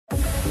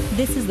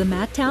This is the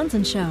Matt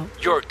Townsend Show.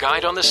 Your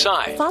guide on the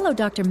side. Follow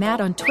Dr.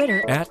 Matt on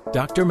Twitter at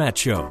Dr. Matt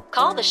Show.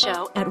 Call the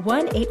show at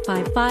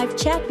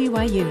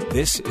 1-855-CHAT-BYU.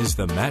 This is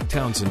the Matt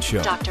Townsend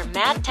Show. Dr.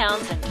 Matt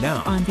Townsend.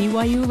 Now on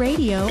BYU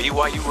Radio.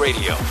 BYU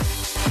Radio.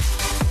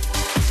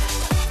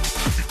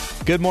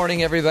 Good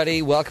morning,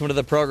 everybody. Welcome to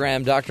the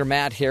program. Dr.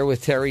 Matt here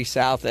with Terry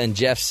South and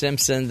Jeff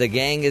Simpson. The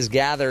gang is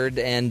gathered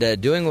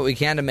and doing what we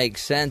can to make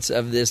sense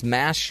of this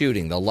mass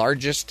shooting, the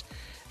largest,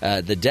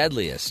 the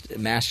deadliest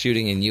mass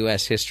shooting in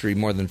U.S. history.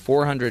 More than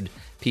 400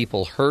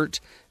 people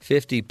hurt,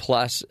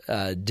 50-plus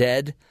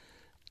dead.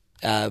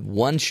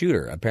 One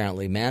shooter,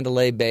 apparently,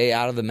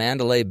 out of the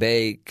Mandalay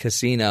Bay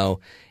Casino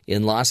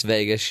in Las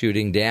Vegas,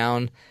 shooting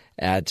down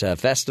at a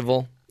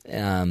festival,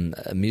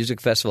 a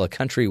music festival, a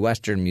country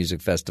western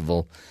music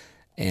festival,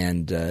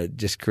 and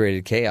just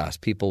created chaos.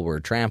 People were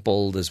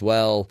trampled as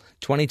well.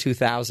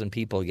 22,000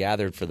 people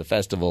gathered for the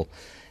festival.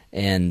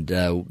 And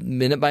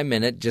minute by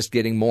minute, just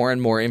getting more and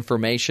more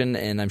information,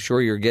 and I'm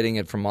sure you're getting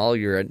it from all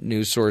your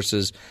news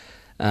sources.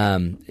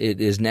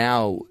 It is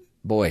now,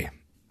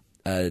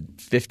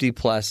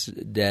 50-plus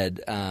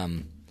dead.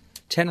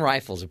 10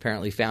 rifles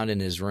apparently found in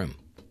his room.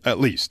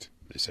 At least,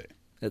 they say.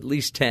 At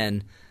least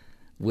 10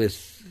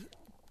 with,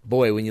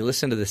 when you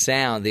listen to the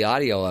sound, the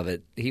audio of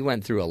it, he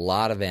went through a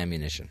lot of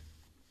ammunition.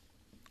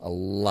 A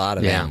lot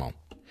of ammo.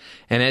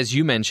 And as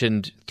you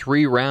mentioned,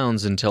 3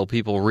 rounds until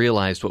people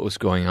realized what was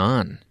going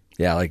on.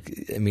 Yeah,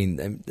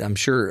 I'm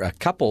sure a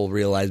couple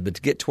realized, but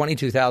to get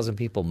 22,000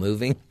 people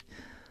moving,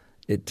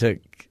 it took,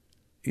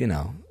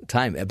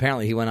 time.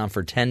 Apparently he went on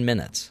for 10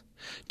 minutes.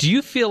 Do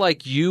you feel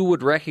like you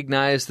would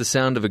recognize the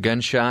sound of a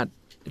gunshot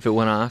if it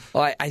went off?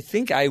 Well, I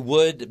think I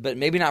would, but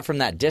maybe not from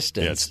that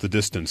distance. Yeah, it's the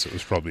distance that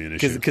was probably an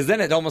issue. Because then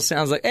it almost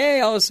sounds like,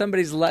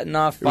 somebody's letting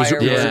off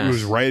fireworks. It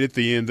was right at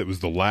the end. That was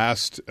the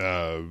last,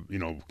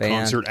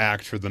 concert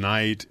act for the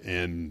night,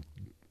 and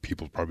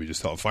people probably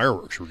just thought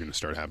fireworks were going to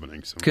start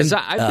happening. Because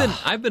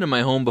I've been in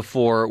my home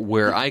before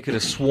where I could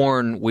have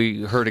sworn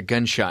we heard a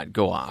gunshot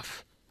go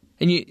off.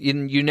 And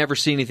you never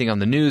see anything on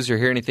the news or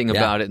hear anything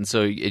about it, and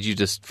so you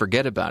just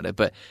forget about it.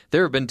 But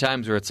there have been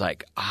times where it's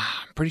like,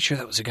 I'm pretty sure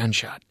that was a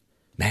gunshot.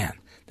 Man,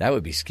 that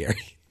would be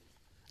scary.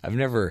 I've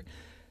never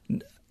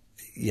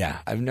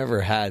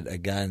had a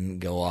gun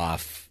go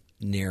off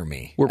near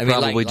me. We're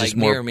probably just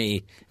more near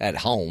me at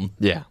home.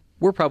 Yeah,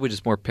 we're probably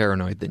just more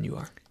paranoid than you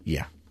are.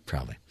 Yeah,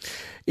 probably.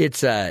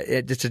 It's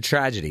a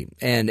tragedy.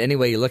 And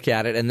anyway, you look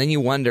at it, and then you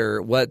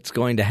wonder what's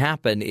going to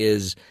happen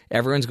is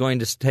everyone's going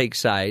to take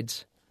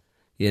sides.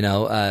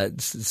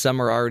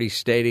 Some are already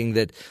stating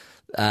that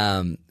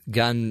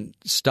gun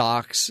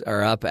stocks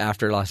are up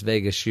after Las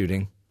Vegas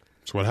shooting.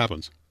 So what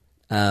happens?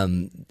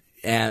 And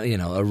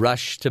a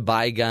rush to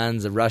buy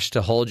guns, a rush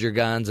to hold your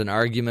guns, an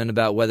argument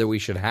about whether we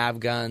should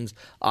have guns,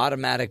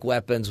 automatic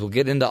weapons. We'll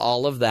get into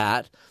all of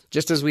that,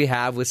 just as we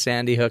have with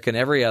Sandy Hook and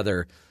every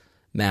other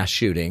mass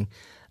shooting.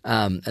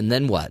 And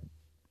then what?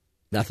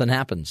 Nothing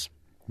happens.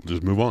 We'll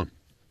just move on.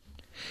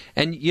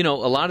 And, a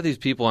lot of these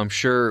people, I'm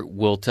sure,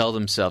 will tell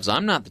themselves,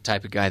 I'm not the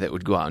type of guy that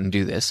would go out and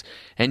do this.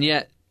 And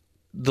yet,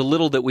 the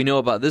little that we know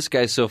about this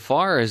guy so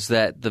far is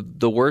that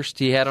the worst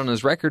he had on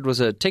his record was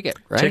a ticket,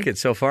 right? Ticket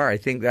so far. I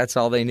think that's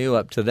all they knew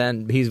up to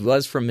then. He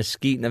was from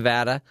Mesquite,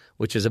 Nevada,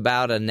 which is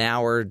about an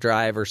hour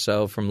drive or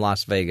so from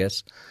Las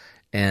Vegas.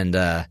 And,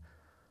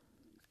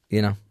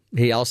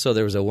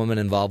 there was a woman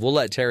involved. We'll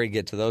let Terry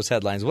get to those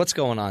headlines. What's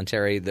going on,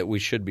 Terry, that we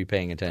should be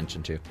paying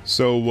attention to?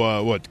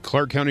 So,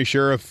 Clark County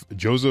Sheriff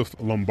Joseph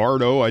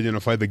Lombardo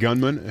identified the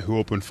gunman who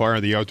opened fire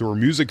at the Outdoor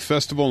Music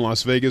Festival in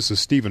Las Vegas as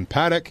Stephen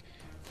Paddock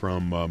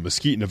from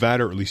Mesquite,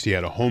 Nevada, or at least he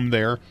had a home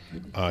there.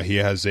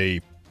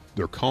 They're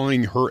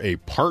calling her a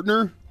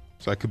partner,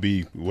 so that could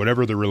be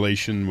whatever the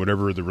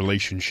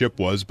relationship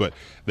was, but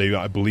they,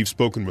 I believe,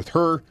 spoken with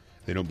her.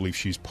 They don't believe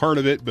she's part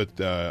of it, but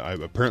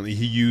apparently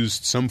he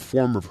used some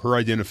form of her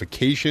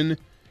identification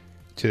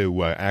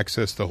to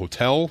access the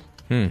hotel.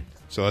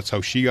 So that's how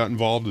she got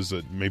involved, is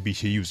that maybe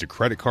she used a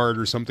credit card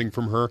or something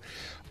from her.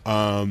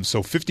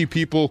 So 50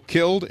 people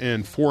killed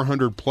and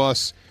 400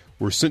 plus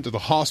were sent to the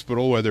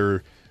hospital,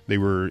 whether they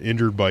were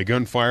injured by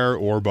gunfire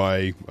or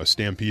by a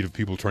stampede of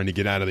people trying to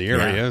get out of the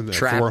area.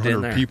 Trapped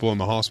 400 people in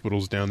the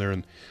hospitals down there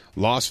in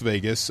Las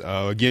Vegas.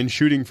 Again,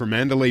 shooting from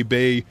Mandalay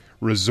Bay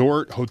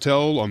Resort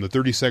Hotel on the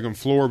 32nd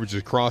floor, which is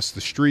across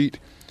the street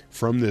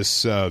from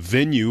this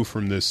venue,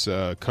 from this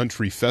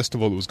country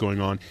festival that was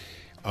going on.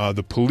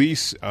 The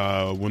police,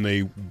 when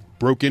they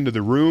broke into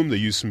the room, they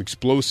used some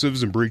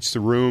explosives and breached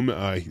the room.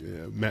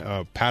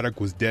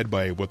 Paddock was dead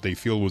by what they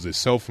feel was a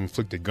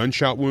self-inflicted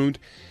gunshot wound.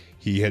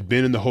 He had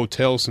been in the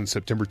hotel since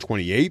September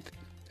 28th,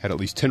 had at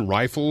least 10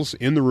 rifles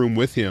in the room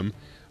with him.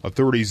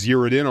 Authorities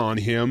zeroed in on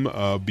him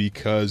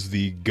because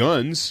the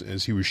guns,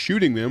 as he was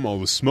shooting them, all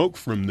the smoke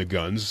from the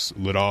guns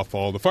lit off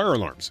all the fire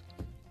alarms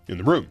in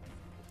the room.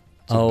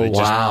 So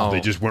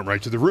they just went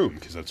right to the room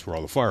because that's where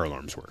all the fire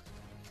alarms were.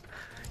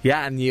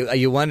 Yeah, and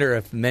you wonder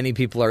if many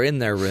people are in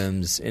their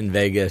rooms in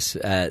Vegas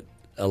at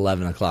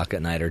 11 o'clock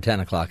at night or 10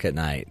 o'clock at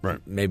night. Right.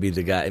 Maybe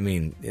the guy,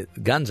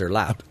 guns are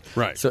loud.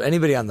 Right. So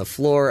anybody on the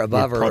floor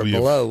above or probably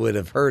below would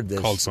have heard this.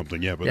 Called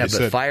something, yeah. But Yeah, they but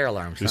said fire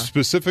alarms, huh?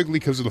 specifically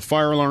because of the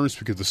fire alarms,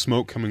 because the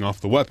smoke coming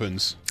off the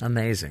weapons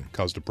Amazing.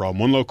 caused a problem.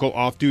 One local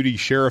off-duty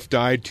sheriff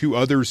died. 2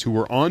 others who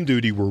were on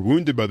duty were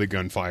wounded by the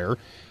gunfire.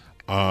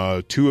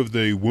 2 of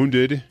the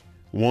wounded,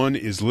 one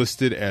is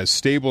listed as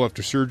stable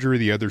after surgery.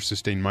 The other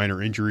sustained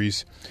minor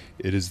injuries.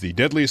 It is the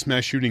deadliest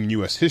mass shooting in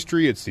U.S.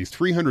 history. It's the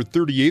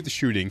 338th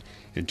shooting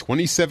in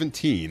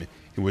 2017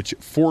 in which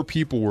 4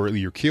 people were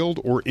either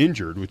killed or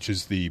injured, which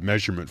is the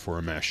measurement for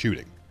a mass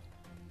shooting.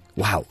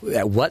 Wow.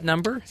 At what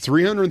number?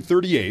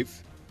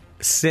 338th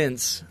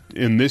Since.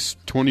 in this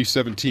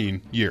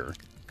 2017 year.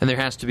 And there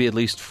has to be at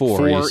least 4,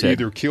 4 you said.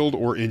 either killed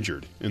or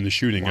injured in the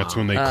shooting. That's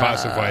when they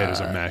classify it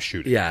as a mass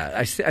shooting. Yeah,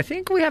 I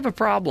think we have a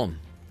problem.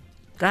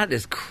 That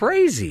is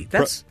crazy.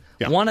 That's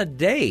Yeah. one a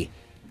day.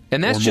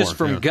 And that's Or just more,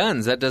 from yeah.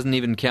 guns. That doesn't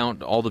even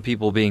count all the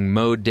people being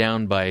mowed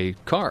down by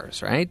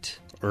cars, right?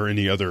 Or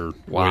any other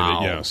Wow.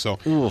 way that, yeah. So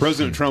Oof.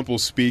 President Trump will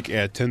speak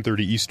at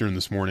 10:30 Eastern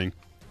this morning,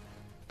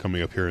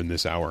 coming up here in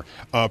this hour.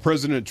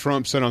 President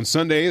Trump said on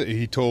Sunday,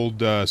 he told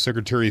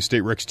Secretary of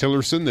State Rex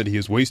Tillerson that he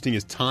is wasting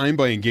his time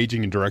by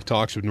engaging in direct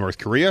talks with North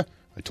Korea.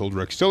 I told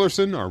Rex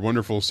Tillerson, our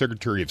wonderful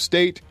Secretary of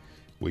State,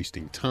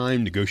 wasting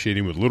time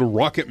negotiating with little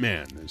rocket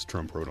man, as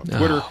Trump wrote on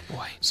Twitter. Oh,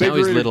 boy. Save Now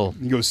he's your little.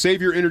 He goes,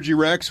 save your energy,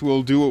 Rex.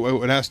 We'll do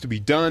what has to be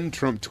done.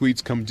 Trump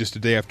tweets come just a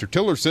day after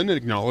Tillerson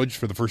acknowledged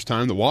for the first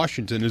time that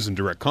Washington is in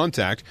direct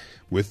contact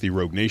with the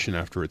rogue nation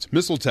after its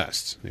missile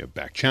tests. They have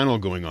back channel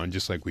going on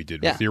just like we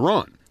did with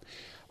Iran.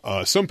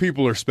 Some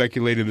people are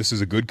speculating this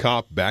is a good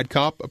cop, bad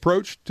cop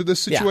approach to this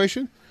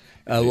situation.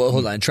 Well,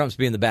 hold on. Trump's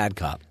being the bad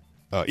cop.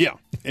 Yeah,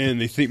 and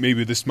they think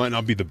maybe this might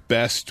not be the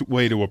best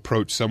way to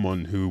approach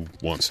someone who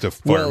wants to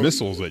fire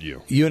missiles at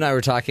you. You and I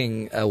were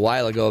talking a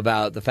while ago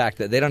about the fact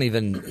that they don't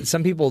even –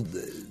 some people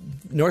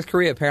 – North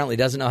Korea apparently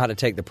doesn't know how to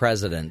take the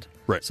president.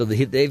 Right. So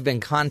they've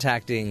been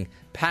contacting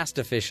past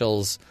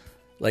officials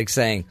like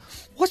saying,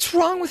 what's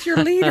wrong with your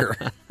leader?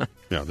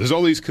 Yeah, there's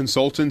all these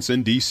consultants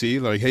in D.C.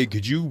 like, hey,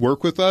 could you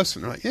work with us?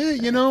 And they're like, yeah,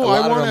 I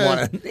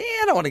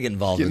don't want to get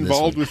involved in this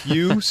one. with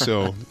you,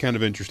 so kind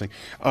of interesting.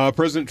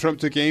 President Trump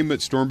took aim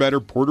at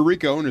storm-battered Puerto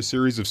Rico in a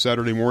series of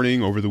Saturday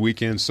morning, over the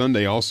weekend,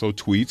 Sunday also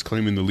tweets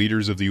claiming the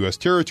leaders of the U.S.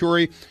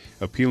 territory,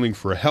 appealing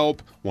for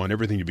help, want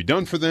everything to be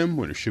done for them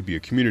when it should be a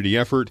community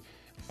effort.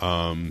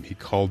 He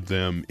called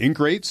them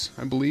ingrates,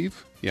 I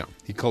believe. Yeah,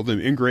 he called them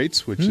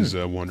ingrates, which is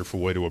a wonderful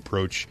way to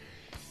approach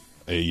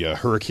a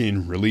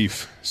hurricane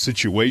relief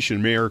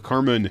situation. Mayor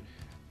Carmen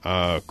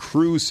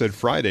Cruz said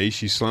Friday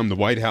she slammed the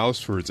White House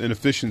for its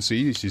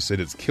inefficiency. She said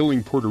it's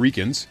killing Puerto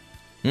Ricans.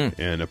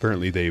 And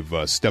apparently they've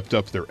stepped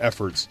up their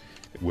efforts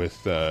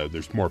with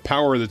there's more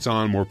power that's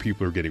on, more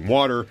people are getting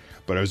water.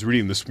 But I was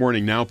reading this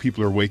morning, now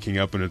people are waking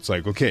up and it's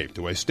like, okay,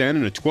 do I stand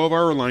in a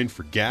 12-hour line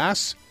for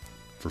gas,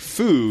 for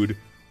food,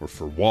 or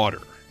for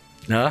water?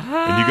 And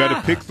you got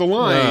to pick the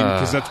line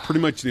because that's pretty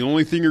much the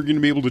only thing you're going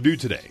to be able to do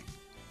today.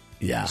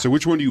 Yeah. So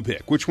which one do you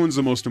pick? Which one's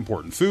the most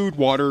important? Food,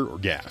 water, or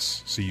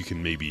gas? So you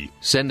can maybe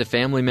Send a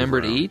family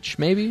member to each,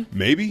 maybe?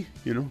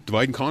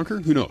 divide and conquer.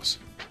 Who knows?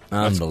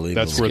 Unbelievable.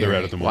 That's where they're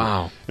at the moment.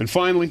 Wow. And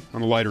finally,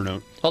 on a lighter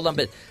note, Hold on,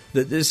 but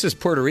this is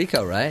Puerto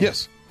Rico, right?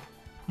 yes,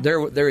 They're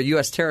a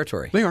U.S.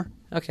 territory. they are.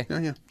 Okay.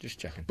 Yeah. Just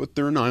checking. But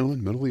they're an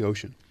island, middle of the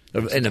ocean.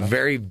 In a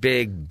very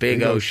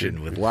big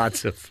ocean with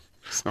lots of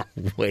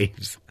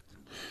waves.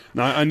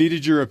 Now, I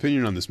needed your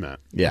opinion on this, Matt.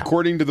 Yeah.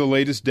 According to the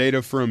latest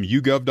data from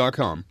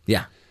YouGov.com,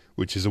 Yeah.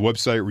 which is a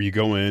website where you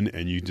go in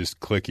and you just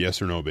click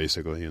yes or no,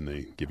 basically, and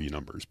they give you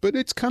numbers. But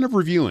it's kind of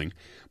revealing.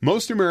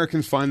 Most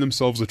Americans find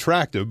themselves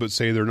attractive, but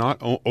say they're not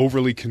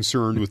overly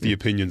concerned with the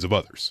opinions of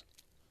others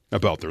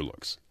about their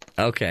looks.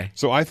 Okay.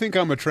 So I think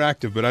I'm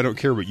attractive, but I don't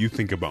care what you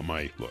think about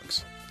my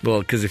looks.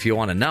 Well, because if you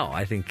want to know,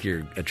 I think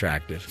you're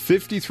attractive.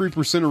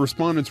 53% of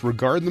respondents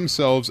regard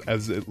themselves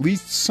as at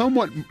least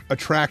somewhat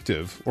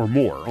attractive or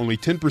more. Only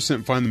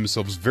 10% find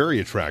themselves very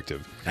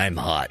attractive. I'm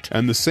hot.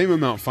 And the same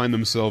amount find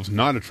themselves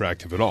not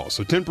attractive at all.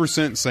 So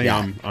 10% say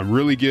Yeah. I'm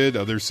really good.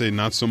 Others say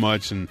not so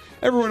much. And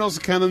everyone else is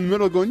kind of in the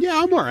middle going,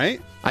 yeah, I'm all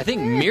right. I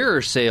think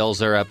mirror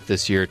sales are up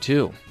this year,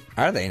 too.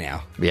 Are they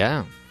now?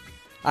 Yeah.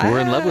 We're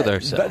in love with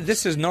ourselves. But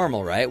this is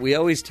normal, right? We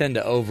always tend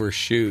to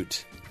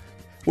overshoot.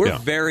 We're Yeah.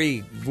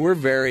 very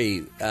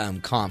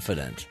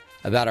confident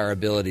about our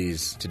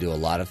abilities to do a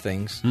lot of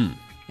things,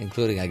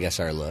 including, I guess,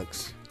 our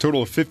looks.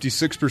 Total of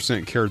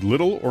 56% cared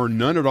little or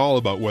none at all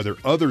about whether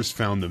others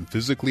found them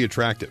physically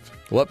attractive.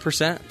 What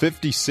percent?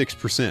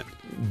 56%.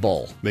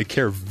 Bull. They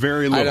care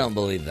very little. I don't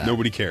believe that.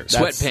 Nobody cares.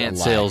 That's a Sweatpants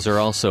lie. sales are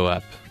also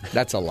up.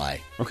 That's a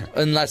lie. Okay.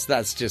 Unless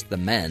that's just the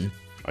men.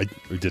 I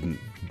didn't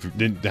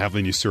have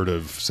any sort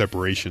of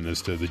separation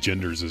as to the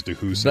genders as to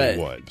who said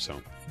But- what.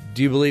 So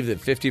Do you believe that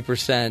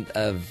 50%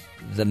 of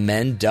the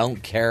men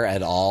don't care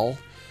at all?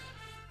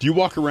 do you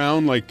walk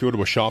around, like go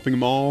to a shopping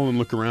mall and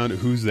look around at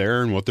who's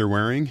there and what they're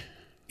wearing?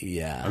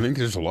 Yeah. I think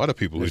there's a lot of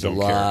people there's who don't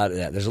a lot. care.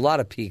 Yeah, there's a lot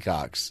of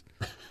peacocks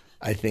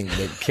I think,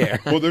 that care.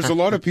 Well, there's a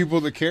lot of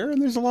people that care,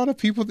 and there's a lot of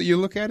people that you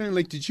look at and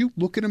like, did you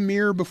look in a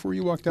mirror before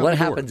you walked out What the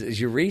door? happens is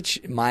you reach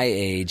my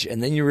age,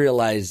 and then you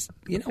realize,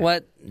 you know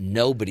what?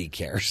 Nobody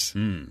cares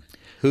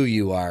who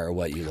you are or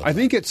what you look I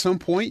think at some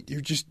point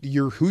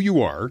you're who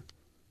you are.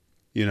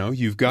 You know,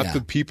 you've got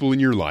the people in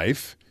your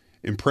life.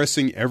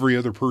 Impressing every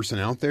other person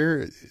out there,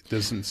 it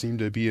doesn't seem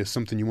to be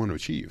something you want to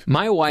achieve.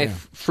 My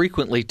wife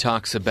frequently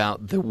talks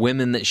about the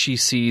women that she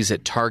sees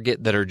at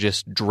Target that are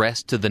just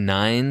dressed to the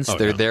nines.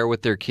 They're there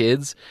with their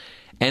kids,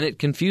 and it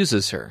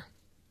confuses her.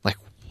 Like,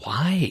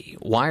 why?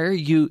 Why are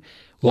you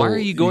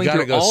going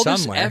through all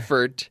this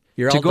effort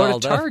to go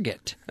to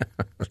Target?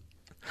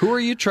 Who are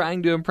you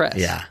trying to impress?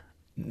 Yeah.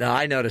 No,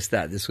 I noticed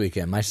that this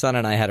weekend. My son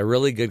and I had a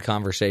really good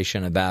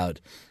conversation about,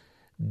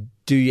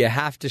 do you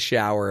have to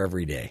shower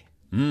every day?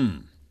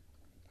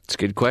 It's a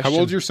good question. How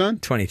old's your son?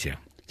 22.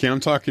 Okay, I'm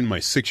talking to my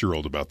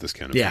 6-year-old about this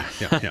kind of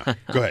thing. Yeah.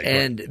 Go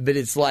ahead. But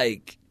it's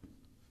like,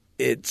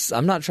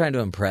 I'm not trying to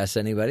impress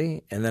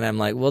anybody. And then I'm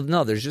like, well,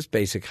 no, there's just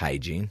basic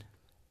hygiene.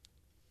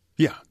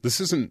 Yeah,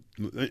 this isn't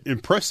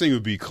impressing.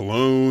 Would be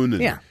cologne.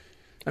 And Yeah,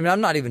 I mean,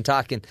 I'm not even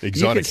talking. Exotic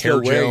you can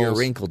still hair wear your gels.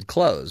 wrinkled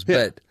clothes,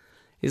 but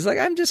he's like,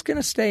 I'm just going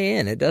to stay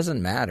in. It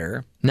doesn't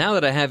matter. Now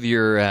that I have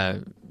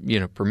your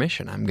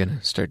permission, I'm going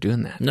to start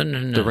doing that. No.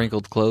 The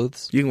wrinkled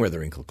clothes. You can wear the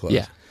wrinkled clothes.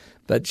 Yeah.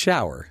 But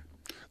shower.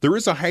 There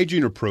is a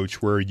hygiene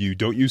approach where you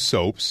don't use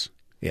soaps,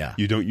 Yeah.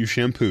 you don't use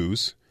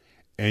shampoos,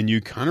 and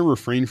you kind of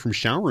refrain from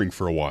showering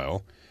for a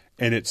while.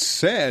 And it's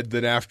said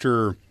that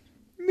after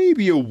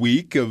maybe a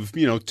week of,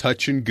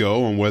 touch and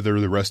go on whether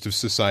the rest of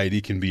society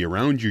can be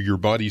around you, your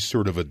body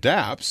sort of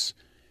adapts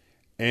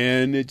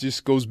and it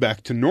just goes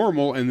back to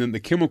normal. And then the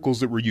chemicals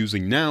that we're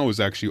using now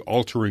is actually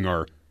altering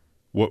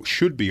what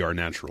should be our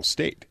natural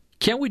state.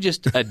 Can't we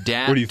just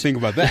adapt? What do you think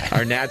about that?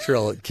 Our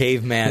natural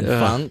caveman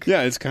funk.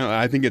 Yeah, it's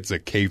I think it's a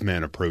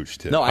caveman approach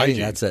to No, I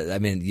hygiene.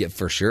 think yeah,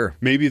 for sure.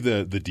 Maybe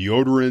the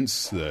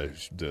deodorants,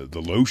 the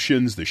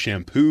lotions, the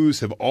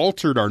shampoos have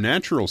altered our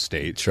natural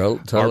state.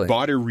 Totally. Our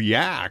body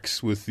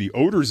reacts with the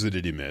odors that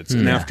it emits.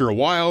 And after a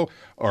while,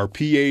 our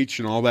pH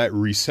and all that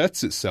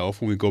resets itself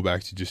when we go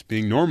back to just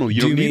being normal.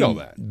 You don't need all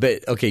that.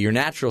 But, okay, your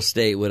natural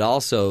state would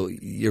also,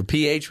 your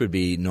pH would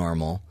be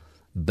normal,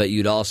 but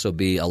you'd also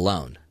be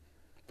alone.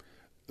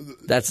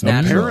 That's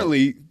natural.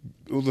 Apparently,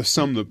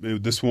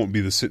 this won't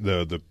be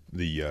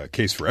the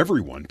case for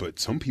everyone, but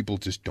some people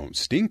just don't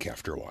stink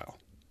after a while.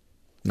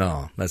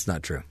 No, that's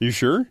not true. You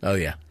sure? Oh,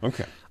 yeah.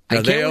 Okay.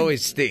 No, they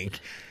always stink.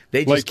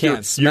 They just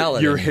can't smell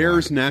it Your anymore.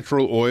 hair's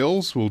natural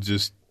oils will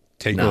just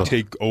take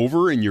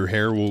over, and your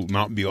hair will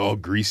not be all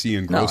greasy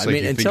and gross like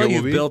you think it will until be.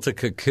 you've built a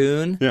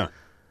cocoon Yeah.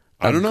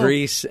 I don't know.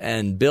 grease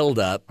and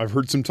buildup. I've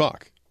heard some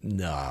talk.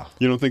 No.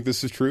 You don't think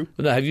this is true?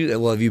 No, have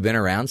you been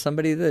around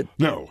somebody that?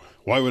 No.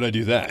 Why would I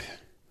do that?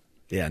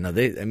 Yeah, no,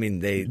 Do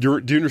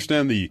you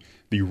understand the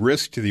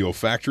risk to the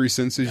olfactory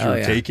senses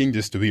you're taking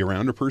just to be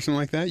around a person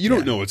like that? You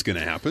don't know what's going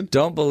to happen.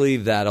 don't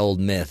believe that old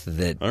myth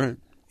that, All right.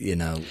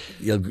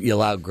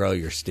 you'll outgrow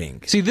your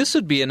stink. See, this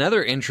would be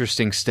another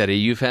interesting study.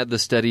 You've had the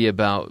study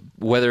about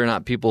whether or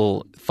not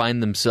people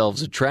find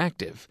themselves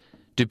attractive.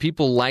 Do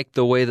people like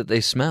the way that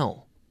they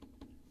smell?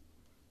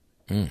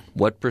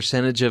 What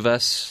percentage of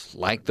us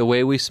like the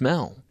way we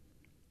smell?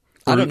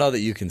 I don't know that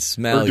you can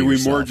smell Or do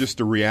yourself. we more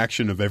just a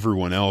reaction of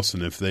everyone else,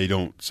 and if they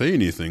don't say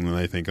anything, then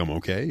I think I'm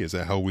okay? Is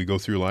that how we go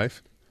through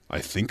life? I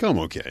think I'm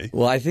okay.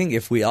 Well, I think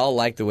if we all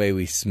like the way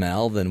we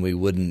smell, then we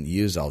wouldn't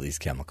use all these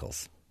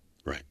chemicals.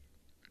 Right.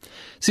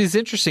 See, it's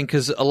interesting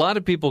because a lot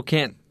of people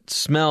can't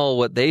smell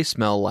what they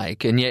smell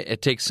like, and yet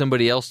it takes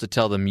somebody else to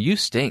tell them, you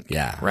stink.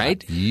 Yeah.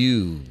 Right?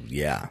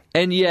 Yeah.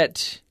 And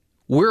yet,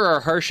 we're our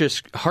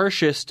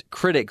harshest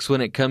critics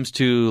when it comes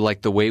to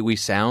like the way we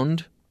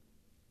sound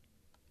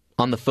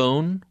on the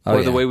phone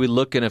or the way we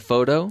look in a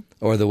photo.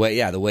 Or the way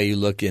you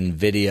look in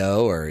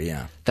video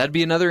That'd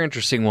be another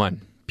interesting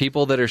one.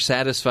 People that are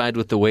satisfied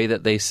with the way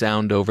that they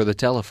sound over the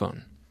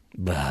telephone.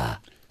 Bah.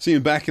 See,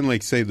 back in,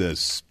 like, say, the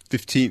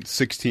 15th,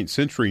 16th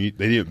century,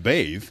 they didn't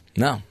bathe.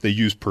 No. They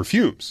used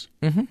perfumes.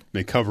 Mm-hmm.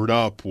 They covered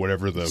up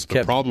whatever the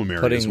problem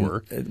areas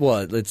were.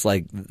 Well, it's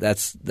like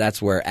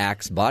that's where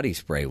Axe body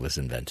spray was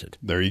invented.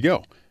 There you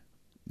go.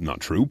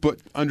 Not true, but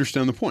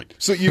understand the point.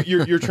 So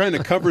you're trying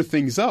to cover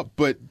things up,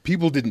 but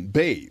people didn't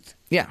bathe.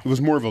 Yeah. It was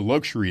more of a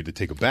luxury to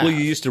take a bath. Well,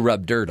 you used to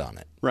rub dirt on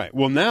it. Right.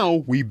 Well,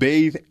 now we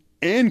bathe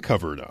and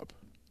cover it up.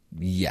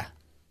 Yeah.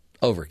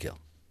 Overkill.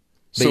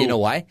 But So- you know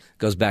why?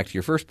 Goes back to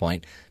your first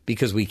point.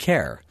 Because we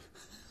care.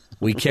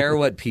 We care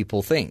what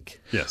people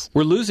think. Yes.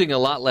 We're losing a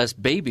lot less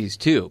babies,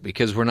 too,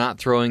 because we're not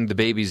throwing the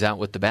babies out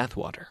with the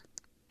bathwater.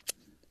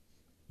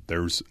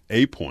 There's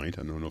a point.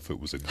 I don't know if it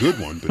was a good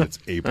one, but it's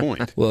a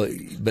point. Well,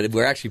 but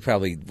we're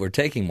actually we're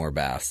taking more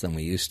baths than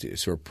we used to.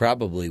 So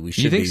we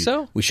should You think be,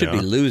 so? We should be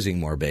Yeah. losing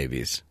more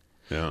babies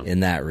Yeah.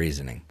 in that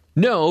reasoning.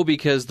 No,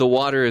 because the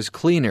water is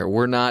cleaner.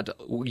 We're not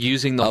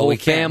using the whole we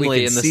can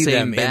family in the see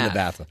same them bath. in the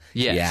bath.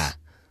 Yes. Yeah.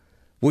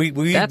 We've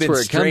That's been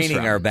where it comes straining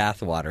from. our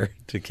bath water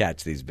to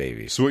catch these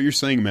babies. So what you're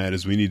saying, Matt,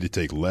 is we need to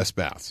take less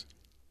baths.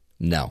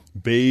 No.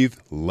 Bathe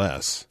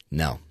less.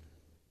 No.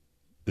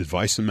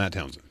 Advice from Matt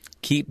Townsend.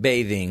 keep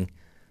bathing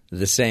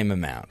the same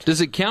amount.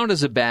 Does it count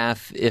as a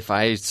bath if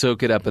I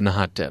soak it up in the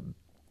hot tub?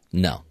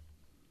 No.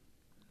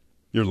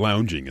 You're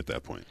lounging at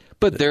that point.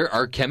 But there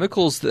are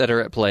chemicals that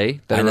are at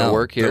play that I are know, at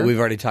work here. but we've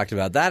already talked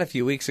about that a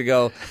few weeks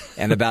ago,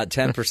 and about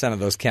 10% of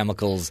those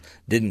chemicals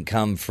didn't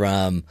come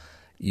from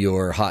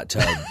your hot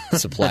tub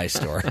supply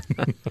store.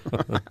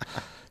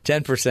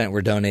 10%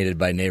 were donated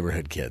by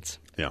neighborhood kids.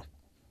 Yeah.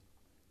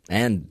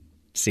 And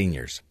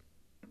seniors.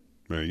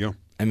 There you go.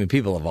 I mean,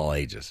 people of all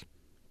ages.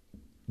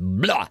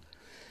 Blah.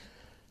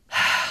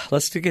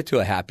 Let's get to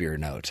a happier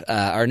note.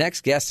 Our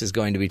next guest is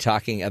going to be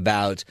talking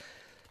about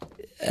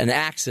an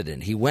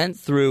accident. He went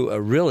through a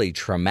really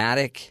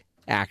traumatic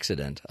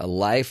accident, a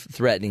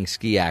life-threatening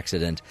ski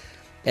accident,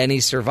 and he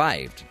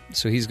survived.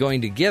 So he's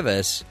going to give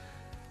us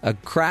a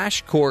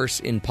crash course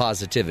in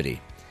positivity.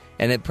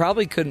 And it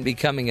probably couldn't be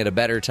coming at a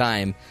better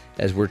time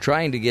as we're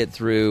trying to get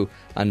through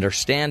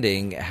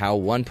understanding how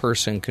one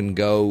person can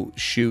go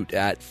shoot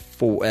at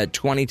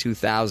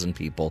 22,000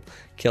 people,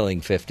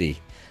 killing 50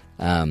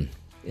 in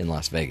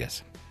Las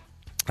Vegas.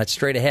 That's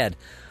straight ahead.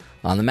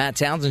 On the Matt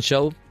Townsend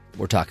Show,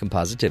 we're talking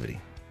positivity.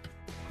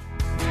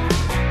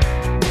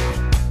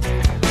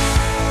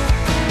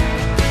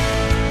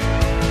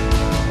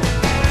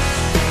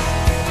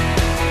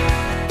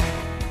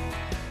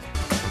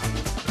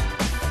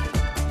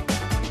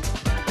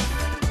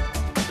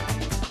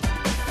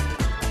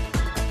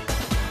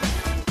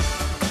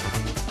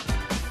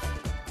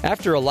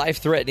 After a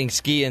life-threatening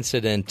ski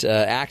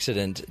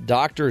accident,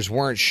 doctors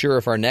weren't sure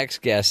if our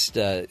next guest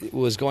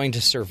was going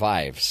to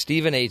survive.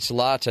 Stephen H.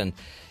 Lawton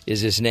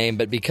is his name,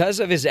 but because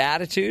of his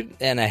attitude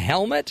and a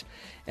helmet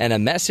and a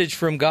message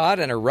from God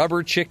and a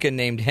rubber chicken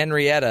named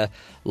Henrietta,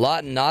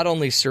 Lawton not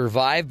only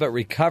survived but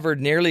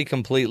recovered nearly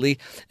completely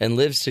and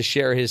lives to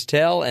share his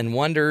tale and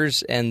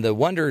the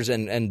wonders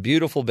and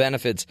beautiful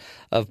benefits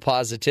of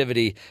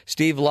positivity.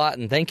 Steve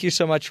Lawton, thank you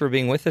so much for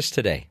being with us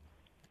today.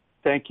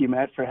 Thank you,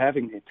 Matt, for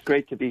having me. It's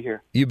great to be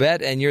here. You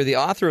bet. And you're the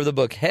author of the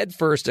book, Head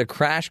First, A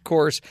Crash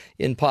Course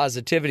in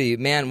Positivity.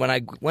 Man, when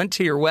I went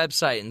to your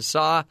website and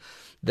saw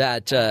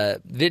that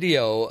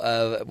video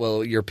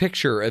of, your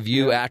picture of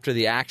you after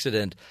the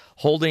accident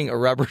holding a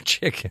rubber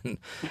chicken,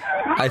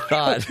 I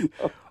thought,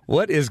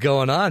 what is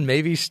going on?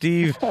 Maybe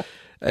Steve...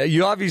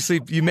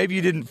 maybe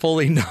you didn't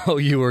fully know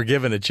you were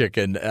given a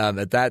chicken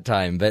at that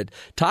time, but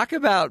talk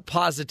about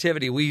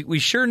positivity. We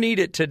sure need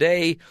it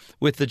today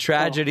with the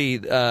tragedy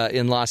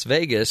in Las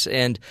Vegas,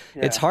 and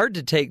it's hard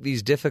to take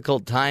these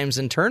difficult times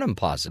and turn them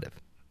positive.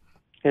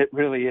 It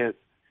really is.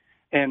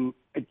 And,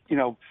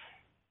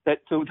 that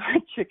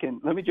chicken,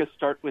 let me just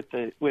start with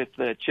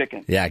the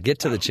chicken. Yeah, get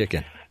to the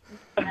chicken.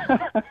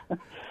 I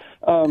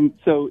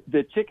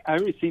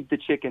received the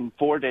chicken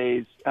 4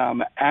 days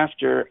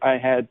after I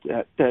had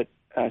that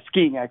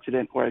skiing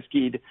accident where I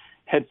skied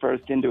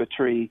headfirst into a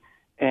tree,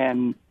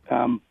 and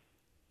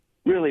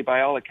really,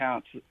 by all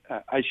accounts,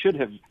 I should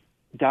have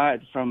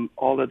died from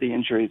all of the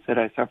injuries that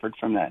I suffered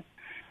from that.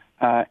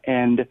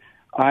 And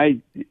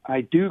I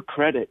do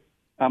credit,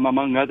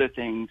 among other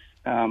things,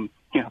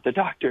 the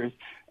doctors,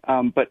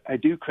 but I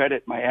do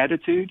credit my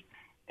attitude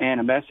and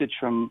a message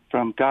from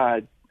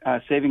God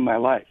saving my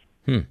life.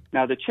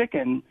 Now, the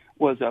chicken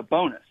was a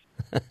bonus.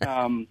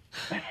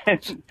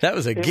 That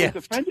was a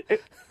gift.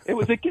 It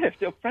was a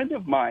gift. A friend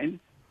of mine,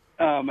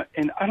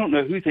 and I don't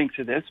know who thinks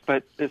of this,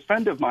 but this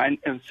friend of mine,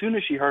 as soon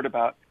as she heard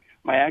about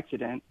my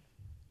accident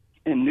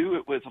and knew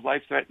it was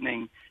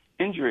life-threatening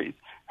injuries,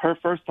 her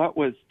first thought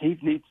was,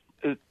 Steve needs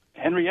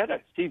Henrietta.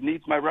 Steve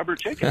needs my rubber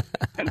chicken.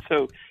 And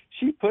so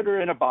she put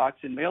her in a box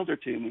and mailed her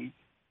to me.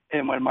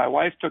 And when my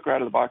wife took her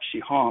out of the box, she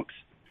honks.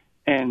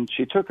 And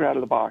she took her out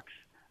of the box.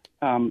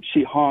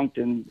 She honked,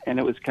 and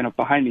it was kind of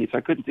behind me, so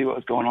I couldn't see what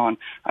was going on.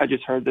 I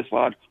just heard this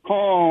loud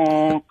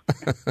honk.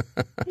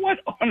 What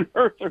on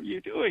earth are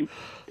you doing?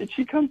 And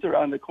she comes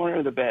around the corner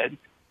of the bed,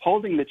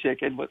 holding the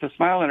chicken with a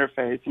smile on her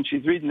face, and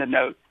she's reading the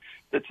note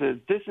that says,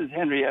 "This is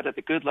Henrietta,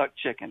 the good luck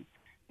chicken.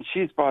 And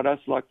she's brought us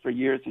luck for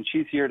years, and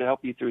she's here to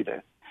help you through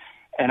this."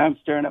 And I'm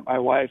staring at my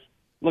wife,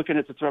 looking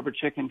at this rubber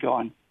chicken,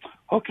 going,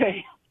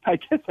 okay, I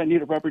guess I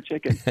need a rubber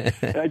chicken.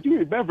 And I do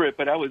remember it,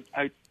 but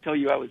I tell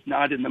you, I was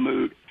not in the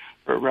mood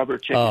for a rubber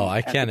chicken. Oh,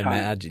 I can't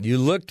imagine. You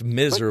looked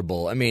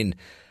miserable. But I mean,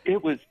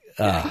 it was.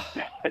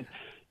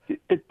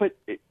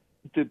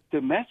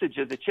 The message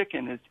of the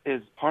chicken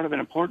is part of an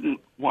important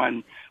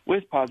one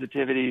with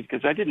positivity,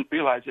 because I didn't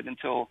realize it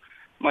until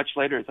much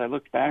later as I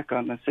looked back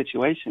on the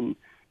situation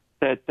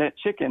that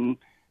chicken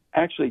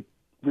actually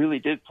really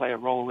did play a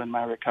role in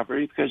my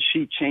recovery, because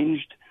she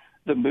changed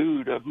the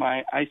mood of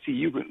my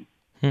ICU room.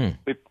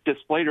 We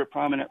displayed her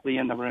prominently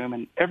in the room,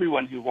 and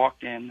everyone who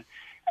walked in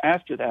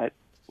after that,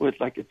 with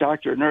like a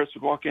doctor or nurse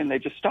would walk in, they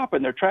just stop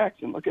in their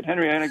tracks and look at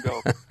Henrietta and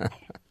go,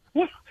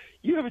 "What?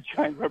 You have a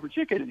giant rubber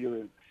chicken in your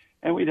room?"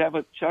 And we'd have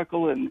a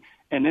chuckle and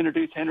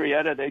introduce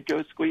Henrietta. They'd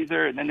go squeeze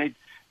her, and then they'd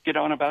get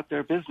on about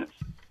their business.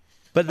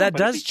 But that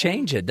does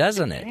change it,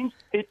 doesn't it?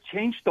 It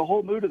changed the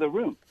whole mood of the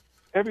room.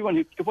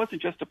 It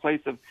wasn't just a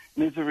place of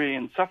misery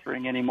and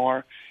suffering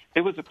anymore.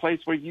 It was a place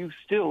where you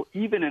still,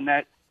 even in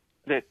that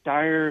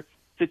dire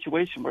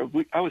situation where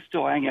I was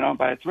still hanging on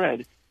by a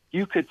thread,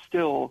 you could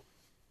still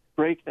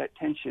break that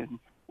tension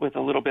with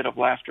a little bit of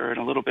laughter and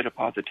a little bit of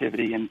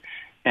positivity, and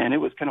it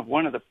was kind of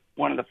one of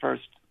the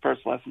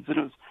first lessons, and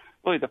it was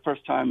really the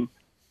first time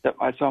that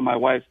I saw my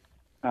wife,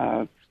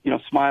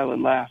 smile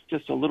and laugh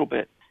just a little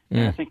bit.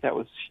 And I think that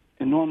was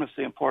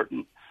enormously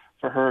important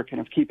for her, kind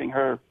of keeping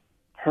her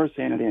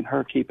sanity and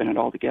her keeping it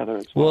all together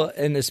as well. Well,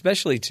 and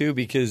especially too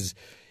because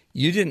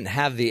you didn't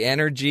have the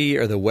energy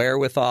or the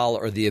wherewithal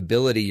or the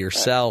ability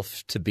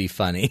yourself to be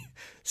funny.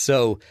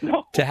 So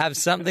to have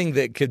something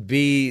that could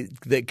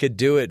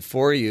do it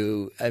for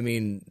you, I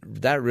mean,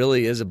 that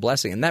really is a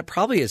blessing. And that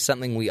probably is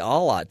something we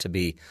all ought to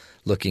be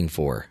looking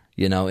for,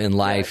 in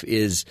life,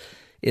 is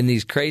in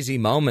these crazy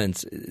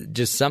moments,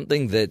 just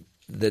something that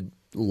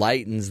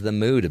lightens the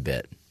mood a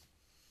bit.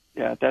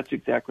 Yeah, that's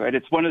exactly right.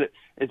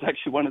 It's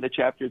actually one of the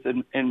chapters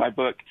in my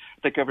book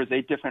that covers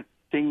 8 different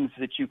things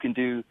that you can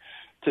do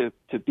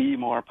to be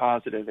more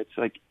positive. It's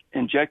like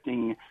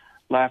injecting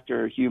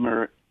laughter,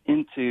 humor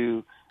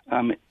into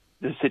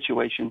the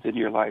situations in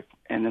your life.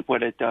 And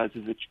what it does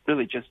is it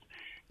really just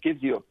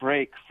gives you a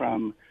break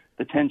from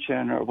the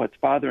tension or what's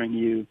bothering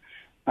you,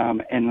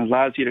 and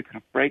allows you to kind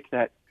of break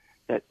that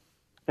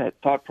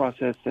thought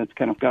process that's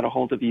kind of got a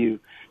hold of you,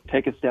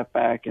 take a step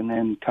back, and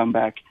then come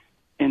back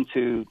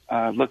into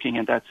looking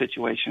at that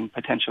situation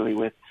potentially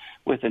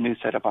with a new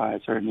set of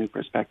eyes or a new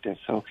perspective.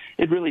 So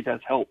it really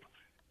does help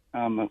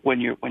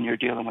when you're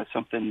dealing with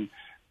something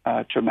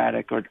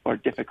traumatic or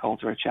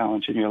difficult or a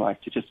challenge in your life,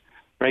 to just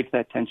break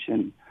that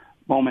tension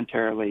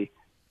momentarily,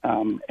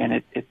 and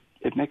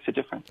it makes a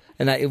difference.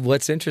 And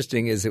what's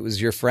interesting is it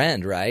was your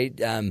friend, right?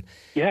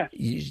 Yeah.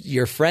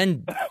 Your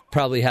friend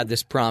probably had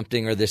this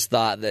prompting or this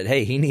thought that,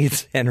 hey, he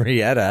needs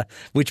Henrietta,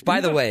 which,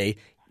 by the way,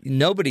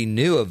 nobody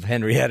knew of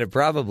Henrietta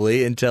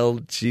probably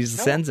until she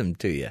sends him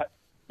to you.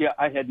 Yeah,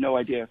 I had no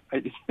idea.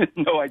 I had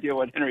no idea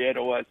what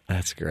Henrietta was.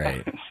 That's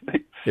great.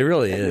 It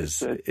really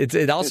is.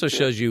 It also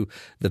shows you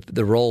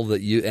the role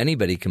that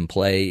anybody can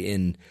play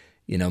in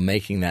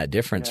making that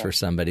difference for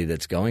somebody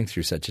that's going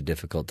through such a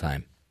difficult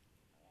time.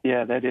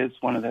 Yeah, that is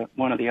one of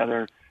the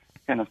other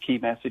kind of key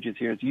messages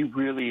here. Is you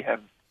really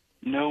have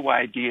no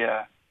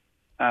idea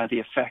the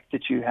effect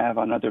that you have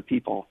on other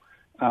people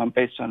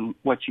based on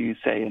what you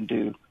say and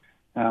do,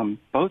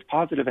 both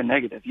positive and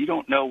negative. You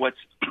don't know what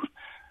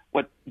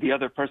the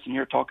other person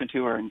you're talking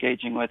to or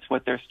engaging with,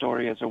 what their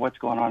story is, or what's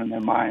going on in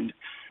their mind,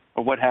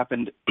 or what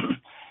happened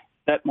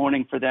that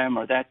morning for them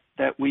or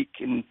that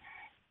week,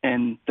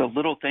 and the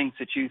little things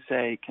that you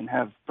say can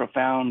have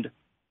profound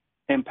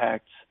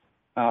impacts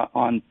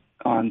on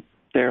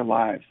their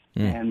lives.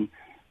 And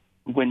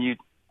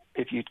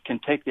if you can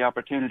take the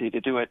opportunity to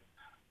do it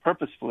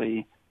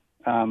purposefully,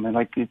 and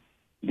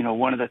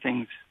one of the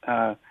things,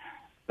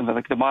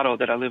 like the motto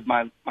that I live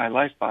my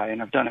life by,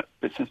 and I've done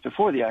it since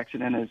before the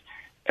accident, is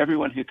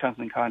everyone who comes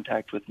in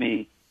contact with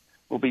me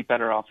will be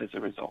better off as a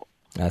result.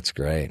 That's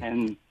great.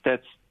 And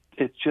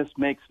it just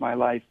makes my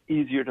life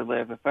easier to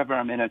live. If ever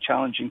I'm in a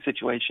challenging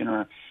situation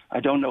or I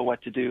don't know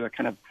what to do,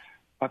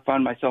 I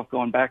find myself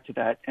going back to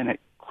that, and it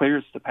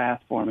clears the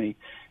path for me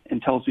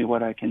and tells me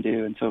what I can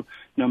do. And so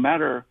no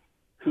matter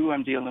who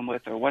I'm dealing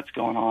with or what's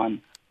going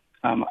on,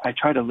 I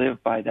try to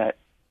live by that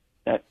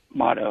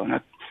motto,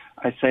 and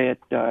I say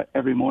it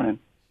every morning.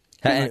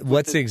 And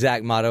what's the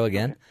exact motto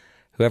again?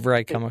 Whoever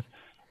I come with?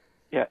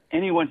 Yeah,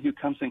 anyone who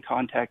comes in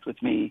contact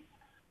with me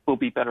will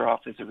be better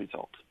off as a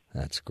result.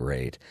 That's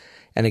great.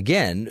 And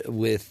again,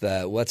 with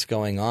what's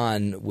going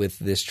on with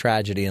this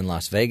tragedy in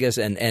Las Vegas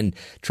and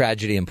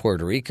tragedy in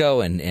Puerto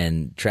Rico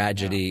and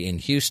tragedy in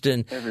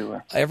Houston,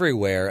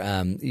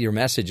 everywhere, your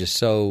message it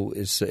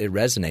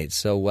resonates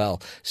so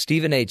well.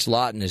 Stephen H.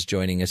 Lawton is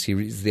joining us.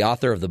 He's the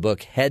author of the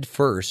book Head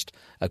First,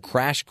 A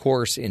Crash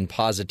Course in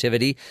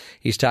Positivity.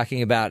 He's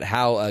talking about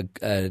how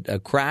a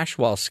crash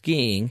while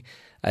skiing,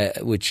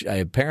 which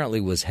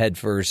apparently was head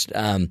first,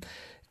 and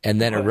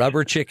then a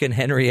rubber chicken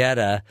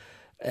Henrietta,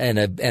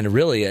 and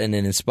really an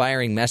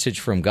inspiring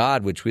message from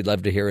God, which we'd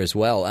love to hear as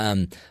well.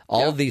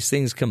 All of these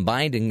things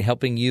combined in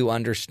helping you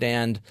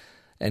understand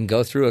and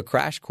go through a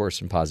crash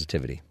course in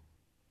positivity.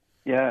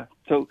 Yeah.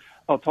 So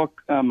I'll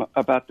talk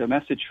about the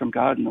message from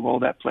God and the role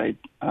that played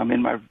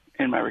in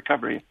my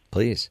recovery.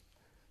 Please.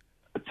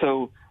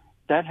 So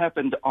that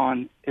happened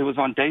on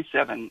day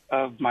 7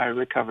 of my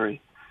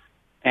recovery,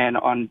 and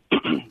on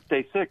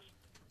day 6,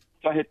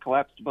 so I had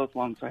collapsed both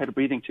lungs. So I had a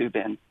breathing tube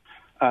in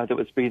that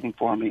was breathing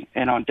for me.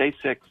 And on day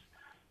 6,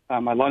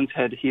 my lungs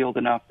had healed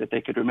enough that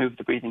they could remove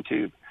the breathing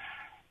tube.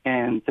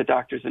 And the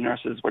doctors and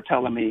nurses were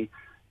telling me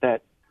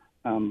that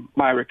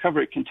my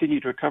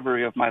continued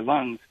recovery of my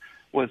lungs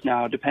was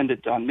now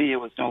dependent on me. It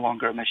was no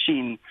longer a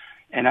machine,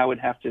 and I would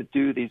have to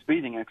do these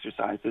breathing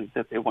exercises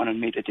that they wanted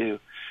me to do.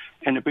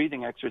 And the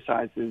breathing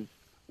exercises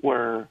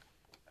were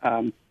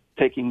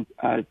taking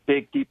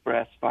big, deep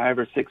breaths, 5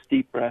 or 6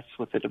 deep breaths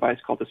with a device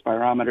called the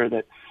spirometer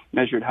that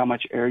measured how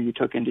much air you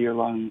took into your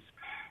lungs,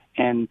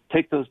 and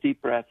take those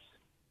deep breaths.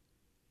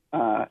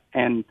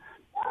 And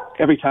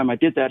every time I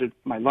did that,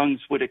 my lungs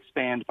would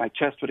expand, my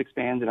chest would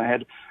expand, and I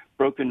had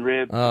broken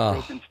ribs,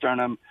 broken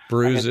sternum,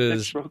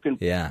 bruises,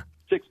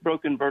 six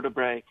broken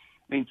vertebrae.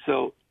 I mean,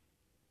 so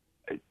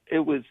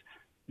it was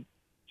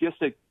just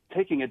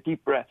taking a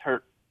deep breath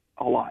hurt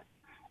a lot.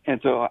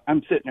 And so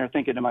I'm sitting there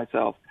thinking to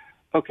myself,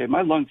 okay,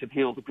 my lungs have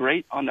healed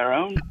great on their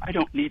own. I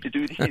don't need to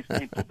do these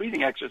painful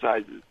breathing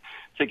exercises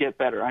to get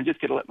better. I'm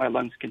just going to let my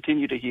lungs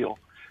continue to heal.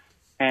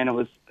 And it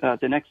was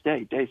the next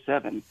day, day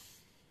 7,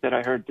 that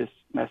I heard this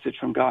message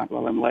from God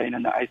while I'm laying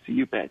in the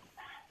ICU bed.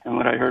 And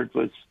what I heard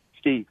was,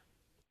 Steve,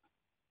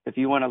 if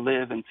you want to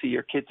live and see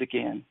your kids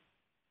again,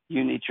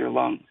 you need your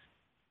lungs.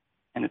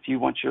 And if you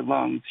want your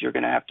lungs, you're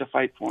going to have to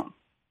fight for them.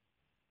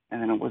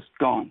 And then it was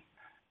gone.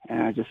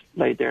 And I just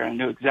laid there and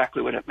knew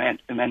exactly what it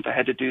meant. It meant I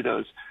had to do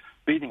those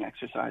breathing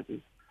exercises.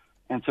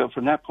 And so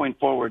from that point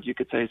forward, you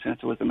could say, since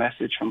it was a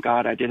message from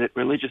God, I did it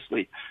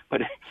religiously.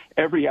 But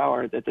every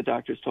hour that the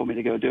doctors told me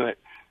to go do it,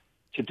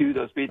 to do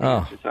those breathing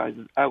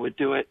exercises, I would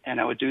do it, and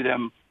I would do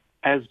them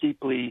as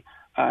deeply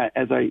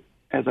as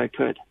I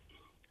could.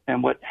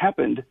 And what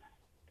happened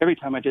every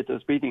time I did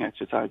those breathing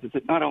exercises,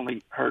 it not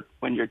only hurt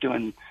when you're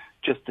doing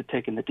just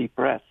taking the deep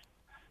breath,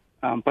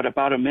 but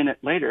about a minute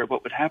later,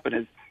 what would happen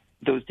is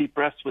those deep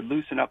breaths would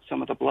loosen up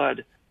some of the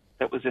blood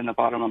that was in the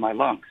bottom of my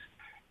lungs.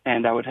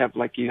 And I would have,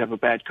 like you have a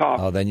bad cough.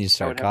 Oh, then you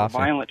start coughing. I would have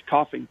a violent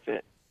coughing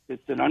fit.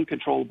 It's an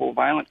uncontrollable,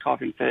 violent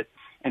coughing fit,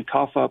 and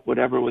cough up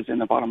whatever was in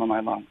the bottom of my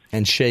lungs.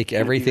 And shake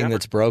everything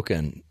that's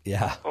broken.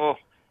 Yeah. Oh,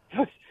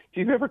 do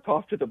you ever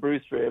cough with a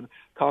bruised rib,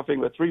 coughing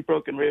with 3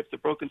 broken ribs, a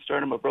broken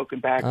sternum, a broken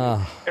back?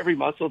 Every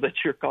muscle that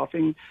you're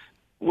coughing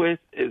with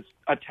is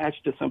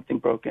attached to something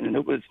broken. And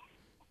it was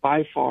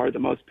by far the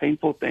most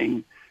painful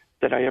thing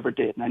that I ever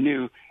did. And I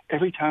knew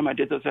every time I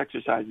did those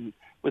exercises,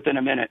 within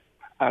a minute,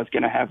 I was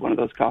going to have one of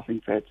those coughing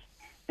fits.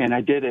 And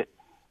I did it.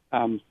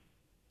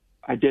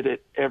 I did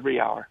it every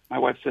hour. My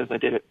wife says I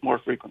did it more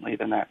frequently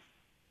than that.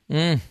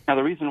 Now,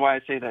 the reason why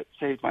I say that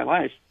saved my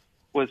life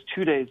was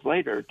 2 days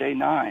later, day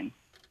 9,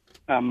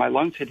 my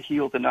lungs had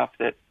healed enough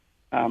that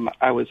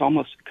I was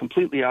almost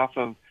completely off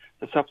of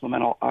the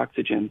supplemental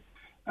oxygen.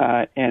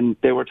 And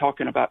they were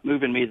talking about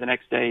moving me the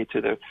next day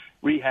to the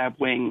rehab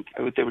wing.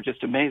 They were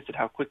just amazed at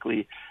how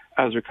quickly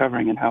I was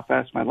recovering and how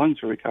fast my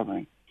lungs were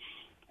recovering.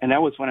 And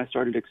that was when I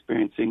started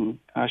experiencing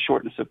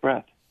shortness of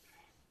breath.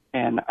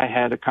 And I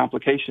had a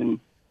complication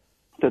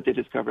that they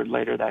discovered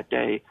later that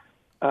day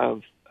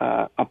of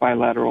a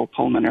bilateral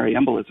pulmonary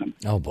embolism.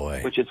 Oh,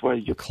 boy. Which is where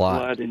your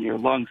blood in your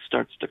lungs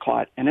starts to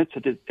clot. And it's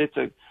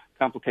a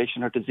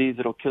complication or disease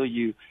that will kill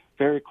you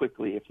very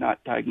quickly if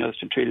not diagnosed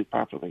and treated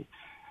properly.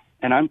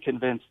 And I'm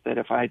convinced that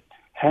if I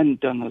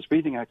hadn't done those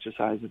breathing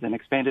exercises and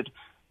expanded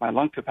my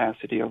lung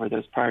capacity over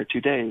those prior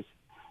 2 days,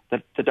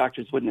 that the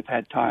doctors wouldn't have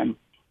had time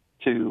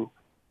to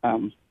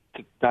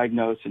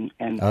diagnose and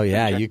oh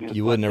yeah,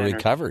 you wouldn't have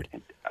recovered.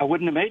 I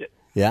wouldn't have made it.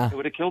 Yeah, it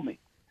would have killed me.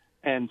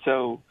 And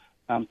so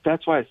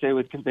that's why I say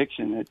with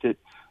conviction that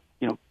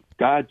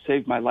God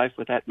saved my life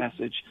with that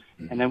message,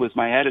 and it was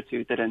my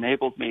attitude that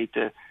enabled me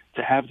to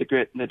have the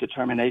grit and the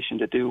determination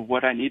to do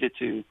what I needed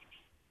to,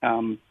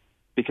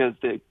 because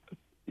the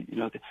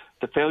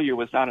failure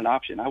was not an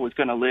option. I was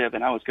going to live,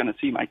 and I was going to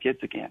see my kids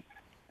again.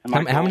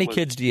 How many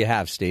kids do you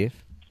have, Steve?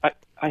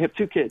 I have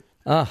 2 kids.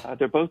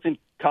 They're both in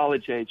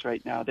college age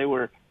right now. They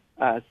were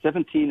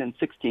 17 and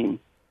 16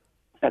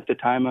 at the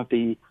time of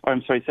 17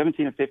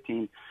 and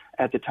 15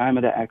 at the time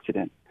of the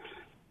accident.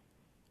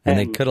 And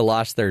they could have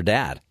lost their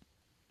dad.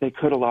 They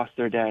could have lost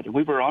their dad.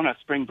 We were on a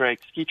spring break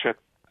ski trip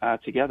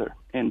together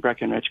in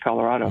Breckenridge,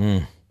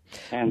 Colorado.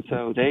 And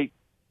so they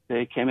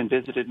came and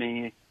visited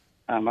me.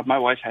 My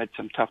wife had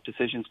some tough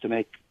decisions to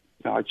make.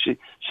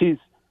 She's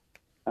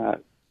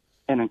an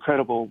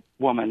incredible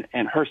woman,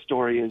 and her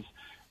story is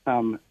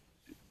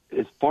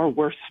far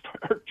worse.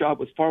 Her job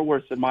was far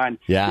worse than mine.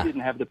 Yeah. She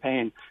didn't have the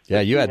pain. Yeah,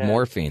 you had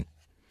morphine.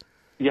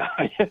 Yeah,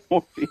 I had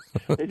morphine.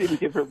 They didn't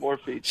give her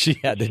morphine. She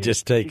had to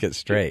just take it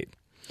straight.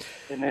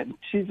 And then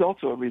she's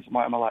also a reason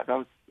why I'm alive.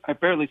 I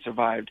barely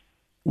survived.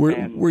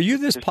 Were you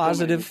this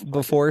positive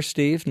before,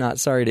 Steve? Not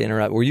sorry to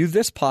interrupt. Were you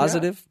this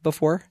positive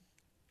before?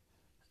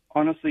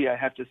 Honestly, I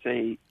have to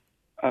say,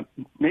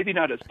 maybe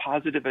not as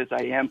positive as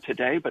I am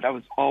today, but I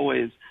was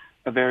always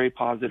a very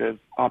positive,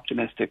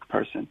 optimistic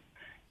person.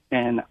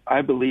 And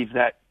I believe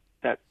that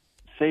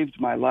saved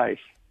my life.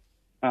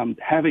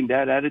 Having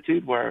that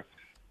attitude where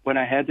when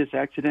I had this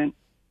accident,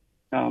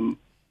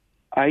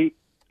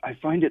 I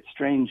find it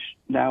strange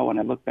now when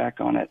I look back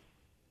on it,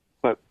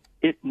 but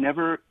it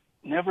never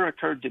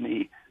occurred to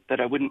me that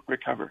I wouldn't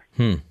recover.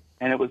 And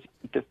it was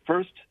the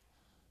first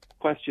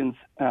questions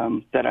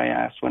that I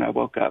asked when I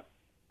woke up.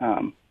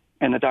 And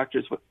the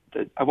doctors,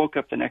 I woke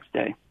up the next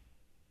day.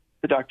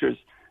 The doctors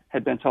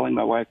had been telling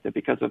my wife that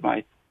because of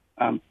my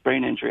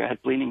brain injury, I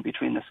had bleeding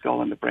between the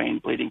skull and the brain,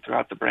 bleeding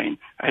throughout the brain.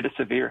 I had a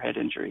severe head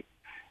injury.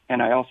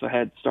 And I also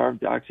had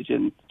starved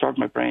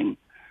my brain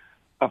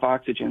of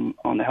oxygen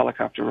on the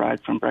helicopter ride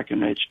from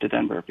Breckenridge to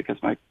Denver because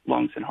my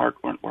lungs and heart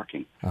weren't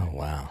working. Oh,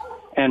 wow.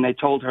 And they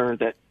told her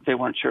that they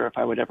weren't sure if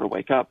I would ever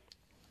wake up.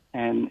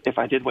 And if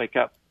I did wake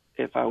up,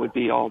 if I would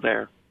be all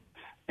there.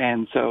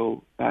 And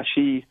so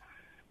she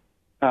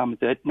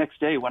the next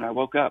day when I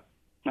woke up,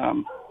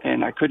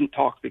 and I couldn't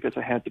talk because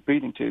I had the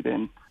breathing tube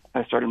in,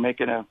 I started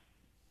making a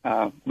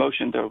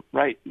motion to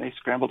write. And they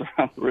scrambled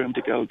around the room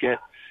to go get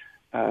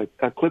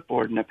a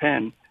clipboard and a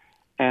pen.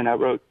 And I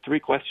wrote 3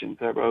 questions.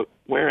 I wrote,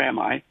 "Where am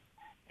I?"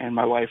 And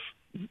my wife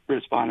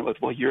responded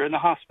with, "Well, you're in the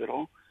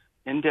hospital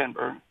in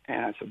Denver."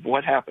 And I said,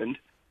 "What happened?"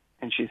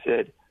 And she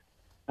said,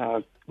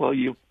 "Well,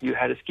 you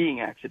had a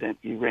skiing accident.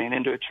 You ran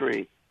into a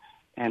tree."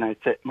 And I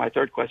said, my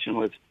 3rd question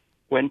was,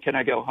 "When can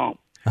I go home?"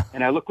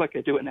 And I look like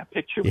I do in that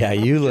picture. Yeah,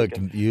 you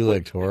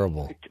looked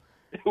horrible.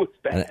 It was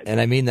bad. And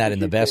I mean that in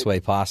the best way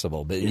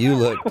possible, but you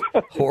looked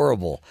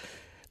horrible.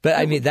 But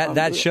I mean,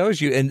 that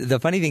shows you. And the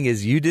funny thing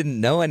is, you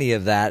didn't know any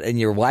of that, and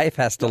your wife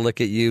has to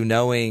look at you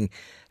knowing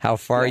how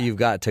far you've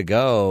got to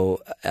go.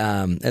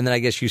 And then I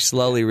guess you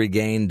slowly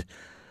regained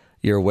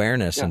your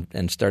awareness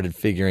and started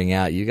figuring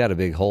out you got a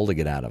big hole to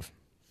get out of.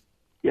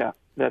 Yeah,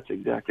 that's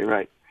exactly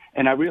right.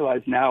 And I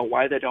realize now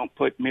why they don't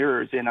put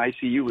mirrors in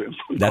ICU rooms.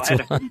 That's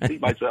glad I didn't see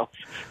myself.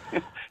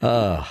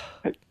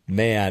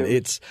 Man,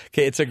 it's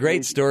a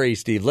great story,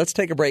 Steve. Let's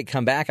take a break,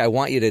 come back. I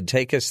want you to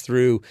take us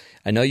through,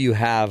 I know you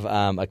have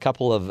a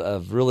couple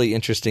of really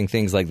interesting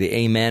things like the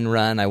Amen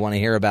Run. I want to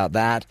hear about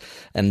that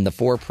and the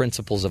 4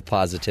 principles of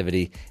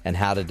positivity and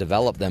how to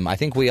develop them. I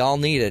think we all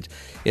need it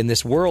in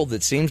this world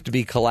that seems to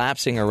be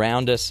collapsing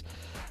around us.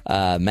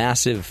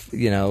 Massive,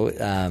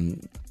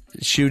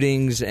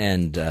 shootings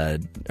and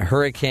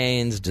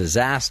hurricanes,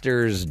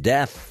 disasters,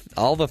 death,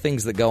 all the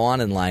things that go on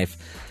in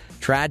life.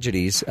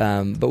 Tragedies,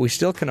 but we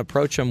still can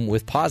approach them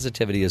with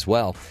positivity as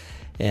well.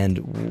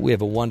 And we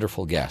have a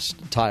wonderful guest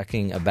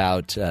talking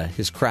about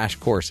his crash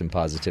course in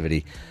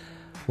positivity.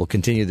 We'll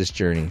continue this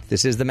journey.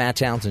 This is the Matt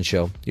Townsend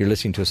Show. You're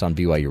listening to us on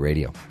BYU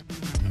Radio.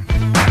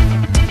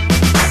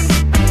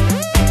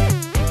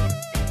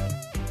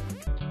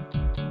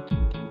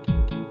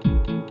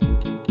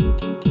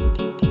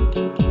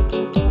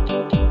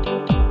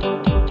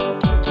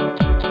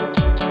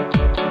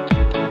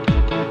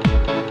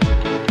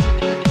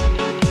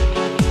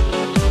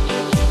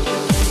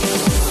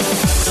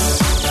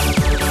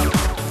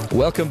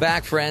 Welcome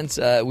back, friends.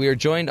 We are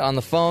joined on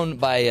the phone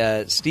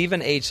by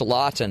Stephen H.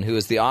 Lawton, who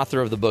is the author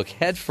of the book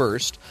Head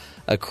First,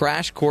 A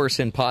Crash Course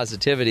in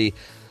Positivity,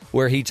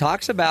 where he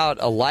talks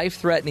about a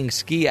life-threatening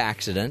ski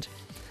accident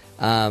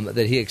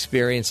that he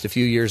experienced a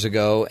few years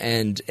ago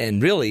and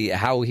really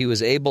how he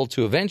was able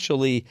to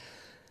eventually,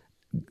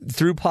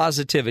 through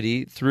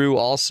positivity, through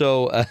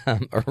also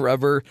a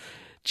rubber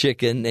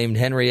chicken named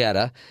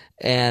Henrietta,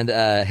 and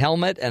a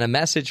helmet and a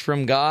message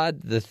from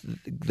God.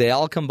 They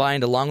all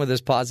combined, along with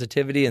his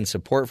positivity and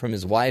support from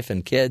his wife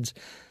and kids,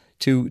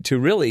 to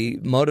really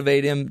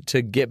motivate him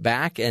to get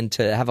back and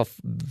to have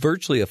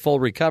virtually a full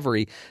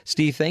recovery.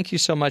 Steve, thank you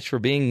so much for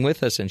being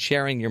with us and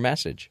sharing your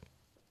message.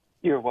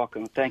 You're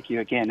welcome. Thank you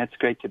again. It's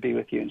great to be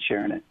with you and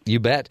sharing it. You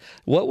bet.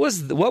 What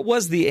was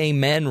the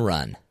Amen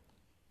Run?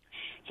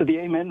 So the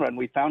Amen Run,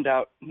 we found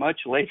out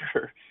much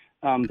later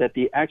that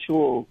the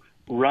actual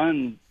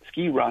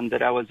ski run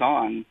that I was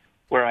on,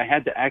 where I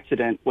had the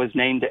accident, was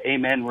named the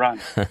Amen Run.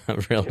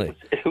 Really?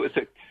 It was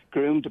a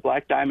groomed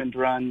Black Diamond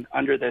run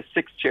under the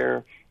 6th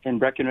chair in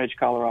Breckenridge,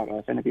 Colorado.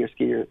 If any of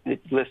your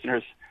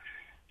listeners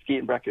ski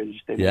in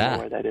Breckenridge, they know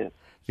where that is.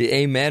 The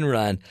Amen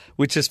Run,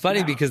 which is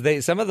funny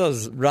because some of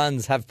those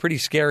runs have pretty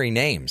scary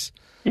names.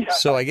 Yeah.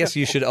 So I guess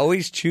you should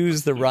always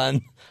choose the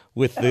run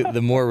with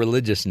the more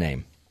religious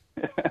name.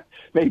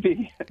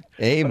 Maybe.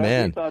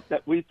 Amen.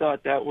 We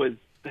thought that was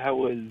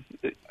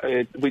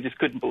we just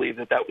couldn't believe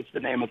that was the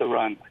name of the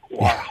run.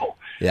 Like, wow.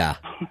 Yeah.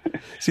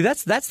 See,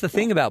 that's the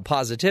thing about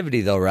positivity,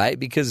 though, right?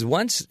 Because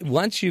once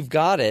you've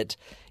got it,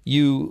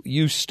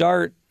 you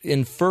start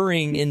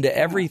inferring into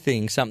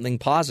everything something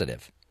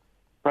positive.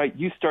 Right.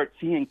 You start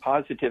seeing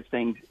positive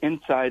things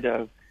inside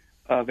of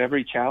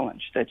every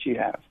challenge that you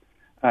have,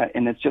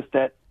 and it's just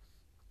that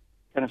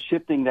kind of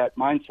shifting that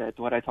mindset.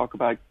 What I talk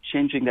about,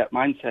 changing that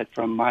mindset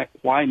from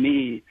why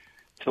me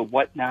to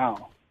what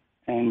now.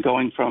 And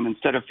going from,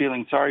 instead of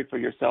feeling sorry for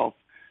yourself,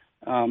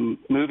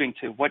 moving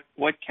to what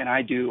can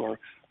I do, or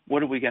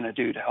what are we going to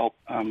do to help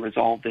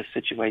resolve this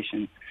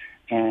situation?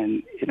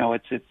 And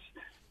it's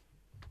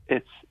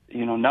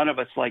none of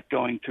us like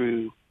going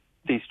through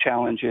these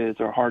challenges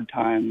or hard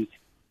times,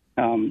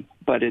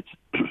 but it's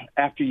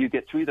after you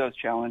get through those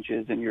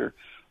challenges and you're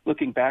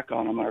looking back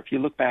on them, or if you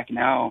look back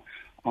now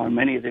on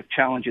many of the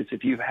challenges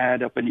that you've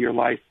had up in your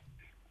life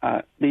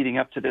leading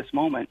up to this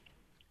moment,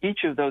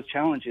 each of those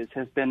challenges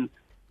has been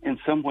in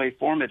some way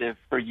formative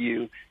for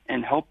you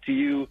and helped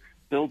you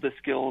build the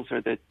skills or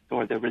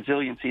the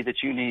resiliency that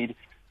you need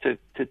to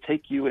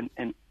take you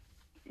and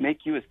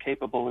make you as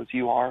capable as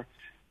you are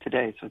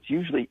today. So it's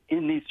usually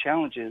in these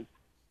challenges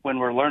when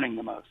we're learning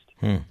the most.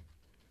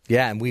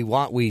 Yeah, and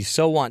we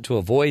so want to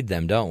avoid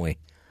them, don't we?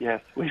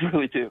 Yes, we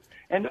really do.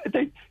 And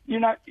you're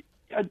not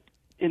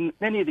in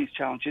many of these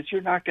challenges,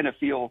 you're not going to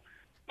feel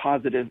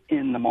positive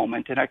in the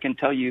moment. And I can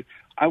tell you,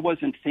 I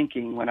wasn't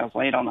thinking when I was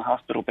laying on the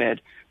hospital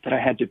bed that I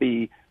had to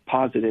be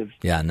positive.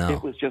 Yeah, no.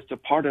 It was just a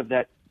part of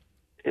that.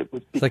 It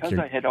was because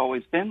I had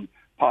always been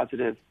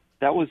positive.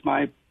 That was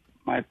my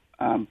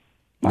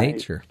my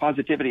Nature.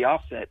 positivity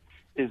offset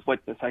is what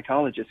the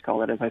psychologists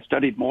call it. As I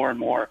studied more and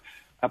more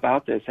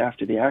about this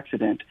after the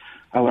accident,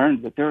 I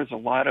learned that there is a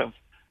lot of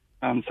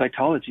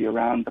psychology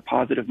around the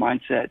positive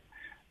mindset.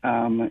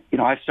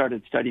 I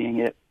started studying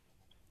it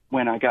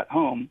when I got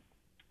home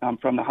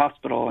from the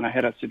hospital, and I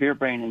had a severe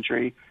brain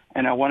injury,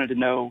 and I wanted to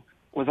know,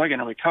 was I going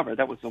to recover?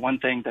 That was the one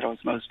thing that I was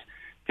most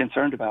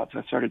concerned about. So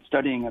I started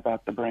studying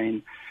about the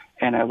brain,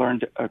 and I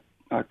learned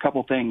a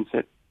couple things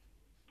that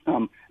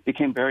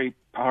became very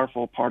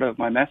powerful part of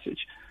my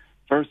message.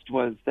 First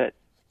was that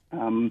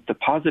the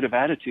positive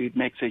attitude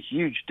makes a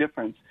huge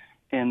difference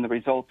in the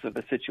results of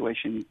the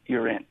situation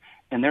you're in.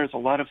 And there's a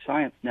lot of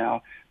science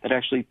now that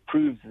actually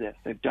proves this.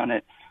 They've done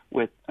it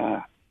with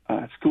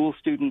school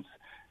students.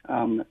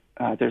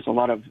 There's a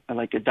lot of,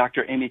 like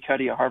Dr. Amy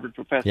Cuddy, a Harvard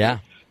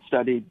professor,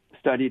 studied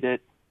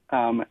it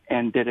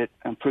and did it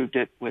and proved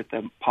it with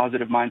a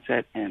positive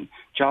mindset and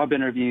job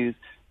interviews.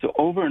 So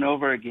over and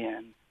over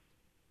again,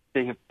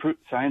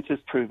 science has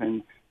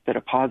proven that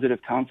a positive,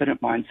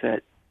 confident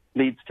mindset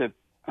leads to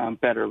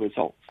better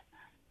results.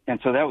 And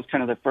so that was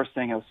kind of the first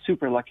thing. I was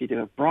super lucky to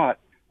have brought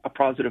a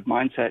positive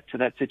mindset to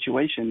that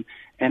situation.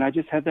 And I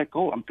just had that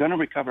goal. I'm going to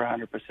recover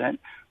 100%.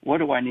 What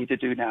do I need to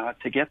do now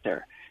to get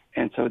there?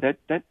 And so that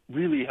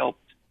really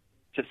helped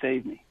to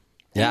save me.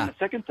 Yeah. And the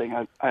second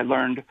thing I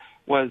learned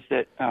was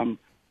that I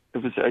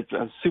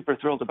was super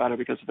thrilled about it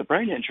because of the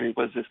brain injury,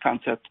 was this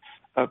concept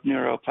of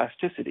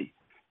neuroplasticity,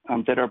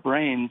 that our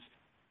brains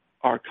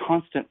are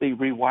constantly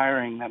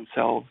rewiring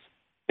themselves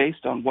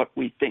based on what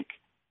we think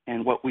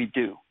and what we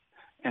do.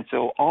 And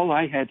so all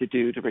I had to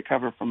do to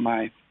recover from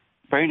my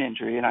brain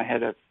injury, and I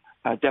had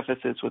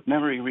deficits with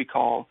memory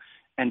recall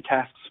and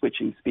task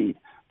switching speed.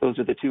 Those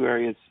are the two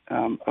areas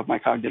of my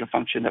cognitive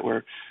function that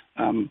were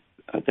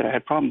that I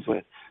had problems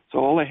with. So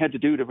all I had to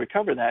do to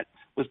recover that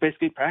was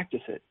basically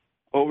practice it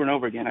over and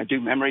over again. I do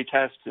memory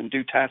tests and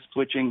do task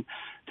switching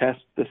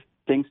tests,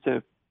 things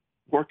to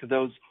work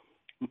those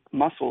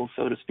muscles,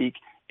 so to speak,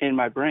 in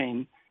my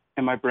brain,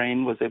 and my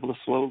brain was able to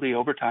slowly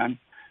over time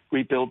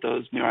rebuild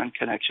those neuron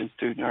connections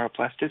through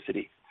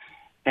neuroplasticity.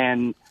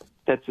 And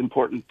that's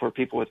important for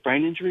people with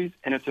brain injuries,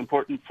 and it's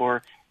important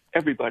for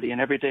everybody in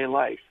everyday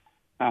life,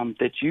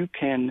 that you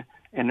can,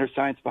 and there's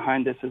science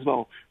behind this as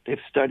well. They've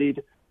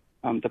studied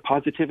the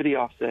positivity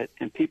offset,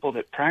 and people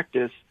that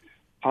practice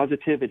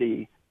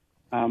positivity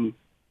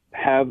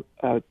have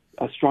a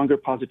stronger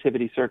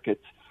positivity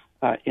circuits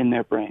in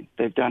their brain.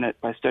 They've done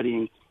it by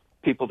studying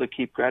people that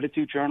keep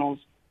gratitude journals,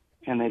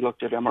 and they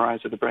looked at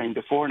MRIs of the brain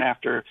before and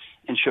after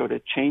and showed a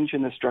change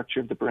in the structure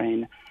of the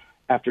brain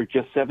after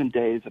just 7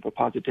 days of a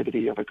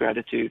positivity of a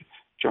gratitude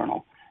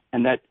journal.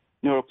 And that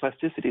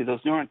neuroplasticity,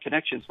 those neuron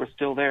connections were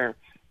still there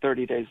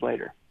 30 days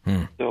later.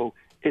 So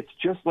it's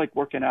just like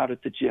working out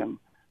at the gym,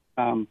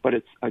 but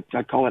it's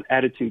I call it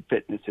attitude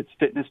fitness. It's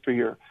fitness for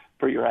your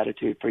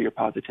attitude, for your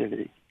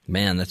positivity.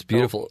 Man, that's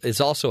beautiful. So,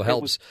 it also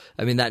helps.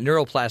 That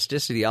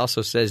neuroplasticity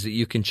also says that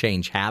you can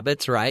change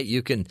habits, right?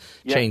 You can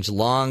change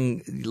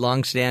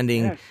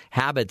long-standing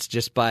habits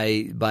just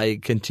by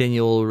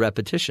continual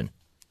repetition.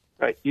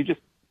 Right. You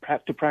just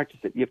have to practice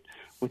it. You have,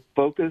 with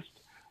focused,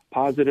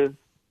 positive,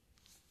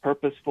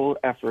 purposeful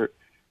effort,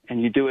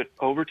 and you do it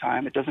over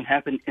time. It doesn't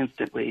happen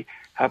instantly. It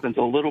happens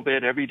a little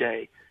bit every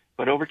day.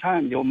 But over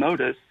time, you'll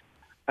notice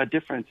a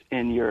difference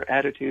in your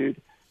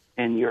attitude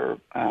and your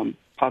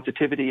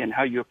positivity and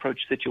how you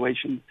approach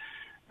situations.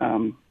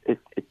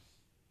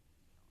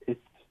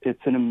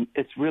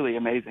 It's really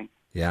amazing.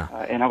 Yeah.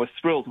 And I was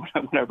thrilled when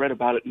I read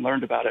about it and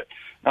learned about it,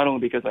 not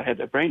only because I had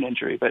that brain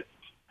injury, but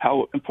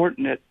how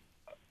important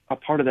a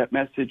part of that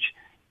message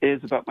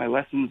is about my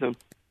lessons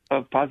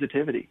of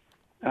positivity.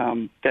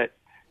 That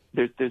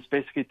there's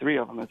basically three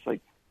of them. It's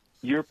like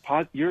your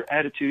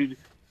attitude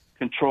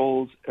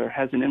controls or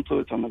has an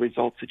influence on the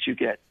results that you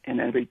get in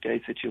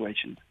everyday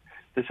situations.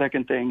 The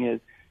second thing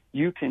is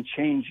you can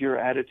change your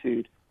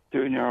attitude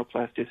through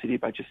neuroplasticity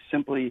by just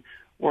simply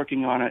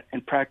working on it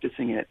and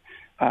practicing it.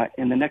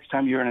 And the next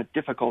time you're in a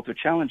difficult or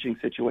challenging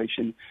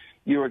situation,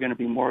 you are going to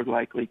be more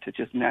likely to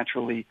just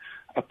naturally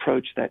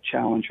approach that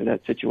challenge or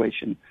that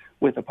situation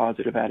with a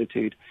positive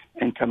attitude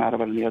and come out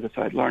of it on the other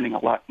side learning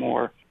a lot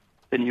more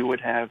than you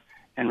would have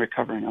and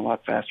recovering a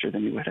lot faster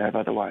than you would have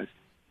otherwise.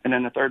 And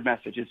then the third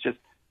message is just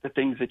the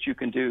things that you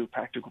can do,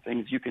 practical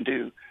things you can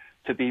do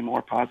to be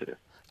more positive.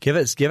 Give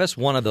us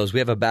one of those. We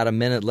have about a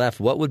minute left.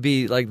 What would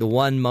be like the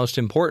one most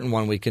important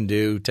one we can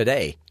do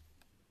today?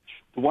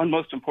 The one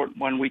most important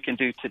one we can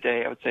do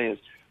today, I would say, is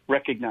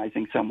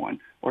recognizing someone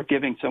or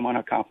giving someone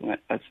a compliment,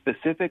 a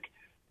specific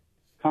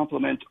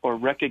compliment or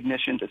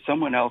recognition to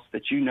someone else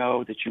that you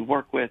know, that you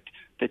work with,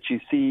 that you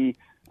see,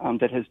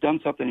 that has done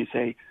something. You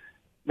say,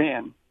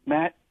 man,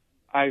 Matt,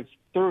 I've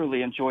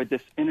thoroughly enjoyed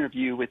this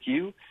interview with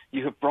you.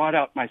 You have brought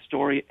out my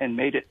story and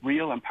made it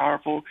real and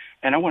powerful,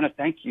 and I want to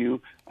thank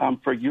you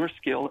for your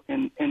skill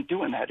in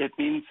doing that. It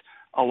means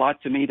a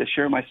lot to me to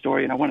share my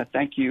story, and I want to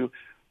thank you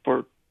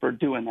for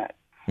doing that.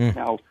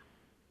 Now,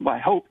 I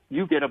hope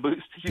you get a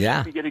boost. You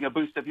should be getting a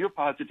boost of your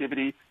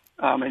positivity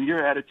and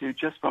your attitude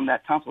just from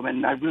that compliment,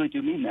 and I really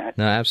do mean that.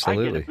 No,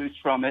 absolutely. I get a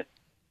boost from it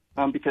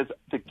because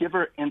the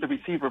giver and the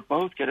receiver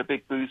both get a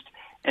big boost,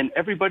 and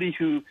everybody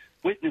who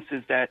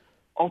witnesses that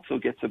also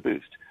gets a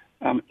boost.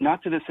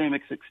 Not to the same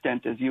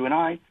extent as you and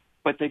I,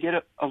 but they get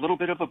a little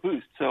bit of a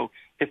boost. So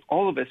if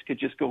all of us could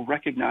just go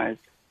recognize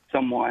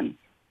someone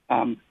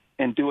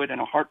and do it in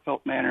a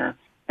heartfelt manner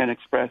and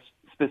express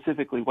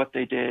specifically what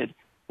they did,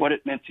 what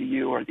it meant to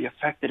you, or the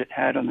effect that it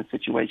had on the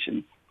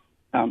situation,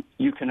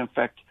 you can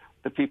affect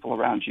the people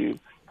around you,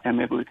 and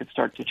maybe we could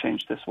start to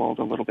change this world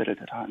a little bit at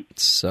a time.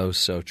 So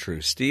true.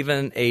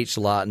 Stephen H.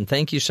 Lawton,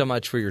 thank you so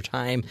much for your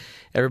time.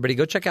 Everybody,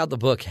 go check out the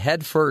book,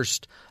 Head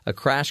First, A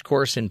Crash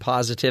Course in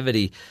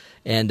Positivity.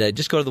 And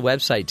just go to the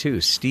website, too,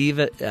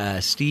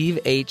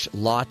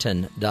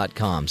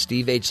 stevehLawton.com,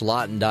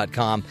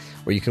 stevehLawton.com,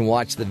 where you can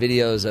watch the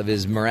videos of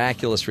his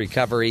miraculous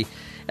recovery.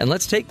 And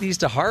let's take these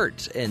to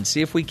heart and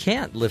see if we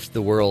can't lift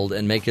the world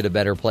and make it a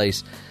better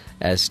place,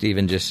 as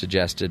Stephen just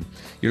suggested.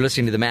 You're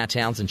listening to The Matt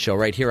Townsend Show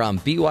right here on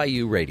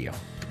BYU Radio.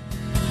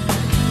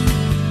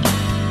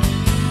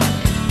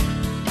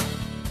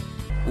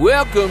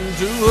 Welcome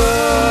to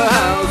her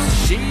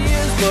house. She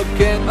is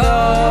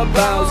McKenna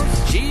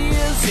Bouse. She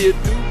is here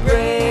to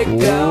break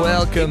down.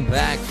 Welcome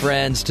back,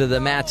 friends, to The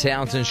Matt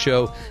Townsend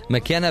Show.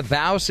 McKenna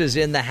Bouse is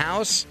in the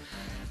house,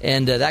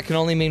 and that can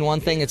only mean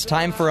one thing. It's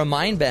time for a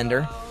mind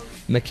bender.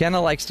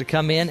 McKenna likes to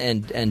come in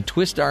and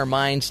twist our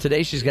minds.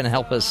 Today she's going to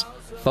help us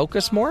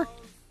focus more.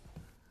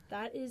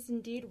 That is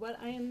indeed what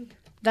I am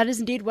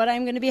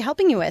going to be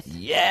helping you with.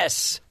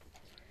 Yes.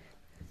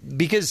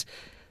 Because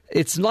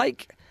it's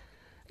like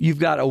you've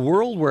got a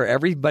world where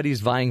everybody's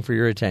vying for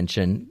your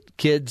attention.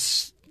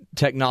 Kids,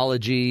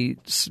 technology,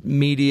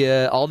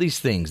 media, all these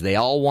things. They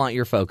all want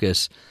your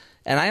focus.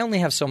 And I only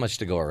have so much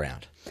to go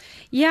around.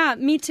 Yeah,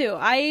 me too.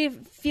 I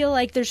feel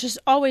like there's just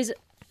always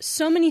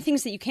so many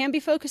things that you can be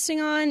focusing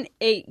on.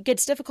 It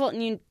gets difficult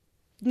and you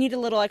need a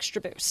little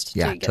extra boost.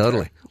 Yeah,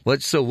 totally.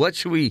 What do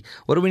we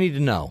need to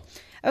know?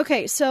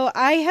 Okay, so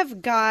I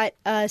have got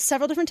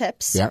several different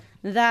tips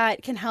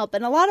that can help.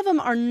 And a lot of them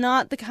are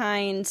not the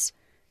kinds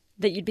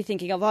that you'd be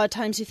thinking. A lot of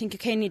times you think,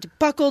 okay, I need to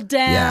buckle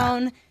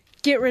down,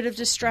 get rid of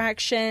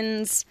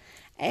distractions.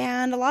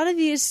 And a lot of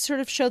these sort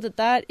of show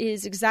that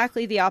is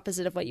exactly the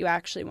opposite of what you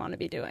actually want to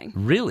be doing.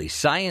 Really?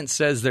 Science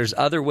says there's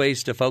other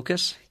ways to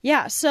focus?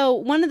 Yeah. So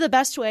one of the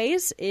best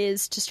ways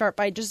is to start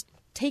by just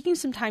taking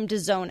some time to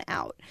zone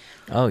out.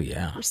 Oh,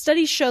 yeah.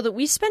 Studies show that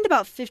we spend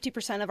about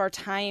 50% of our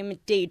time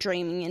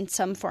daydreaming in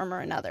some form or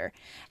another.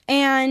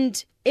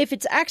 And if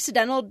it's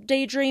accidental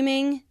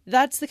daydreaming,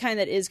 that's the kind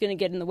that is going to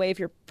get in the way of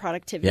your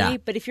productivity. Yeah.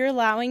 But if you're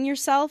allowing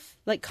yourself,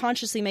 like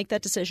consciously make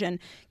that decision,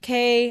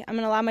 okay, I'm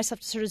going to allow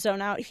myself to sort of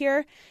zone out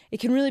here, it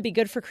can really be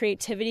good for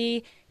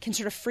creativity, can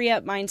sort of free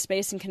up mind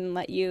space and can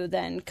let you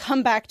then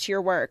come back to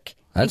your work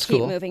That's and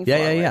keep cool. moving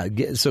forward.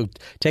 Yeah. So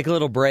take a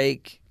little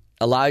break.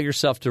 Allow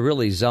yourself to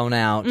really zone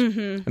out.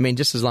 Mm-hmm. I mean,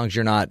 just as long as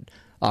you're not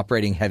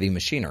operating heavy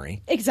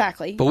machinery.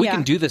 Exactly. But we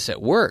can do this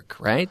at work,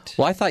 right?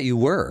 Well, I thought you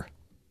were.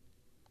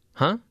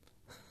 Huh?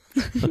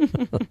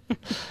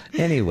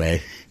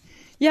 Anyway.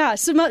 Yeah.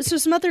 So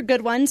some other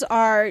good ones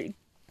are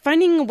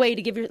finding a way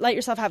to let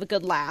yourself have a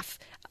good laugh.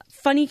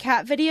 Funny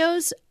cat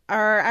videos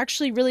are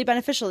actually really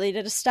beneficial. They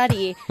did a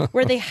study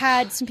where they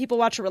had some people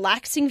watch a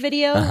relaxing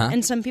video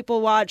and some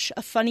people watch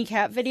a funny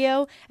cat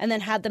video and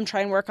then had them try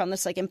and work on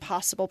this like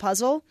impossible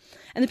puzzle.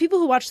 And the people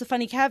who watched the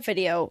funny cat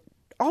video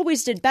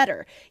always did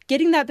better.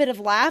 Getting that bit of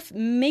laugh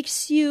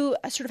makes you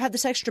sort of have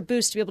this extra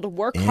boost to be able to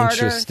work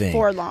harder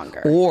for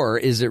longer. Or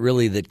is it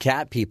really that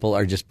cat people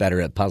are just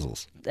better at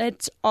puzzles?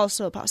 That's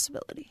also a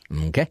possibility.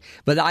 Okay.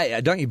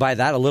 But don't you buy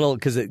that a little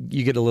because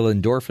you get a little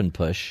endorphin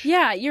push?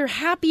 Yeah, you're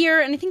happier.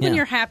 And I think when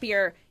you're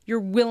happier, you're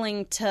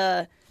willing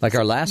to like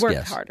our last work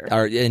guest. harder.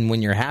 And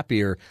when you're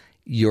happier,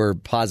 your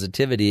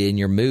positivity and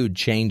your mood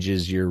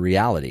changes your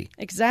reality.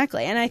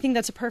 Exactly. And I think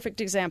that's a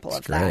perfect example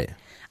of great. that.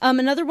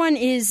 Another one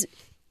is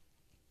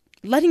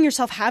letting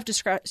yourself have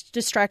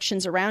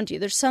distractions around you.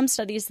 There's some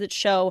studies that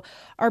show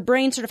our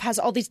brain sort of has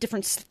all these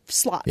different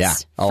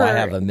slots for I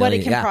have a million. What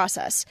it can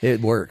process.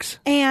 It works.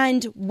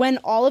 And when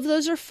all of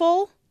those are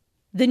full,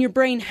 then your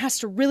brain has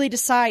to really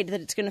decide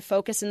that it's going to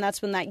focus, and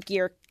that's when that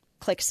gear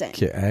clicks in.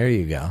 There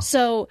you go.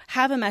 So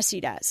have a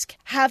messy desk.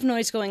 Have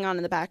noise going on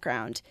in the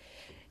background.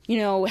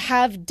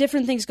 Have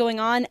different things going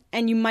on,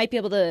 and you might be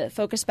able to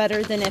focus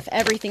better than if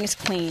everything is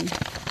clean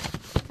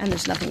and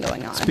there's nothing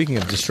going on. Speaking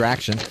of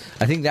distraction,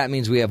 I think that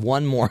means we have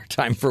one more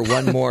time for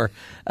one more.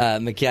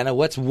 McKenna,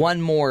 what's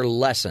one more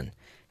lesson?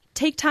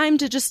 Take time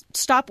to just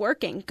stop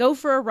working. Go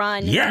for a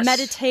run. Yes.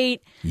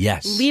 Meditate.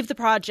 Yes. Leave the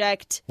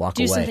project. Walk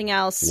do away. something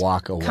else.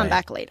 Walk away. Come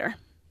back later.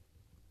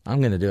 I'm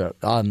going to do it.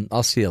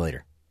 I'll see you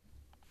later.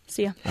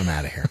 See ya. I'm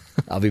out of here.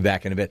 I'll be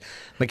back in a bit.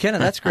 McKenna,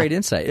 that's great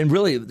insight. And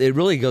really, it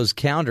really goes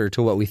counter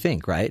to what we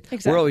think, right?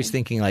 Exactly. We're always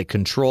thinking like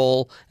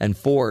control and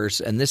force,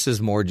 and this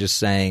is more just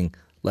saying,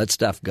 let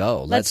stuff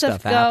go. Let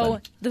stuff happen. go.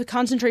 The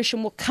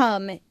concentration will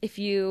come if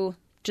you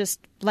just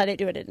let it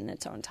do it in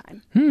its own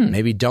time.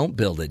 Maybe don't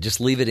build it. Just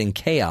leave it in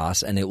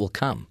chaos, and it will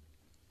come.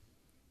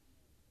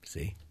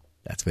 See?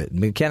 That's it.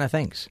 McKenna,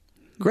 thanks.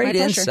 Great My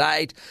pleasure.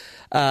 insight.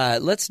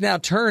 Let's now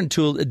turn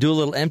to do a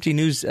little empty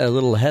news,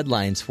 little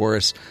headlines for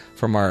us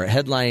from our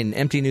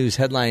empty news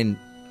headline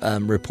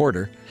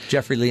reporter,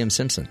 Jeffrey Liam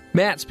Simpson.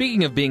 Matt,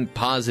 speaking of being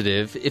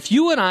positive, if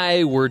you and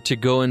I were to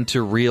go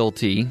into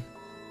realty,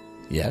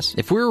 Yes.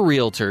 if we're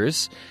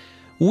realtors,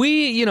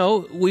 we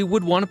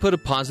would want to put a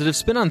positive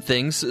spin on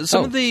things.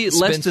 Some of the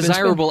less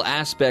desirable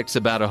aspects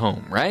about a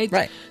home, right?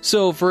 Right.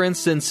 So, for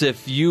instance,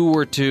 if you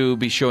were to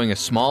be showing a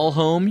small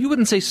home, you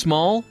wouldn't say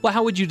small. Well,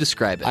 how would you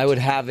describe it? I would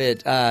have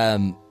it,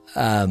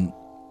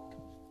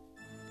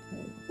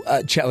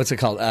 what's it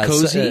called?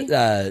 Cozy?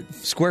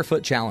 Square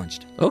foot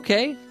challenged.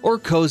 Okay. Or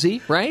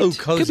cozy, right? Oh,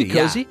 cozy, Could be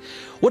cozy. yeah.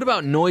 What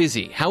about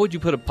noisy? How would you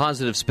put a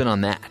positive spin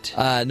on that?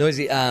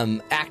 Noisy,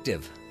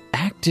 active.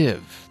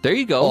 Active. There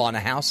you go. Oh, on a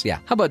house, yeah.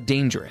 How about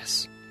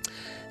dangerous?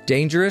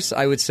 Dangerous,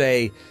 I would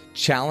say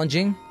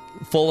challenging,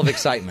 full of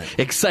excitement.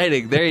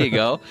 Exciting. There you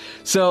go.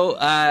 So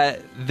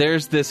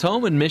there's this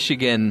home in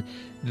Michigan.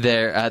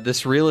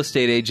 This real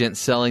estate agent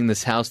selling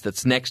this house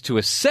that's next to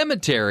a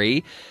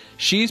cemetery.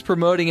 She's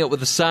promoting it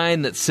with a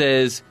sign that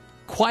says,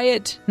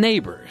 "Quiet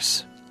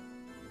neighbors."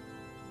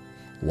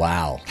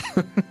 Wow.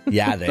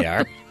 Yeah, they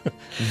are.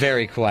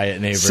 Very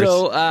quiet neighbors.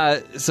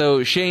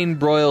 So Shane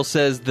Broyle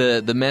says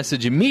the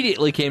message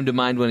immediately came to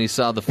mind when he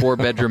saw the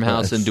 4-bedroom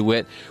house in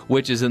DeWitt,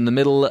 which is in the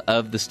middle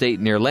of the state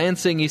near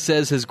Lansing. He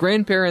says his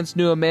grandparents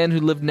knew a man who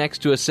lived next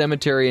to a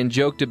cemetery and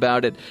joked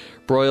about it.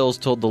 Broyles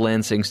told the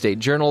Lansing State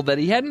Journal that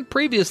he hadn't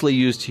previously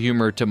used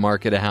humor to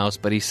market a house,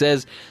 but he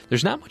says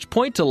there's not much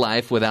point to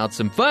life without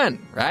some fun,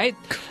 right?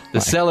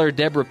 The seller,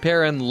 Deborah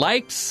Perrin,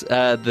 likes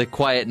the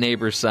quiet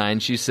neighbor sign.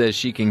 She says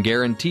she can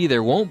guarantee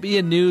there won't be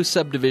a new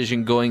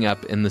subdivision going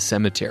up in the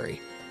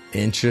cemetery.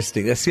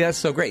 Interesting. That's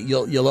so great.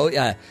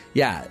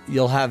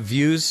 You'll have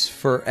views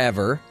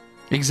forever.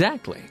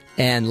 Exactly.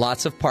 And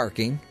lots of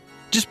parking.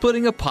 Just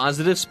putting a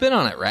positive spin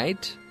on it,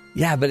 right?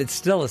 Yeah, but it's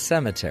still a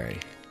cemetery.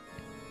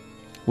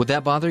 Would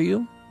that bother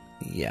you?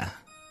 Yeah.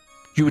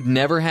 You would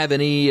never have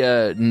any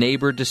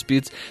neighbor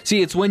disputes?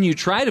 See, it's when you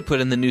try to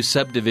put in the new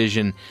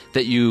subdivision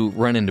that you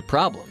run into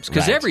problems.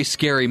 Because every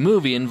scary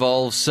movie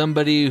involves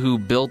somebody who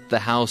built the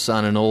house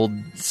on an old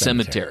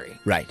cemetery.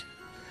 Right.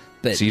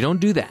 But, so you don't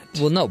do that.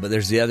 Well, no, but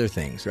there's the other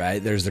things,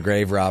 right? There's the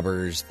grave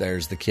robbers.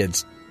 There's the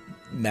kids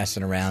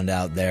messing around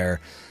out there.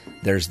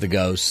 There's the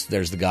ghosts.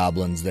 There's the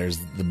goblins. There's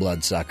the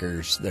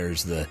bloodsuckers.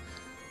 There's the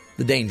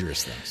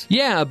dangerous things.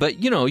 Yeah, but,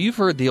 you've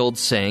heard the old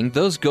saying,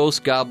 those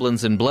ghosts,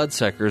 goblins, and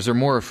bloodsuckers are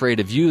more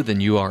afraid of you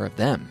than you are of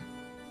them.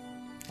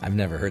 I've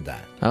never heard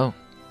that. Oh.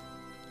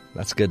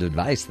 That's good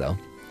advice, though.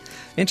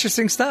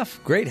 Interesting stuff.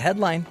 Great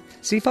headline.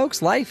 See,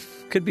 folks,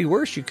 life could be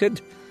worse. You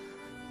could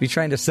be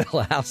trying to sell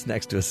a house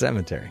next to a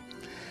cemetery.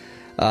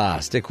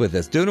 Stick with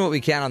us. Doing what we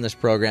can on this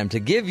program to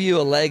give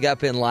you a leg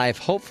up in life,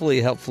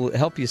 hopefully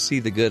help you see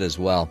the good as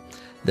well.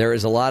 There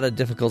is a lot of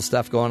difficult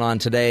stuff going on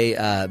today,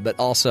 but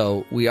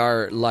also we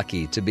are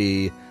lucky to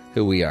be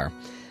who we are.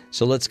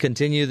 So let's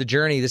continue the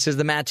journey. This is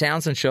the Matt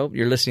Townsend Show.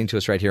 You're listening to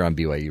us right here on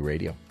BYU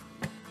Radio.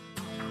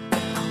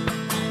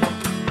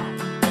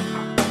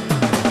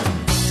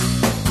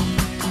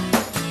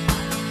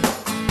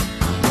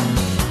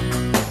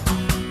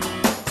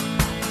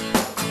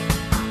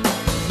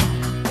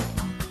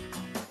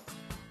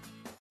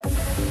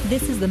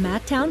 This is the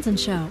Matt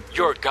Townsend Show.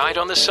 Your guide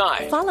on the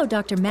side. Follow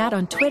Dr. Matt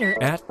on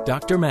Twitter At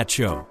Dr. Matt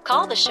Show.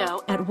 Call the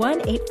show at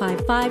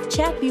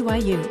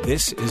 1-855-CHAT-BYU.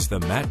 This is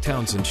the Matt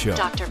Townsend Show.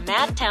 Dr.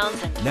 Matt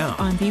Townsend Now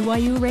on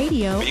BYU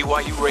Radio.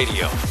 BYU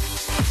Radio.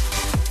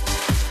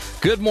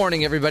 Good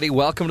morning, everybody.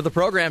 Welcome to the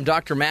program.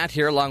 Dr. Matt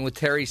here along with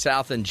Terry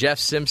South and Jeff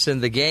Simpson.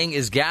 The gang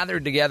is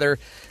gathered together.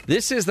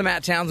 This is the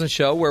Matt Townsend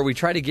Show where we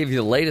try to give you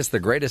the latest, the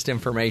greatest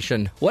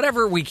information,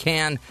 whatever we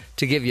can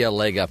to give you a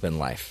leg up in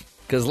life.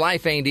 Because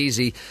life ain't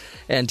easy.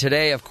 And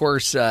today, of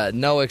course,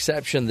 no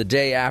exception, the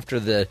day after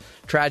the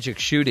tragic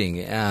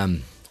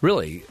shooting.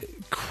 Really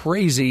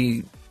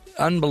crazy,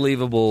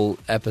 unbelievable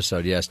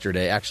episode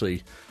yesterday,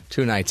 actually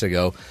 2 nights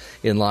ago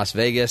in Las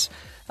Vegas.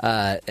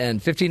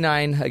 And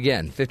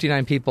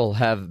 59 people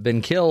have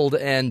been killed.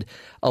 And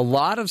a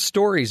lot of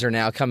stories are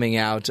now coming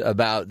out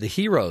about the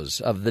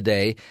heroes of the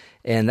day.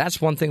 And that's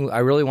one thing I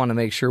really want to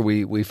make sure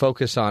we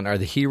focus on are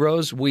the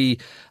heroes. A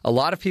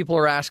lot of people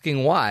are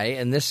asking why,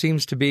 and this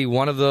seems to be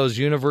one of those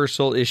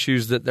universal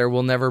issues that there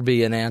will never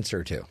be an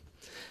answer to.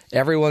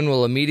 Everyone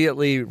will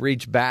immediately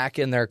reach back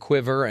in their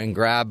quiver and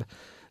grab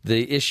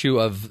the issue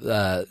of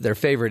their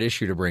favorite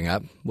issue to bring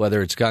up,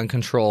 whether it's gun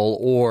control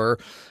or,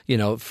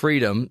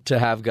 freedom to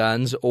have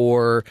guns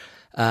or,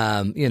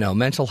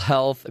 mental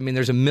health. I mean,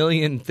 there's a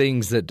million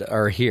things that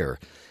are here.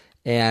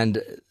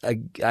 And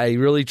I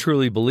really,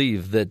 truly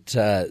believe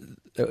that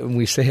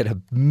we say it a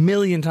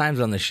million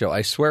times on the show.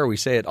 I swear we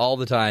say it all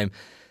the time.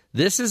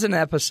 This is an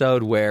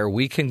episode where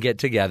we can get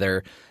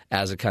together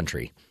as a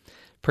country.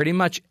 Pretty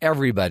much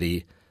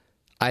everybody,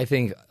 I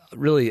think,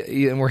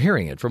 really, and we're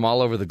hearing it from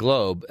all over the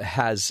globe,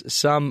 has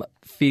some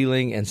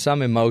feeling and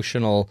some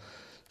emotional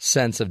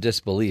sense of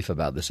disbelief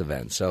about this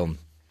event. So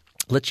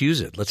let's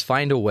use it. Let's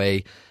find a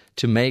way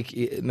to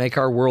make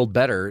our world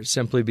better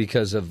simply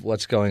because of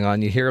what's going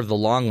on. You hear of the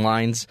long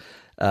lines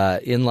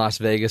in Las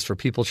Vegas for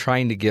people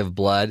trying to give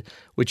blood,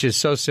 which is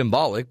so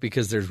symbolic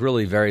because there's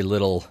really very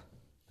little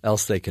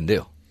else they can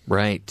do.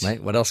 Right.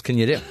 What else can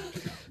you do?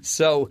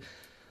 So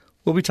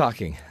we'll be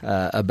talking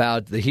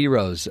about the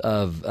heroes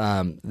of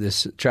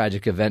this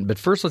tragic event. But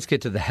first, let's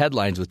get to the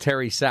headlines with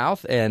Terry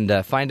South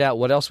and find out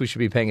what else we should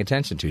be paying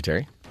attention to,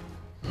 Terry.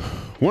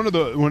 One of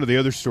the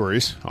other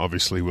stories,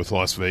 obviously, with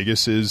Las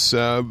Vegas is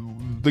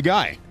the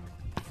guy.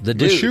 The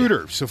dude. The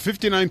shooter. So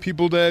 59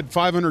 people dead,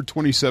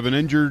 527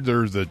 injured.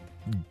 There's the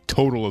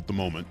total at the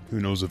moment. Who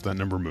knows if that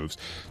number moves.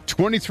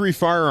 23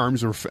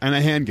 firearms and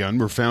a handgun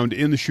were found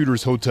in the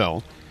shooter's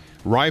hotel.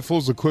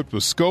 Rifles equipped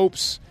with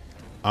scopes.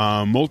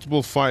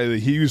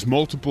 He used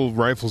multiple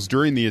rifles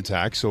during the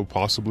attack, so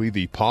possibly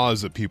the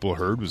pause that people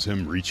heard was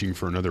him reaching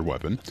for another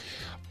weapon.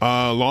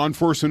 Law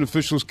enforcement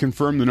officials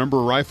confirmed the number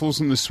of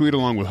rifles in the suite,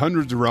 along with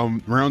hundreds of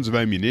rounds of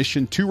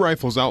ammunition. 2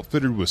 rifles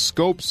outfitted with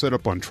scopes set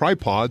up on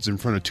tripods in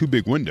front of 2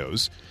 big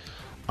windows.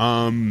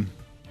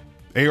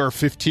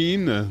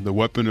 AR-15, the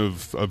weapon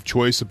of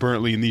choice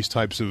apparently in these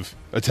types of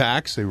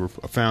attacks. They were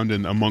found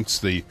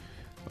amongst the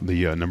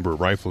number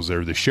of rifles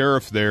there. The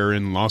sheriff there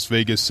in Las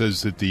Vegas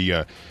says that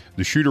the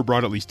shooter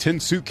brought at least 10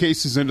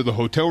 suitcases into the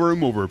hotel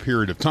room over a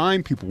period of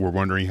time. People were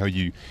wondering how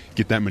you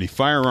get that many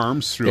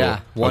firearms through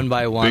one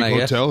by one, big I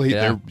hotel.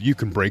 guess. You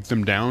can break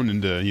them down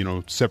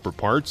into separate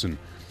parts and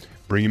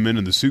bring them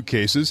in the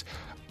suitcases.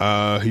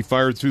 He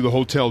fired through the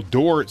hotel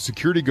door at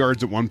security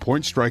guards at one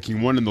point,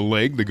 striking one in the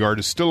leg. The guard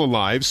is still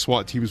alive.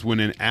 SWAT teams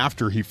went in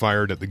after he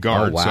fired at the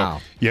guard. Oh, wow.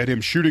 So you had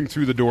him shooting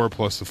through the door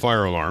plus the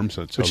fire alarm.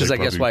 So Which is, I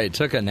guess, why it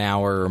took an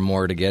hour or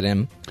more to get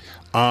him.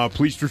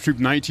 Police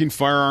retrieved 19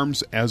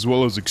 firearms as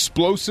well as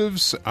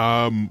explosives,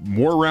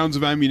 more rounds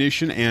of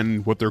ammunition,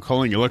 and what they're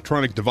calling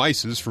electronic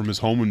devices from his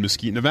home in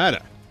Mesquite,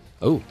 Nevada.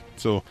 Oh.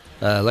 So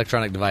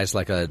electronic device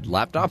like a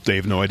laptop? They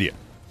have no idea.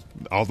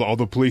 All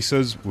the police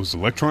says was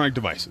electronic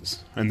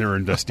devices, and they're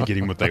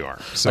investigating what they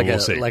are. So we'll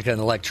see. Like an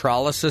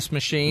electrolysis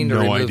machine to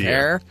No remove idea.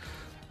 hair?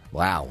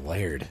 Wow,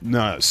 weird.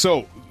 No,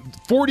 so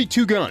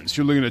 42 guns.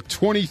 You're looking at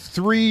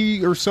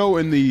 23 or so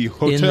in the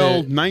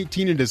hotel,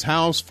 19 in his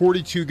house,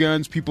 42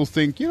 guns. People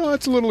think,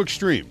 that's a little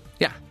extreme.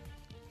 Yeah.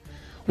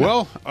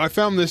 Well, I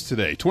found this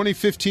today.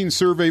 2015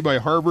 survey by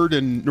Harvard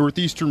and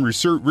Northeastern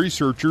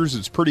researchers.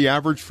 It's pretty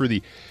average for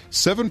the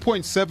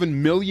 7.7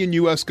 million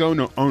U.S.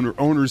 gun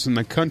owners in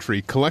the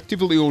country.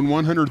 Collectively own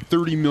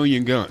 130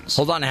 million guns.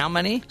 Hold on, how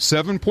many?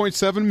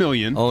 7.7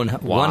 million. Own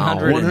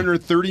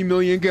 130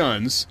 million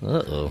guns.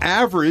 Uh-oh.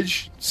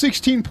 Average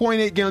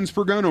 16.8 guns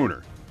per gun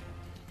owner.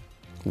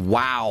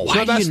 Wow.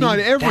 So that's not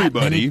everybody.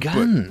 That many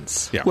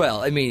guns? But, yeah.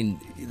 Well, I mean,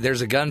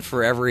 there's a gun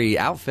for every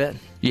outfit.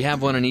 You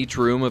have one in each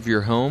room of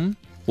your home?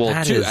 Well,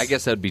 That 2. is- I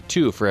guess that'd be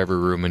 2 for every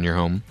room in your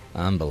home.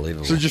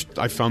 Unbelievable. So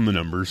I found the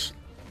numbers.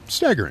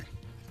 Staggering.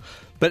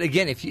 But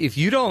again, if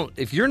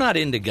you're not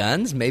into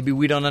guns, maybe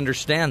we don't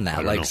understand that. I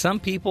don't Like know. some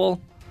people,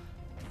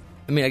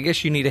 I mean, I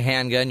guess you need a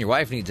handgun. Your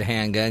wife needs a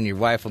handgun. Your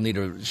wife will need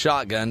a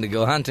shotgun to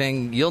go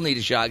hunting. You'll need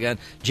a shotgun.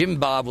 Jimmy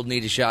Bob will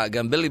need a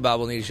shotgun. Billy Bob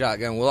will need a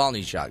shotgun. We'll all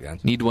need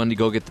shotguns. Need one to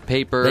go get the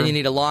paper. Then you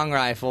need a long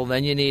rifle.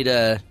 Then you need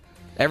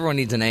everyone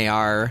needs an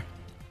AR.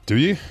 Do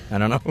you? I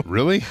don't know.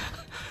 Really?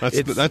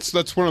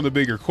 That's one of the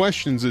bigger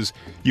questions is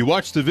you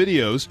watch the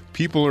videos,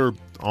 people are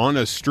on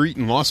a street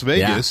in Las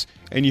Vegas,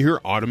 and you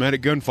hear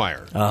automatic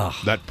gunfire. Ugh.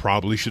 That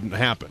probably shouldn't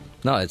happen.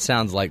 No, it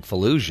sounds like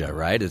Fallujah,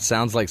 right? It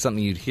sounds like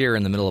something you'd hear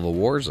in the middle of a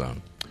war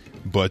zone.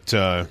 But,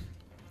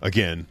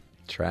 again,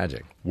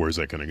 Tragic. where's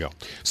that going to go?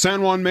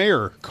 San Juan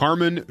Mayor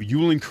Carmen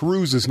Yulín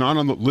Cruz is not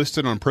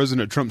listed on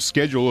President Trump's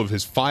schedule of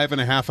his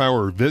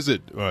 5.5-hour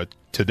visit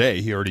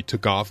today. He already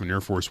took off in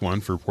Air Force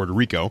One for Puerto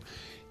Rico.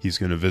 He's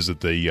going to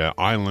visit the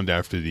island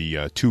after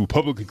the two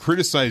publicly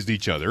criticized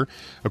each other.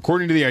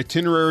 According to the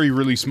itinerary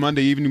released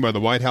Monday evening by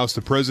the White House,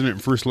 the President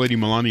and First Lady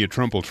Melania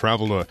Trump will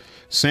travel to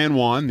San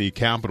Juan, the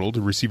capital,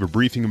 to receive a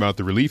briefing about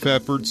the relief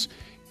efforts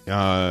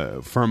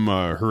from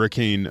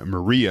Hurricane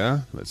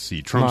Maria. Let's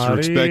see. Trumps are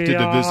expected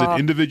to visit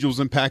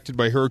individuals impacted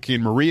by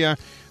Hurricane Maria.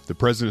 The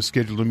President is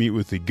scheduled to meet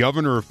with the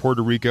governor of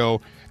Puerto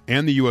Rico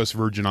and the U.S.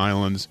 Virgin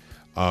Islands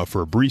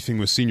for a briefing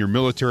with senior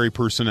military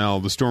personnel.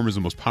 The storm is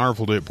the most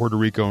powerful to hit Puerto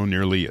Rico in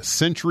nearly a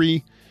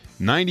century.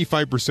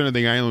 95% of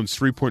the island's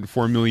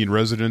 3.4 million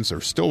residents are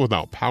still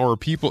without power.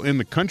 People in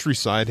the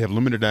countryside have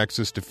limited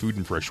access to food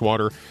and fresh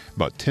water.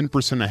 About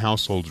 10% of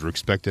households are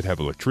expected to have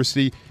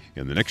electricity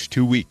in the next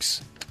 2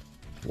 weeks.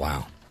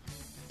 Wow.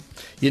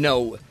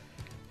 You're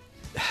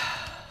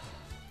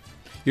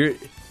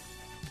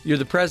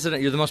the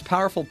president. You're the most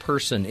powerful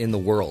person in the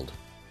world.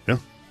 Yeah.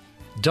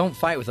 Don't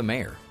fight with the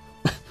mayor.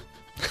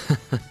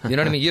 You know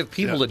what I mean? You have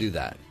people to do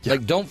that. Yeah.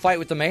 Like, don't fight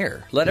with the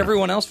mayor. Let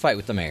everyone else fight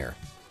with the mayor.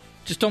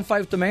 Just don't fight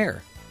with the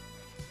mayor.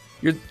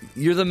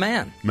 You're the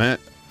man. Matt,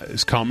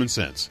 it's common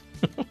sense,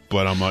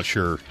 but I'm not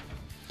sure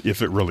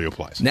if it really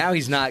applies. Now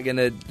he's not going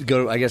to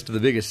go, I guess, to the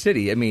biggest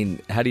city. I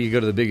mean, how do you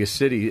go to the biggest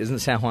city? Isn't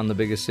San Juan the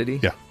biggest city?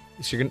 Yeah.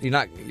 So you're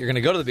going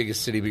to go to the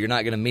biggest city, but you're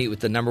not going to meet with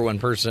the number one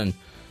person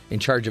in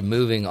charge of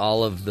moving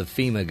all of the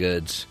FEMA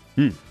goods.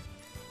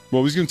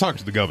 Well, he's going to talk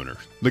to the governor.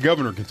 The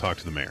governor can talk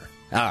to the mayor.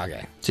 Oh,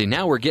 okay. See,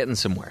 now we're getting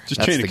somewhere. Just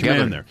That's chain the of command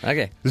governor. there.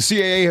 Okay. The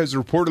CIA has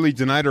reportedly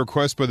denied a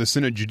request by the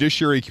Senate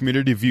Judiciary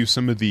Committee to view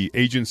some of the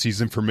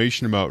agency's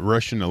information about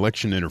Russian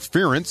election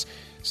interference.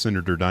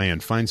 Senator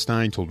Dianne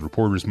Feinstein told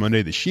reporters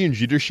Monday that she and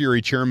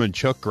Judiciary Chairman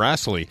Chuck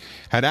Grassley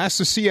had asked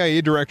the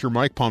CIA Director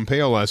Mike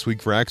Pompeo last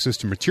week for access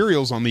to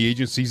materials on the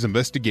agency's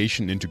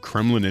investigation into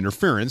Kremlin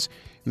interference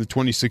in the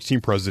 2016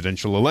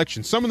 presidential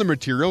election. Some of the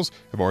materials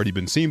have already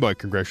been seen by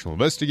congressional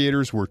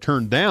investigators, were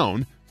turned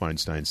down,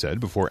 Feinstein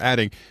said, before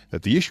adding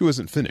that the issue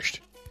isn't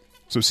finished.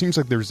 So it seems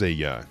like there's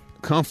a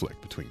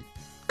conflict between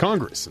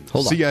Congress and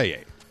the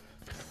CIA.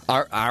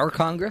 Our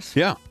Congress?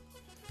 Yeah.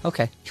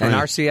 Okay. And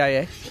our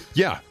CIA?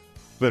 Yeah.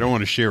 They don't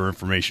want to share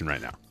information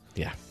right now.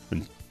 Yeah.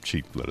 And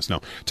she let us know.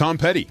 Tom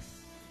Petty.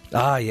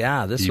 Ah,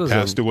 yeah. He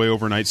passed away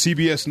overnight.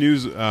 CBS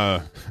News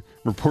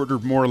reporter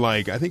more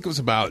like, I think it was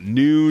about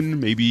noon,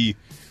 maybe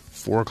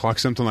 4 o'clock,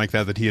 something like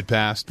that he had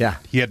passed. Yeah.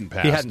 He hadn't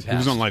passed. He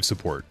was on life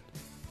support.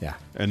 Yeah.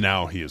 And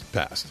now he has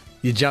passed.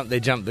 They jumped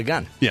the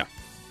gun. Yeah.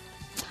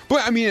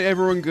 But, I mean,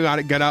 everyone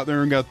got out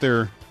there and got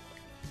their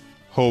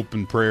hope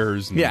and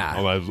prayers and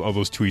all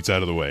those tweets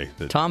out of the way.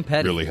 That Tom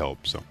Petty. really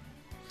helped.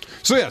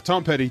 So yeah,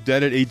 Tom Petty,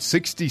 dead at age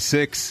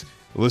 66.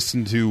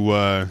 Listened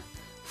to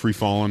Free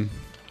Fallin'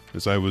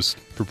 as I was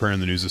preparing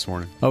the news this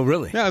morning. Oh,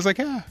 really? Yeah, I was like,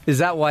 Is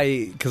that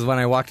why? Because when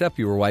I walked up,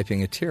 you were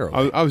wiping a tear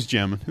away. I was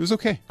jamming. It was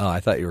okay. Oh, I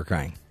thought you were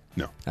crying.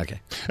 No. Okay.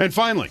 And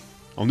finally,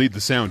 I'll need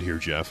the sound here,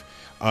 Jeff.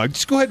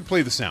 Just go ahead and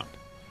play the sound.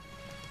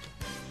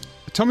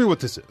 Tell me what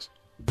this is.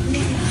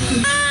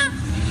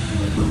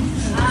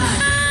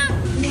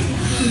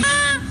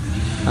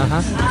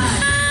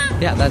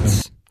 Yeah,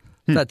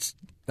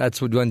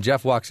 that's when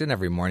Jeff walks in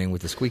every morning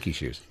with the squeaky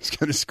shoes. He's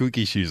got his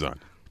squeaky shoes on.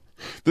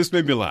 This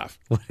made me laugh.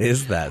 What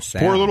is that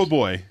sound? Poor little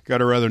boy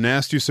got a rather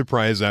nasty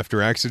surprise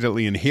after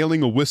accidentally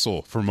inhaling a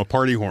whistle from a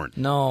party horn.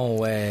 No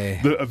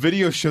way. A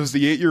video shows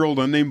the 8-year-old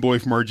unnamed boy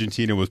from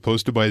Argentina was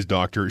posted by his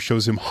doctor. It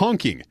shows him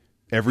honking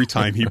every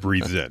time he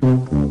breathes in.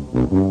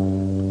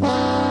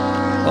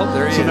 Oh,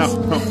 there he So is.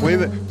 now play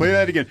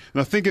that again.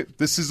 Now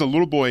this is a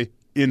little boy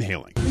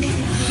inhaling.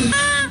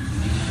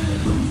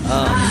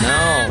 Oh,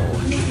 no.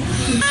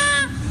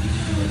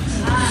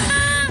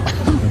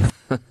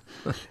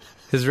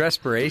 His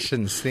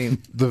respirations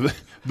seem The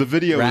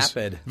video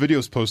rapid.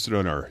 Video's posted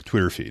on our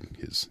Twitter feed.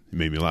 It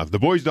made me laugh. The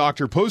boy's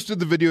doctor posted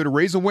the video to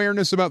raise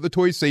awareness about the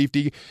toy's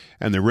safety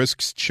and the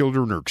risks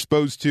children are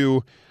exposed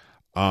to.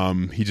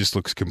 He just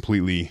looks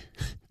completely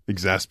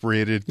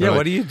exasperated. Yeah,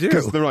 what do you do?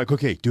 Because they're like,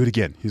 okay, do it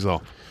again. He's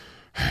all,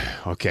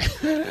 okay.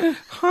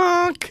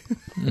 honk.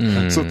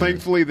 So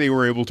thankfully they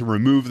were able to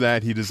remove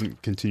that. He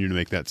doesn't continue to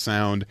make that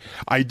sound.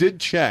 I did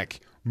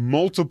check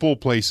multiple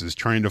places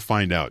trying to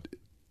find out,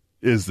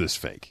 is this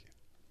fake?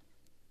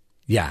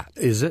 Yeah,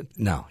 is it?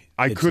 No.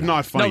 I could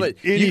not find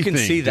anything. You can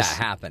see that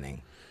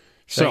happening.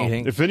 So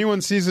if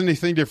anyone sees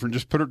anything different,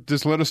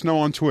 just let us know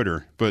on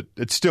Twitter. But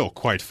it's still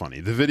quite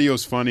funny. The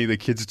video's funny. The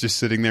kid's just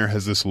sitting there,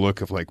 has this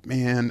look of like,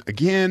 man,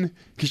 again?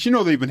 Because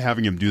they've been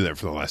having him do that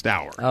for the last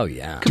hour. Oh,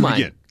 yeah. Come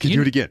on. Can you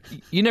do it again?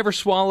 You never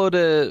swallowed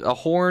a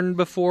horn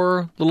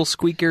before? Little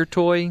squeaker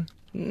toy?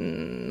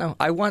 No,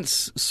 I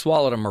once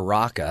swallowed a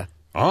maraca.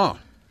 Ah.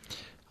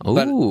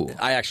 But Ooh.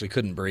 I actually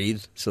couldn't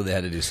breathe, so they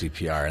had to do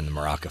CPR, and the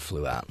maraca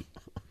flew out.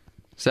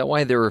 Is that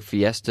why there were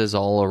fiestas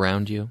all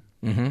around you?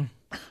 Mm-hmm.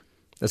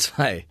 That's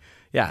why,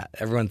 yeah,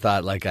 everyone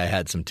thought like I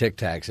had some Tic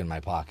Tacs in my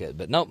pocket,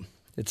 but nope,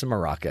 it's a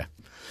maraca.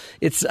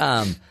 It's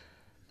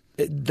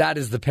that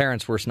is the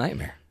parent's worst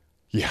nightmare.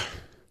 Yeah.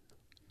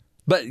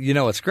 But you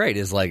know what's great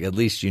is like at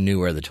least you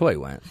knew where the toy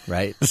went,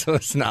 right? So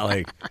it's not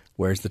like,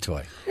 where's the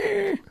toy?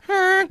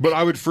 But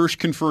I would first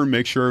confirm,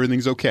 make sure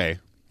everything's okay.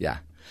 Yeah.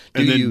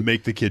 And then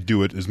make the kid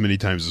do it as many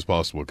times as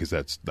possible because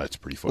that's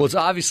pretty funny. Well, it's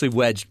obviously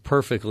wedged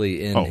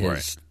perfectly in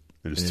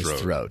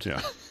his throat.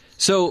 Yeah.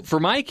 So for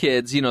my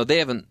kids, they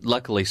haven't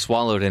luckily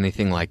swallowed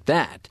anything like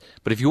that.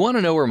 But if you want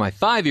to know where my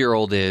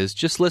 5-year-old is,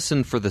 just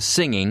listen for the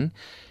singing.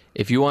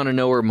 If you want to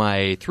know where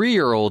my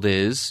 3-year-old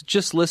is,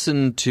 just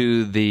listen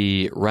to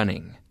the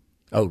running.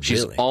 Oh,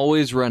 She's really?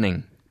 always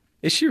running.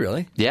 Is she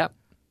really? Yep.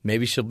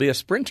 Maybe she'll be a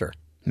sprinter.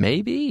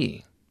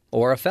 Maybe.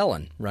 Or a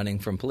felon running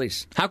from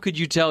police. How could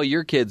you tell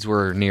your kids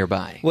were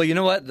nearby? Well, you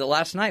know what?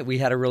 Last night we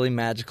had a really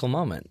magical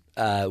moment.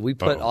 We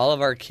put all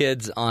of our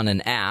kids on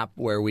an app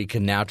where we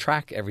can now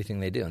track everything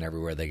they do and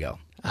everywhere they go.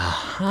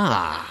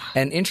 Aha.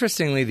 And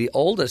interestingly, the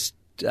oldest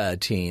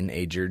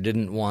teenager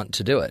didn't want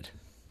to do it.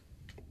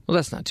 Well,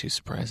 that's not too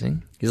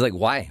surprising. He's like,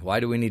 why? Why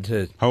do we need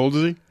to... How old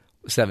is he?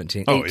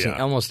 17, Oh, 18,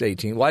 yeah. almost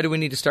 18. Why do we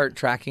need to start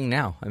tracking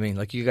now? I mean,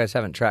 like you guys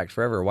haven't tracked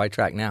forever. Why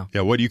track now?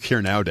 Yeah, what do you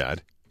care now,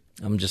 Dad?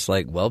 I'm just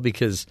like, well,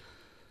 because,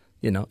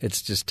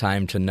 it's just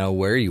time to know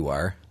where you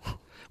are.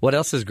 What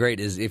else is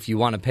great is if you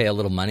want to pay a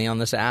little money on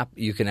this app,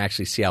 you can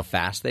actually see how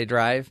fast they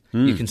drive.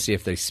 You can see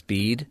if they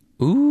speed.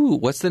 Ooh,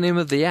 what's the name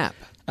of the app?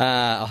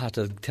 I'll have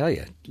to tell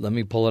you. Let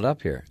me pull it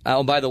up here.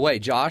 Oh, by the way,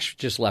 Josh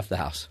just left the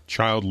house.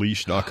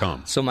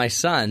 Childleash.com. So my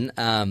son...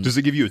 Does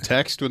it give you a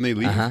text when they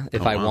leave?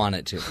 If I want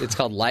it to. It's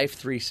called Life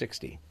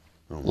 360.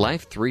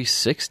 Life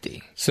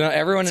 360. So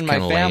everyone in my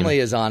family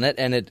is on it,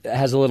 and it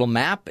has a little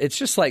map. It's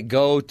just like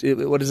what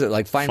is it,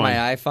 like Find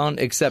My iPhone,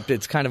 except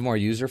it's kind of more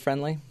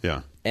user-friendly.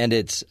 Yeah. And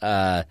it's...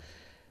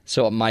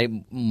 so my...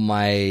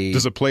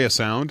 Does it play a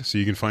sound so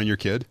you can find your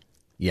kid?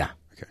 Yeah.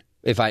 Okay.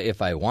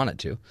 If I want it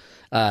to.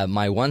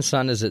 My one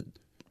son is at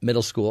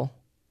middle school.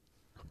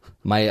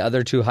 My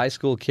other two high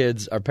school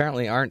kids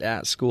apparently aren't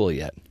at school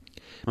yet.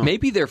 Huh.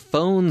 Maybe their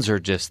phones are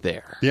just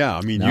there. Yeah,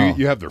 I mean, No.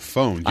 you have their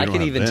phone. I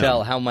can even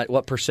tell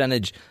what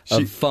percentage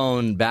of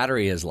phone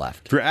battery is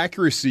left. For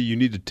accuracy, you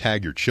need to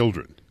tag your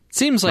children.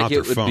 Seems like not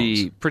it their would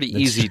be phones. pretty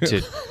easy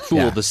to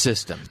fool the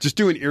system. Just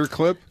do an ear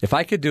clip. If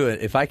I could do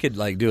it, if I could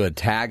like do a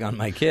tag on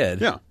my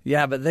kid.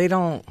 Yeah, but they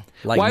don't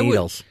like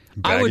needles.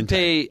 I would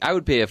pay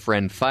a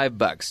friend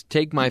 $5.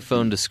 Take my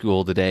phone to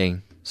school today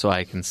so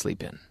I can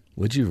sleep in.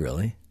 Would you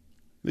really?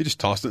 They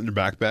just tossed it in their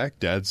backpack.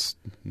 Dad's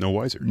no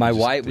wiser. My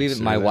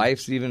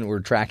wife's even.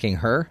 We're tracking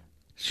her.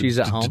 She's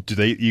at home. Do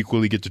they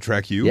equally get to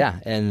track you? Yeah,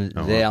 and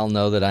they all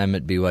know that I'm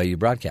at BYU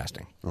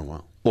Broadcasting. Oh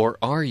wow. Or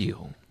are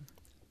you?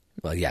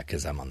 Well, yeah,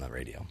 because I'm on the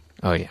radio.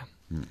 Oh yeah.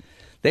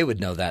 They would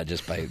know that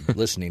just by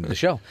listening to the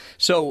show.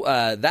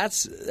 So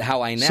that's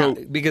how I now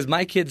because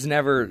my kids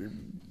never.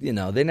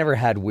 They never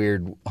had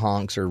weird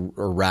honks or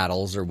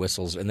rattles or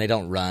whistles, and they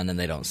don't run and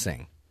they don't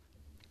sing.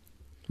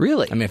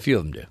 Really? I mean, a few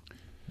of them do,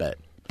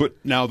 but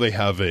now they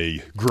have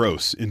a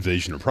gross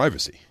invasion of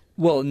privacy.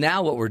 Well,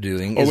 now what we're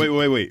doing is...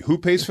 Oh, wait. Who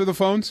pays for the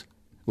phones?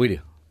 We do.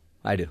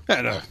 I do.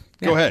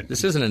 Go ahead.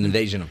 This isn't an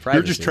invasion of privacy.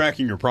 You're just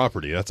tracking your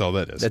property. That's all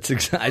that is.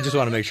 I just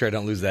want to make sure I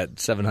don't lose that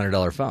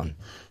 $700 phone.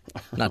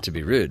 Not to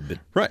be rude,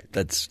 but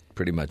that's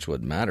pretty much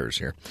what matters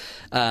here.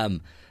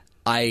 Anyway,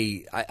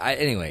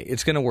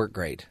 it's going to work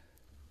great.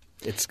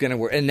 It's going to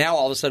work. And now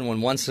all of a sudden when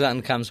one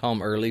son comes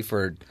home early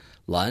for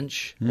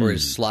lunch or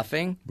is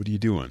sloughing... What are you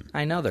doing?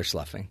 I know they're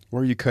sloughing.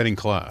 Where are you cutting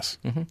class?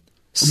 Mm-hmm.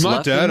 I'm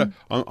not, Dad.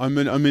 I'm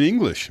in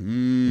English.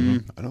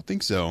 I don't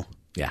think so.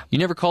 Yeah. You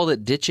never called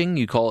it ditching?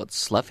 You call it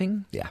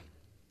sloughing? Yeah.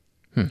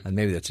 And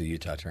maybe that's a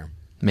Utah term.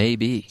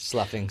 Maybe.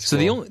 Sloughing So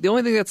school. the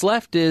only thing that's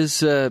left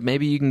is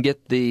maybe you can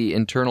get the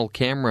internal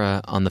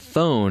camera on the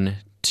phone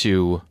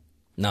to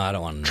No, I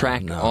don't want to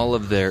track all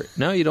of their...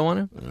 No, you don't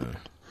want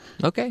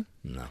to? Okay.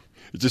 No.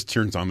 It just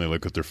turns on. They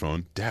look at their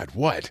phone. Dad,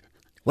 what?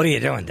 What are you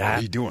doing, Dad? What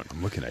are you doing?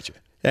 I'm looking at you.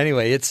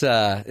 Anyway, it's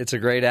a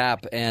great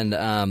app,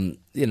 and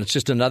it's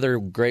just another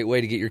great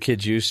way to get your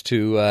kids used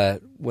to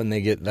when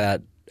they get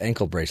that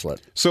ankle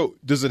bracelet. So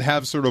does it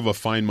have sort of a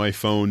Find My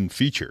Phone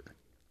feature?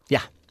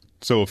 Yeah.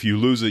 So if you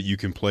lose it, you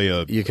can play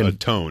a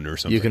tone or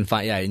something. You can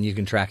and you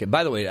can track it.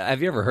 By the way,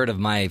 have you ever heard of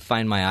my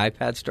Find My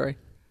iPad story?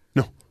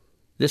 No.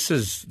 This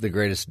is the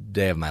greatest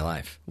day of my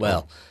life.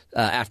 Well,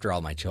 after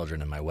all my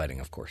children and my wedding,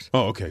 of course.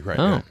 Oh, okay,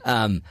 right.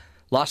 Oh.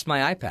 Lost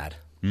my iPad.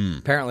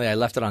 Apparently, I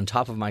left it on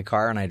top of my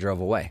car and I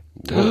drove away.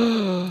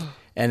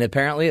 And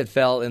apparently, it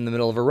fell in the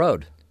middle of a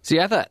road.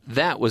 See, I thought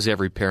that was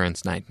every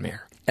parent's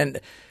nightmare. And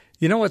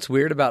you know what's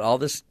weird about all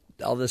this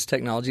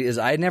technology is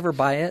I never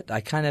buy it.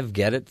 I kind of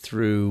get it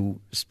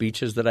through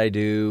speeches that I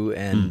do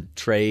and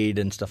trade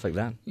and stuff like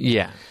that.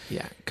 Yeah.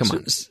 Come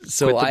on.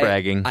 So quit the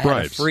bragging. I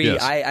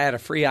had a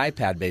free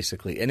iPad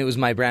basically, and it was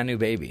my brand new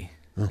baby.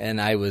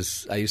 And I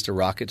used to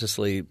rock it to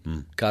sleep,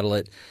 cuddle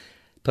it,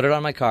 put it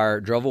on my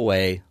car, drove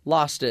away,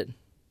 lost it.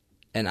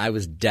 And I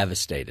was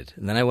devastated.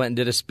 And then I went and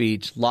did a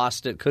speech,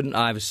 lost it,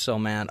 I was so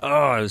mad. Oh,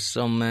 I was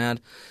so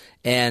mad.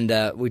 And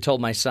we told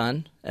my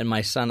son, and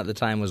my son at the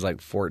time was like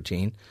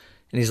 14.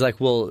 And he's like,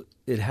 well,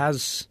 it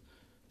has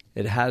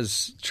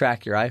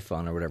track your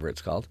iPhone or whatever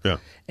it's called. Yeah.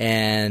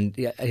 And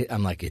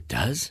I'm like, it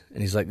does?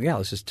 And he's like, yeah,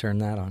 let's just turn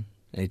that on.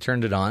 And he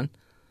turned it on.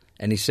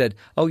 And he said,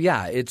 oh,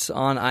 yeah, it's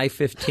on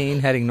I-15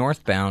 heading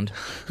northbound.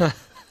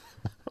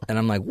 And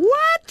I'm like,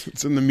 what?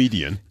 It's in the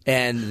median.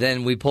 And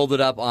then we pulled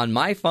it up on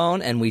my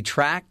phone, and we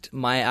tracked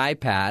my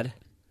iPad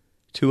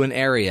to an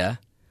area,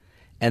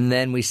 and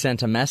then we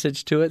sent a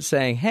message to it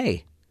saying,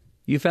 hey,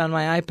 you found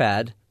my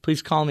iPad.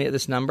 Please call me at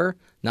this number.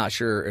 Not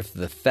sure if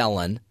the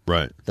felon,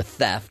 the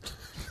theft.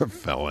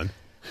 Felon.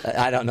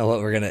 I don't know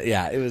what we're going to –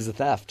 yeah, it was a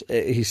theft.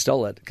 He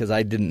stole it because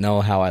I didn't know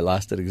how I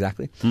lost it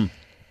exactly.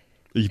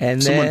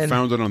 And someone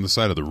found it on the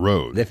side of the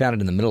road. They found it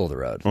in the middle of the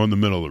road. Oh, in the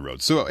middle of the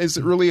road. So is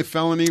it really a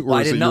felony or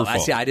is it your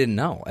fault? I didn't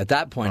know. At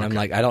that point, I'm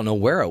like, I don't know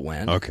where it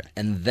went. Okay.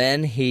 And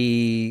then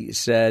he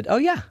said, oh,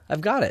 yeah,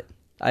 I've got it.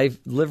 I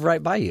live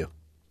right by you.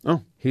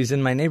 Oh. He's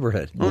in my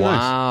neighborhood. Oh,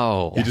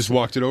 wow. Nice. He just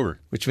walked it over.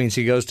 Which means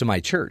he goes to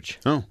my church.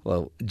 Oh.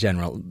 Well, he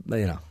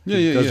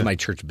goes to my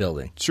church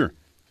building. Sure.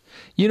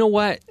 You know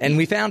what? And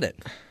we found it.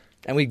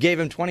 And we gave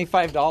him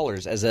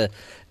 $25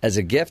 as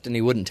a gift, and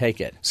he wouldn't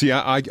take it. See,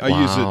 I use it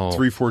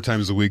 3-4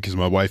 times a week because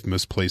my wife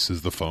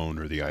misplaces the phone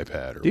or the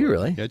iPad. Do you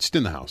really? Yeah, just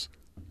in the house.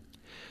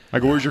 I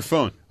go, where's your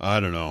phone?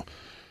 I don't know.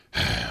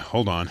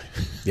 Hold on.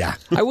 Yeah.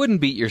 I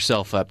wouldn't beat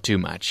yourself up too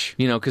much,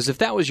 because if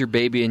that was your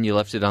baby and you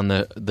left it on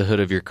the hood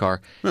of your car,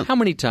 how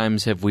many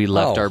times have we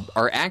left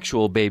our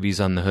actual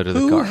babies on the hood of the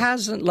car? Who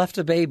hasn't left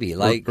a baby?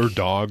 Or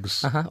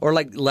dogs. Or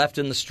like left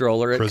in the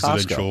stroller at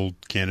Presidential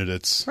Costco.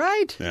 candidates.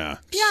 Right. Yeah.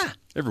 Yeah.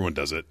 Everyone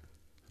does it.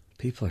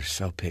 People are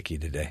so picky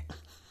today.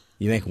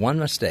 You make one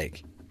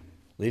mistake,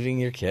 leaving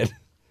your kid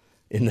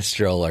in the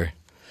stroller,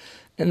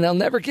 and they'll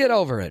never get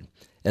over it.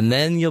 And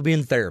then you'll be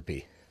in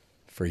therapy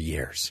for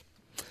years.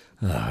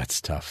 Oh, it's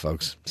tough,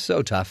 folks.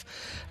 So tough.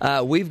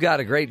 We've got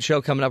a great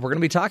show coming up. We're going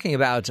to be talking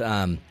about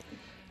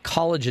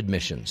college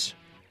admissions.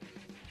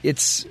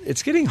 It's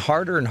getting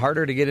harder and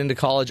harder to get into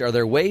college. Are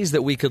there ways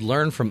that we could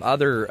learn from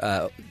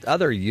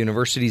other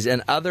universities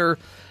and other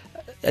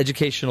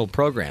educational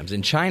programs?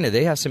 In China,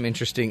 they have some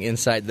interesting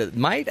insight that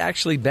might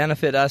actually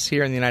benefit us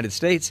here in the United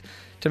States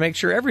to make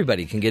sure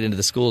everybody can get into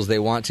the schools they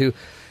want to.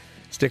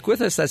 Stick with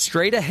us. That's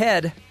straight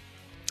ahead,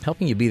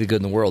 helping you be the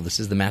good in the world.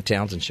 This is the Matt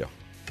Townsend Show.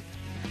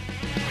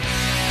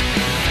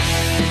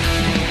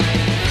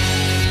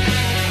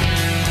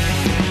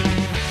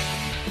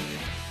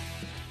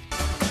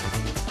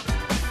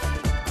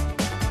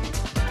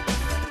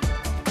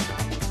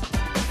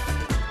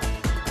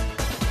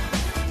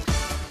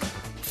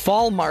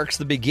 Fall marks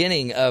the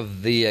beginning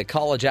of the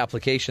college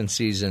application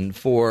season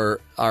for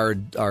our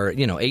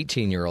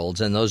 18-year-olds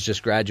and those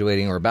just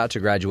graduating or about to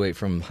graduate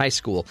from high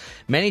school.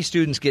 Many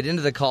students get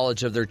into the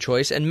college of their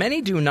choice, and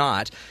many do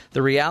not.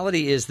 The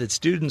reality is that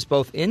students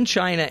both in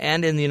China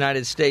and in the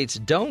United States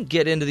don't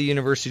get into the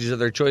universities of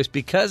their choice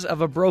because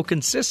of a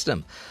broken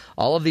system.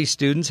 All of these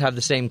students have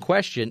the same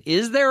question: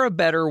 is there a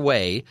better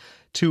way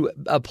to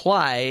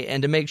apply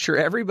and to make sure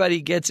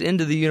everybody gets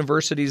into the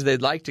universities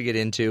they'd like to get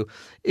into,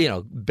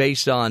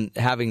 based on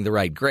having the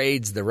right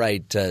grades, the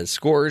right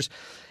scores?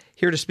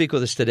 Here to speak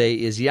with us today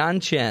is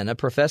Chen, a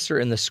professor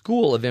in the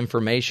School of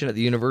Information at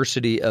the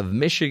University of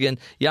Michigan.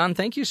 Jan,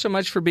 thank you so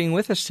much for being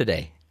with us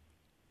today.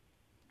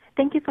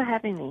 Thank you for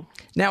having me.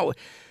 Now,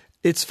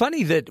 it's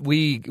funny that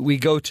we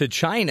go to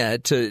China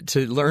to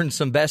learn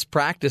some best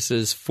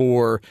practices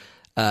for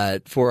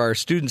our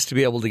students to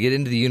be able to get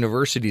into the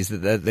universities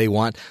that they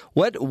want.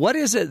 What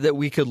is it that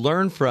we could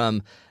learn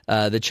from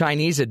the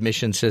Chinese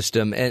admission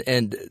system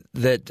and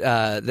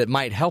that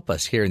might help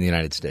us here in the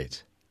United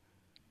States?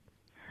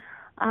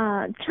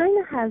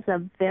 China has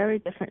a very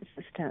different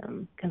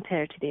system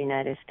compared to the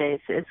United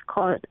States. It's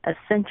called a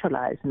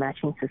centralized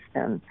matching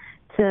system.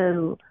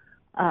 So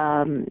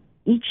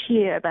each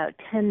year, about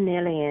 10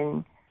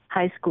 million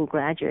high school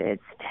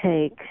graduates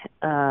take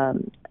a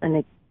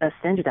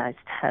standardized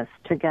test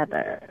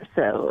together.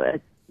 So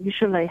it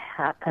usually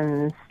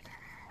happens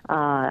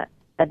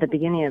at the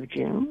beginning of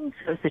June.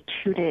 So it's a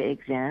 2-day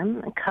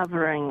exam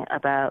covering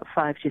about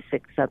 5 to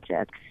 6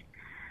 subjects.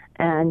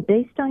 And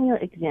based on your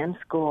exam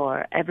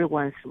score,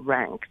 everyone's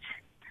ranked.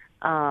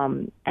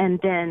 And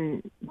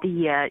then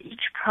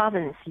each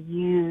province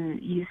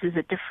uses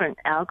a different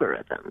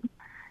algorithm.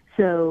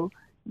 So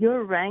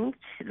you're ranked,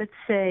 let's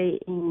say,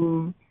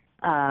 in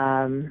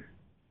Guangdong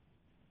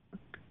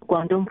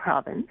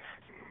province.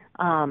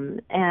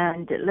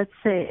 And let's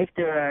say if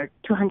there are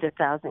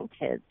 200,000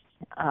 kids,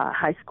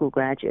 high school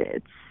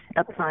graduates,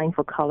 applying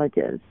for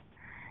colleges,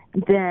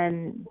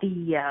 then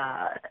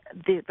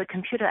the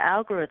computer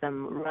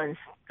algorithm runs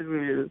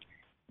through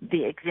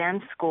the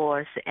exam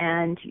scores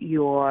and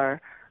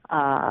your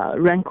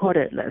rank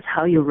order list,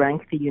 how you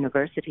rank the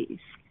universities,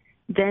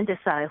 then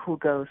decide who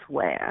goes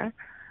where.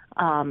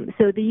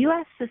 So the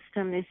U.S.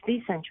 system is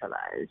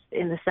decentralized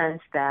in the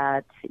sense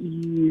that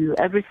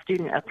every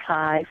student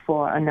apply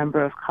for a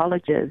number of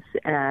colleges,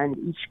 and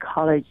each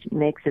college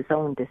makes its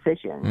own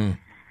decision.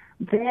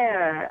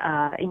 There,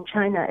 in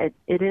China,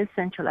 it is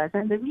centralized,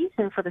 and the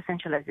reason for the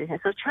centralization.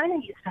 So China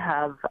used to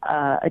have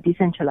a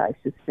decentralized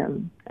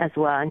system as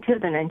well until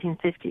the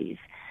 1950s,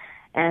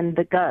 and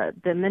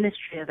the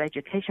Ministry of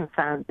Education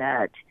found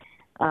that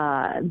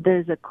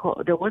there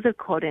was a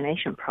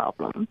coordination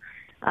problem.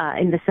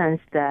 In the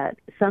sense that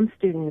some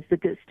students, the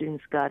good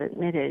students, got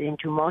admitted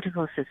into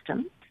multiple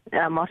systems,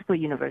 multiple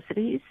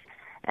universities,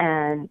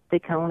 and they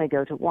can only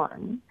go to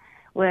one,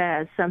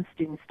 whereas some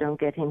students don't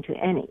get into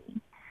any.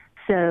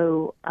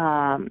 So,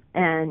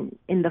 and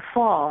in the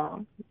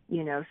fall,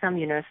 some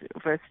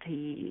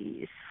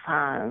universities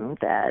found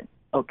that,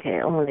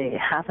 only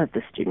half of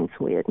the students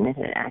we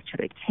admitted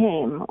actually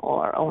came,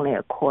 or only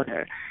a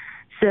quarter.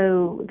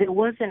 So there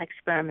was an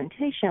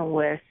experimentation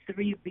where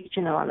 3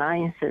 regional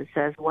alliances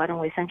says, why don't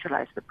we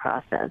centralize the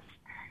process?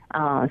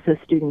 So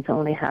students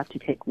only have to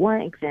take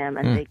one exam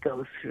and they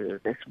go through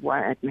this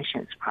one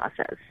admissions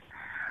process.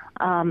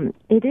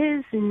 It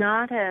is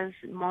not as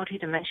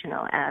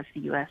multidimensional as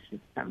the U.S.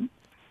 system.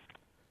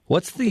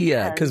 What's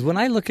the because when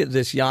I look at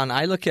this, Jan,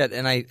 I look at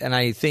and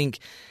I think,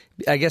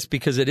 I guess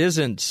because it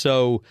isn't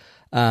so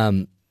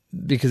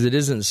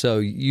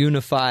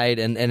unified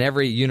and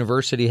every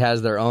university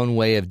has their own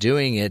way of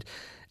doing it,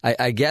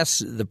 I guess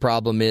the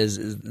problem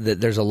is that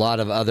there's a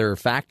lot of other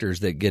factors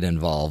that get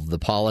involved, the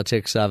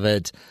politics of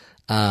it,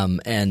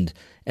 and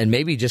and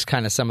maybe just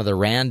kind of some of the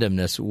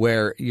randomness,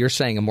 where you're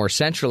saying a more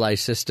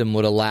centralized system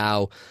would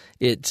allow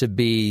it to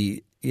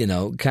be,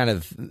 kind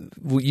of,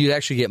 you'd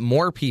actually get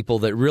more people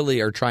that really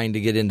are trying to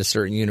get into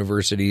certain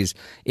universities,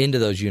 into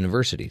those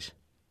universities.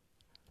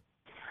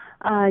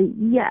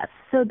 Yes.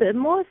 So the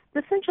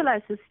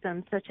centralized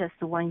system, such as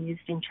the one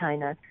used in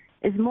China,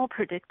 is more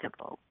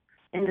predictable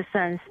in the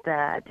sense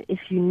that if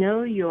you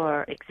know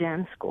your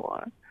exam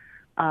score,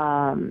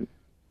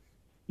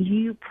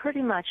 you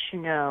pretty much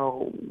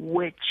know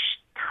which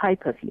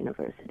type of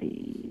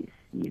universities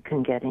you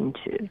can get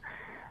into.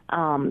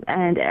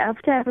 And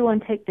after everyone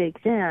takes the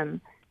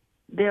exam,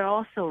 they're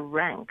also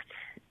ranked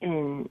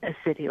in a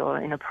city or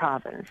in a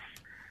province.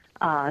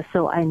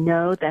 So I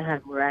know that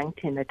I'm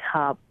ranked in the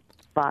top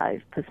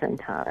 5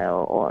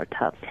 percentile or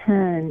top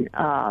 10,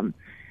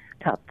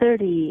 top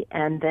 30,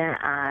 and then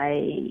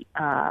I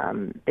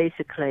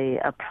basically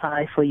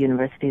apply for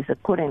universities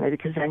accordingly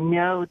because I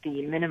know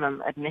the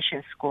minimum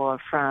admission score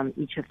from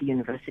each of the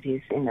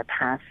universities in the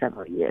past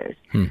several years.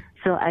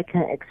 So I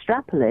can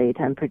extrapolate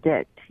and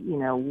predict,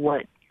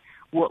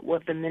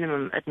 what the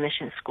minimum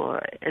admission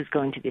score is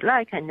going to be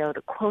like. I know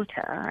the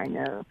quota. I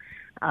know,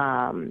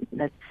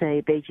 let's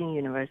say Beijing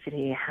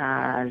University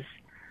has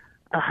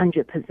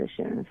 100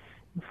 positions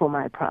for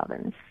my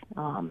province,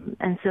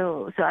 and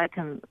so I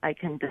can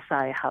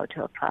decide how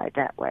to apply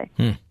that way.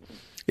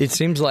 It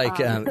seems like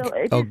so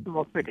it is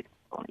more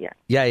predictable. Yeah.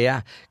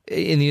 Yeah.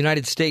 In the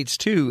United States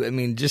too. I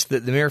mean, just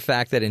the mere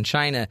fact that in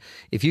China,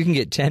 if you can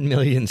get 10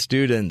 million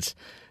students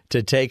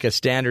to take a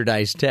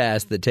standardized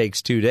test that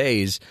takes 2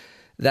 days,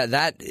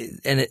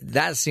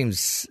 that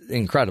seems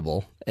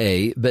incredible.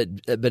 But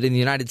in the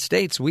United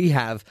States, we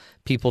have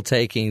people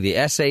taking the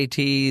SAT,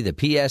 the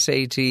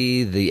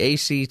PSAT, the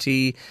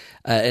ACT,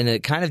 and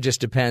it kind of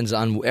just depends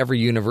on every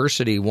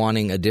university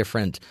wanting a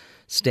different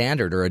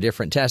standard or a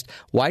different test.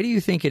 Why do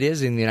you think it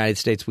is in the United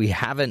States we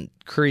haven't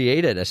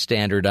created a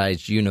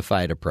standardized,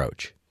 unified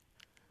approach?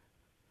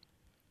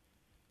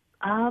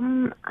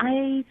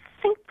 I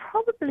think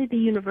probably the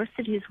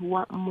universities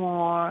want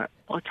more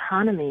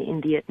autonomy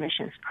in the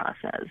admissions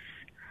process.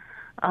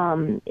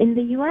 In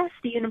the U.S.,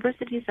 the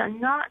universities are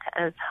not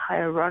as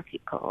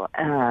hierarchical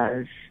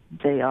as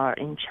they are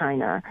in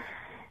China.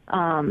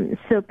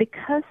 So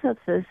because of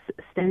this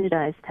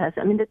standardized test,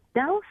 the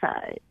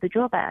downside, the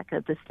drawback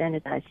of the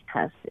standardized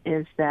test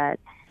is that,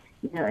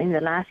 in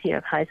the last year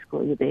of high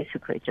school, you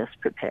basically just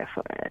prepare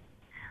for it.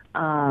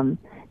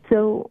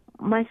 So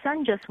my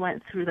son just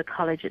went through the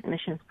college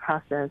admissions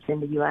process in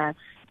the U.S.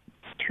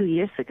 2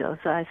 years ago,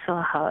 so I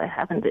saw how it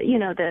happened.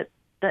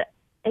 The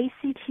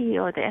ACT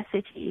or the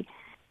SAT,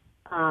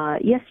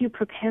 yes, you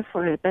prepare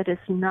for it, but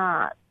it's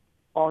not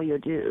all you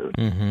do.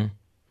 Mm-hmm.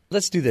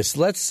 Let's do this.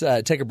 Let's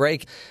take a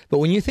break. But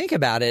when you think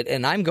about it,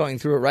 and I'm going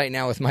through it right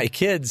now with my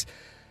kids,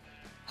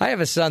 I have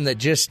a son that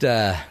just,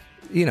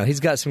 he's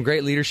got some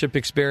great leadership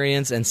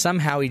experience, and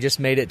somehow he just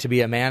made it to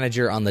be a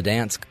manager on the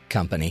dance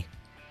company,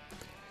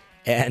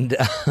 and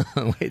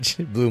which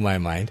blew my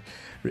mind.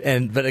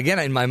 But again,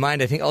 in my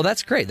mind, I think, oh,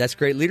 that's great. That's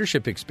great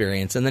leadership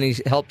experience. And then he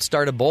helped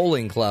start a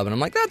bowling club. And I'm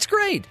like, that's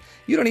great.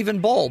 You don't even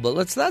bowl,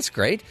 but that's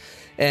great.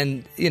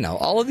 And,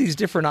 all of these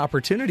different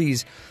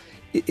opportunities,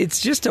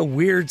 it's just a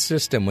weird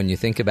system when you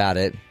think about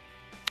it.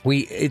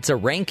 It's a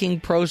ranking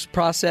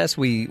process.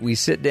 We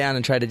sit down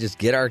and try to just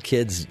get our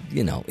kids,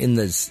 in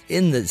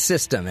the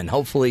system. And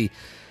hopefully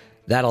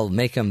that'll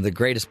make them the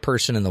greatest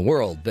person in the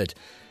world. But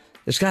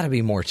there's got to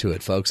be more to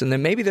it, folks. And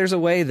then maybe there's a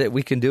way that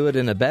we can do it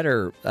in a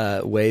better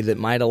way that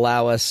might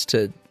allow us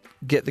to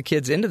get the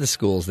kids into the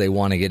schools they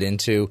want to get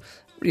into,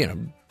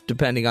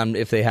 depending on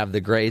if they have the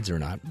grades or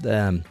not.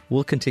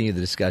 We'll continue the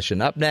discussion.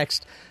 Up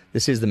next,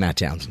 this is the Matt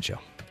Townsend Show.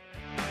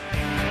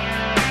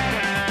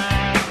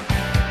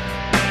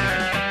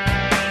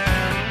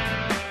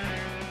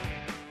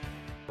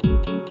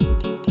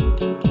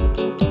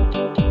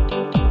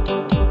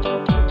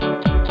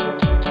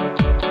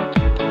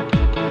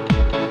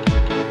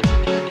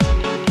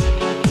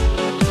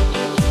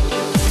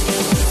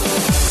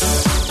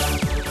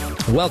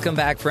 Welcome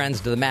back, friends,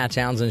 to the Matt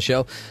Townsend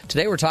Show.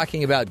 Today we're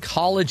talking about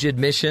college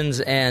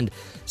admissions and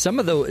some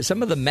of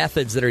the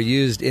methods that are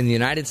used in the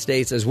United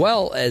States as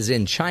well as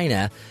in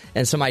China,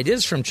 and some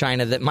ideas from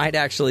China that might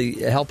actually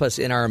help us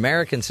in our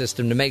American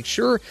system to make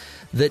sure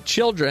that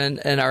children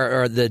and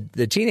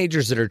the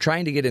teenagers that are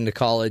trying to get into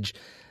college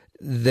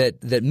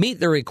that meet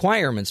the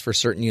requirements for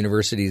certain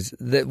universities,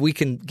 that we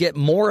can get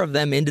more of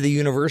them into the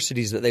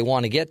universities that they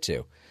want to get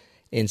to.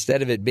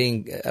 Instead of it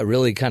being a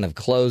really kind of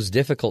closed,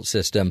 difficult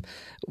system,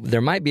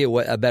 there might be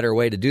a better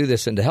way to do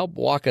this. And to help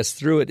walk us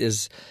through it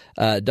is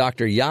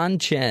Dr.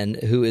 Chen,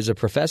 who is a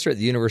professor at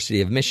the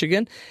University of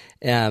Michigan,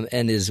 and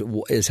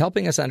is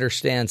helping us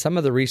understand some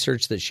of the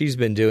research that she's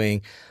been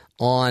doing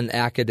on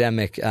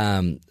academic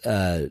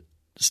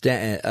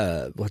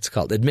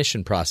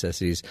admission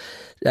processes.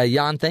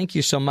 Jan, thank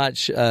you so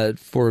much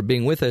for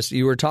being with us.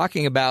 You were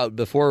talking about,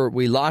 before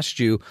we lost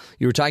you,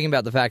 you were talking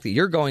about the fact that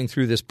you're going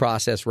through this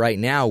process right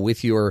now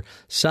with your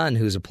son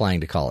who's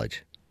applying to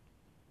college.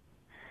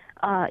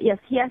 Yes,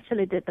 he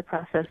actually did the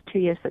process 2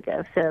 years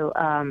ago. So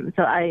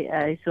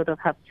I sort of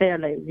have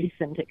fairly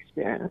recent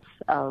experience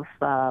of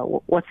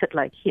what's it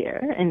like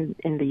here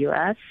in the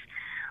U.S.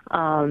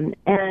 And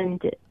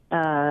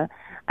I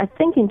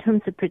think in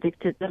terms of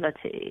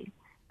predictability,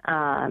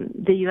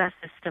 the U.S.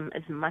 system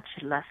is much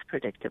less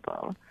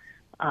predictable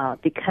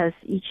because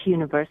each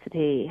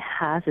university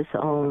has its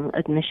own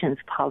admissions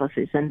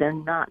policies, and they're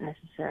not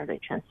necessarily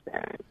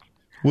transparent.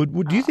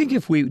 Do you think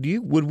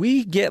would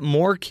we get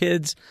more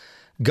kids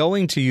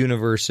going to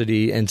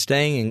university and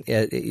staying,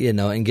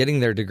 and getting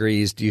their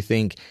degrees? Do you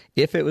think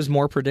if it was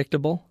more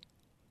predictable?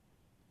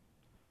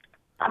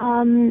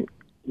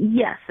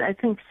 Yes, I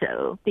think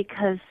so,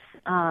 because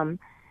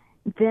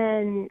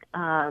then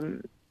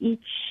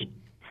each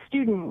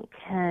student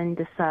can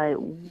decide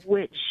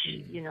which,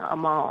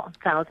 among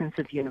thousands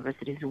of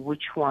universities,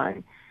 which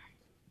one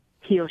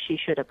he or she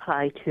should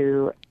apply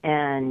to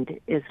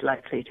and is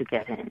likely to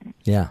get in.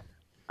 Yeah.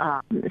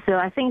 So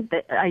I think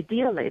that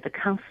ideally the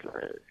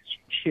counselors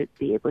should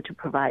be able to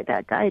provide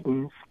that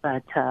guidance,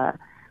 but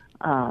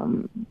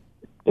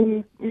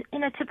in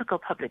a typical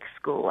public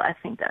school, I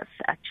think that's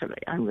actually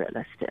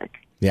unrealistic.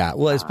 Yeah,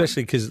 well,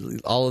 especially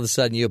because all of a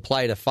sudden you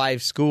apply to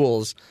 5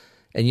 schools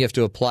and you have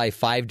to apply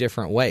 5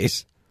 different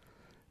ways.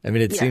 I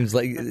mean, it seems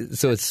like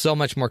so it's so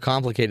much more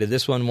complicated.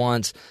 This one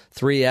wants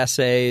 3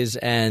 essays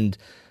and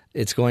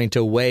it's going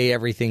to weigh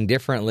everything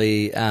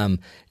differently.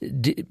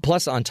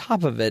 Plus, on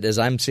top of it, as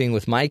I'm seeing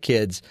with my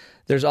kids,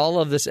 there's all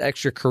of this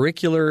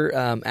extracurricular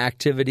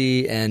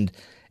activity, and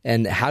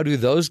how do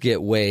those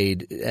get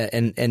weighed?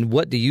 And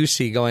what do you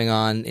see going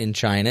on in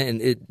China?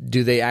 And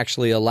do they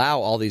actually allow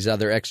all these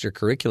other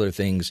extracurricular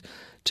things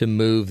to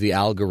move the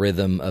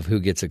algorithm of who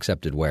gets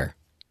accepted where?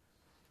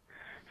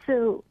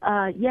 So,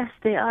 yes,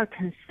 they are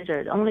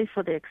considered only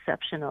for the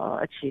exceptional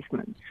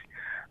achievements.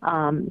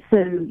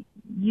 So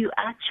you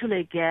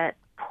actually get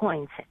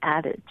points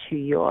added to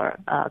your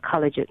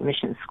college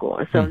admission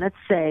score. So let's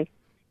say,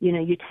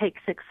 you take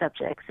 6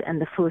 subjects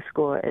and the full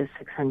score is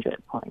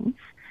 600 points.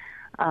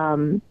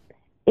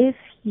 If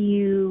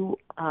you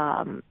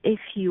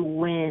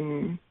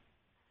win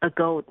a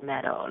gold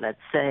medal,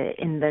 let's say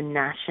in the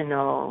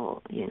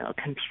national,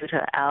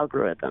 computer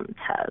algorithm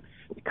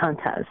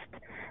contest,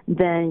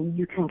 then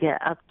you can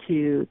get up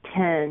to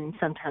 10,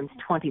 sometimes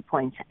 20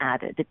 points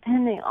added,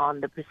 depending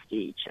on the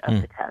prestige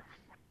of the test.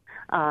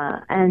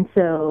 And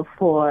so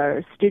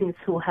for students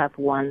who have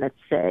won, let's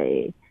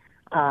say,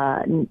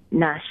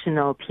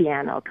 national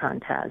piano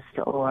contest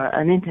or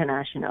an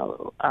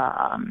international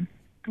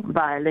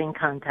violin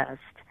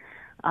contest,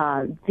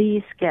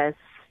 these get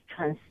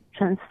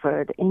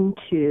transferred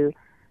into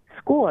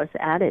scores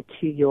added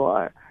to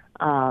your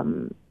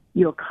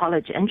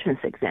college entrance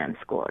exam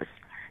scores.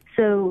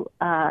 So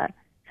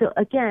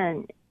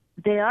again,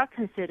 they are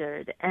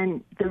considered,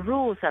 and the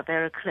rules are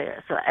very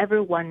clear. So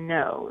everyone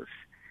knows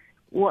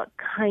what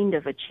kind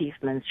of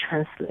achievements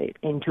translate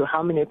into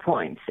how many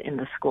points in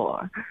the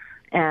score.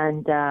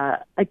 And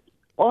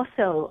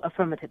also,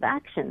 affirmative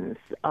actions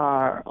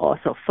are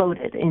also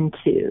folded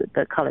into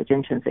the college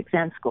entrance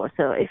exam score.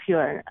 So if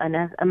you're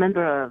a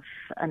member of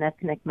an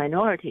ethnic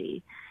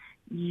minority,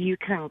 you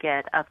can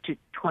get up to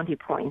 20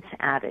 points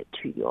added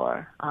to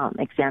your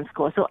exam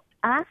score. So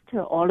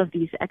after all of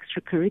these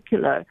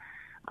extracurricular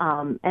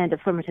and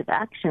affirmative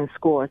action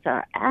scores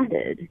are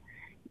added,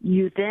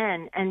 you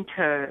then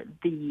enter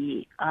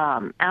the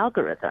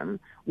algorithm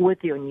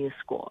with your new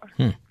score.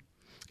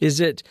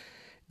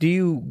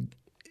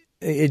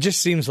 It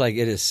just seems like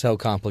it is so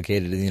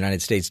complicated in the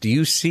United States. Do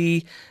you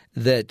see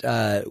that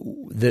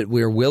that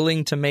we're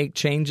willing to make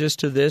changes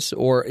to this,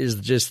 or is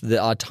just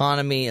the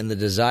autonomy and the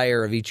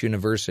desire of each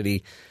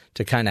university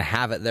to kind of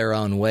have it their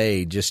own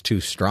way just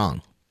too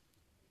strong?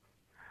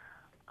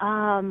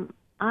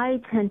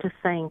 I tend to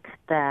think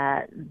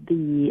that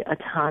the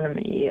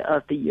autonomy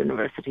of the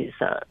universities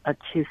are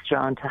too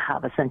strong to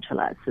have a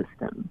centralized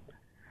system.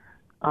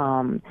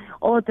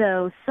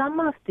 Although some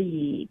of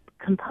the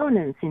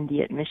components in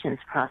the admissions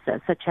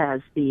process, such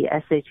as the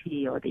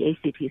SAT or the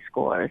ACT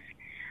scores,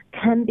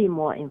 can be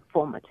more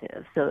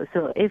informative. So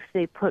if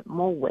they put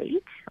more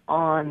weight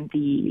on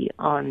the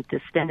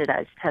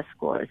standardized test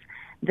scores,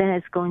 then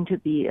it's going to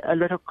be a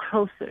little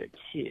closer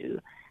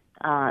to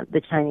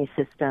the Chinese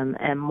system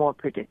and more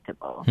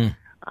predictable.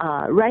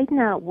 Right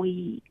now,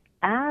 we,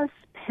 as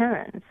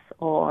parents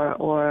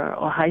or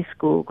high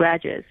school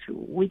graduates,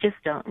 we just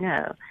don't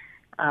know,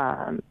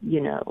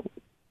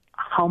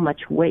 how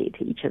much weight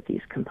each of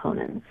these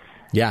components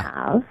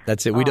have.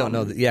 That's it. We don't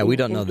know. We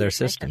don't know their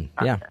system.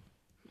 Yeah.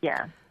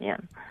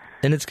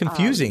 And it's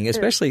confusing,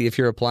 especially if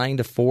you're applying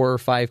to 4 or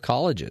 5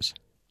 colleges.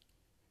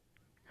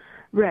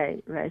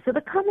 Right. So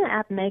the Common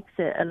App makes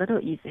it a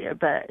little easier,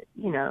 but,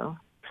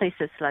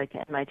 places like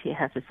MIT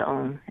has its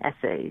own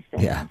essays.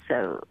 And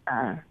So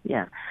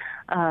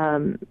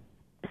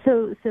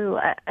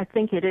I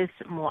think it is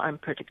more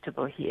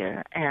unpredictable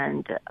here.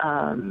 And,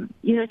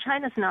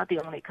 China's not the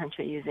only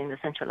country using the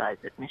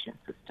centralized admission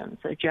system.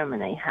 So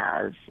Germany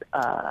has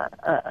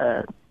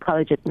a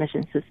college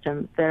admission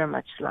system very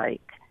much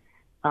like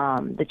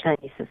the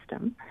Chinese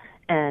system.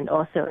 and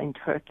also in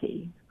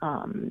Turkey,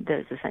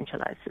 there's a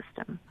centralized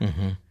system.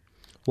 Mm-hmm.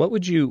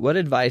 What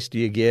advice do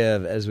you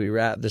give as we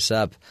wrap this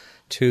up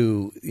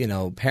to,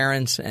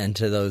 parents and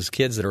to those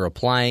kids that are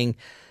applying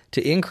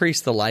to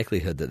increase the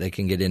likelihood that they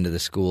can get into the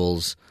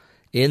schools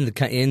in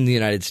the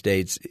United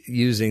States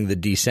using the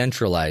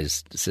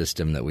decentralized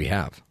system that we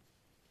have?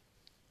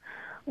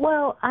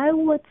 Well, I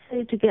would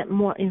say to get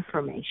more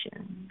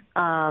information.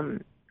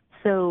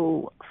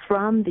 So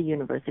from the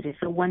university,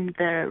 so when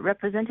the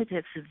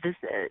representatives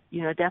visit,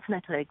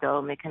 definitely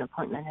go make an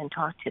appointment and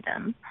talk to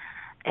them,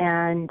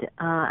 and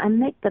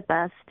make the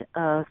best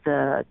of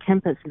the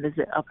campus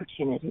visit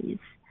opportunities.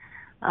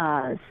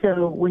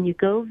 So when you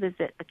go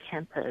visit the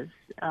campus,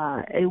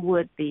 it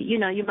would be,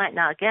 you might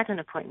not get an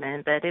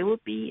appointment, but it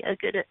would be a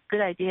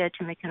good idea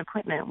to make an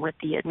appointment with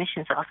the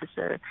admissions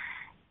officer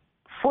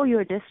for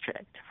your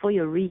district, for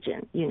your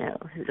region,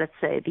 let's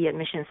say the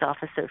admissions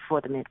officer for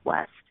the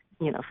Midwest,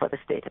 for the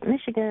state of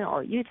Michigan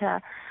or Utah,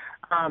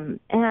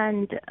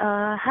 and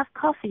have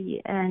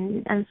coffee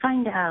and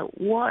find out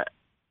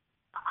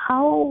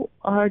how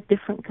are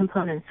different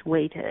components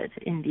weighted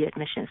in the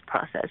admissions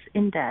process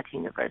in that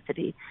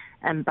university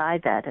and by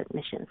that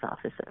admissions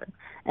officer.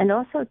 And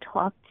also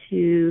talk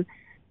to,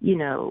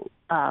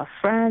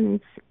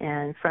 friends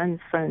and friends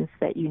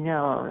that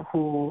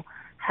who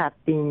have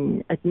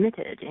been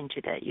admitted into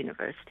that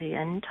university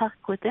and talk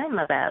with them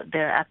about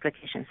their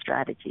application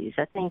strategies.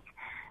 I think,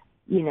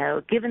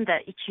 given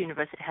that each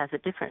university has a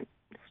different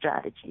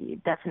strategy,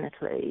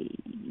 definitely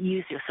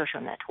use your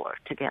social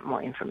network to get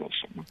more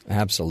information.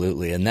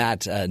 Absolutely. And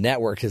that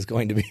network is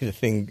going to be the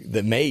thing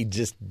that may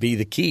just be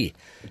the key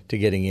to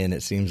getting in,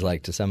 it seems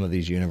like, to some of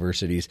these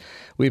universities.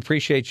 We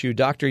appreciate you,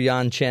 Dr.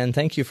 Yan Chen.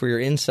 Thank you for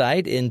your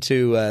insight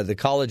into the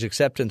college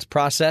acceptance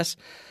process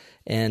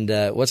and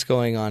what's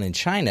going on in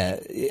China.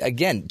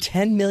 Again,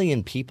 10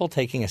 million people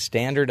taking a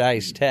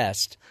standardized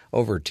test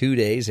over 2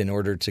 days in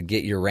order to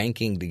get your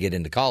ranking to get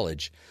into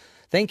college.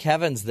 Thank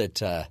heavens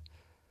that,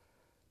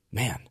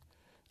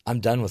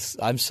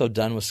 I'm so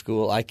done with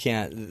school. I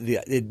can't.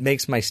 It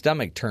makes my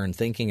stomach turn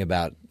thinking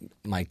about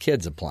my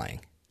kids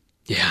applying.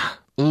 Yeah.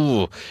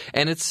 Ooh.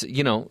 And it's,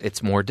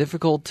 it's more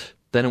difficult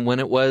than when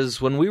it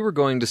was when we were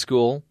going to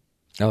school.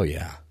 Oh,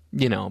 yeah.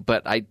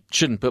 But I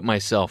shouldn't put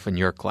myself in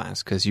your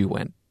class because you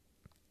went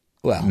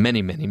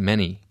many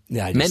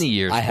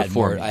years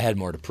before me. I had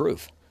more to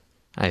prove.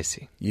 I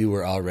see. You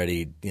were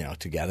already,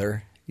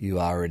 together. You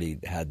already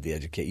had the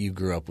education. You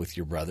grew up with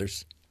your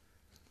brothers.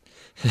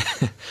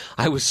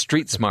 I was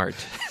street smart.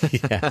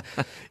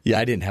 Yeah,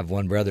 I didn't have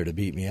one brother to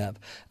beat me up.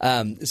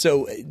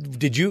 So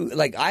did you,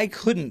 I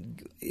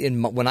couldn't,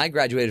 when I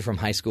graduated from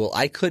high school,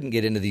 I couldn't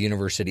get into the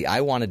university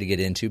I wanted to get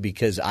into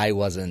because I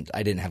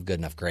didn't have good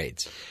enough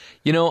grades.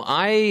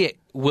 I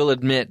will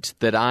admit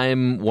that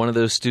I'm one of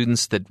those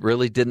students that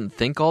really didn't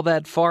think all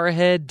that far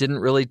ahead, didn't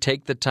really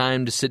take the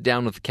time to sit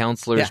down with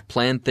counselors,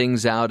 plan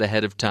things out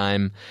ahead of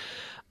time.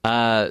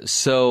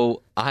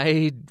 So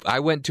I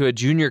went to a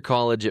junior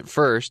college at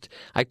first.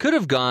 I could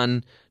have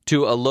gone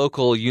to a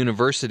local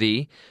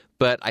university,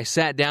 but I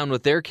sat down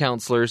with their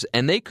counselors,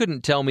 and they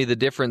couldn't tell me the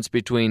difference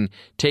between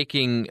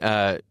taking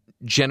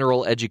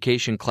general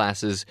education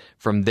classes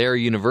from their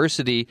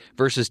university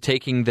versus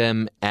taking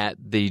them at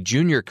the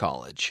junior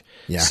college.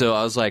 Yeah. So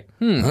I was like,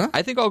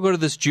 I think I'll go to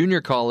this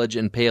junior college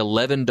and pay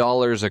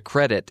 $11 a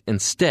credit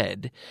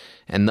instead,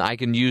 and I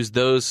can use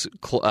those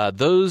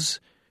courses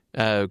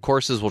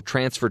will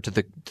transfer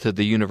to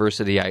the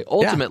university I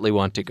ultimately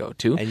want to go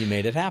to. And you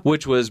made it happen.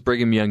 Which was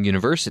Brigham Young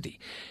University.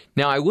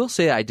 Now, I will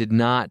say I did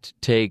not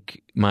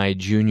take my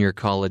junior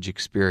college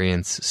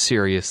experience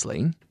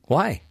seriously.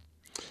 Why?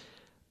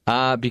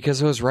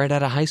 Because I was right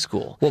out of high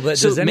school. Well, but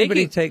does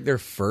anybody take their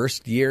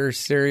first year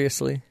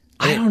seriously?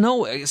 I don't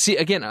know. See,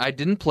 again, I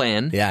didn't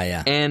plan.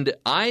 Yeah. And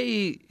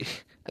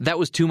that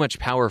was too much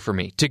power for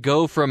me to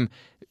go from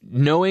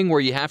knowing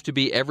where you have to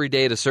be every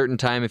day at a certain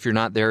time. If you're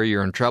not there,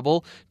 you're in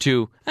trouble,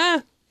 to,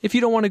 if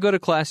you don't want to go to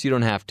class, you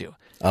don't have to.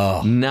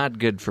 Oh. Not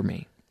good for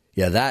me.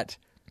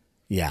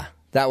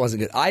 That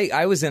wasn't good.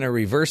 I was in a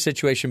reverse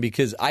situation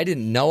because I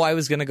didn't know I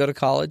was going to go to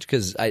college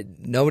because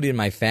nobody in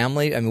my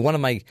family, one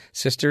of my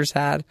sisters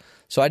had,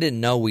 so I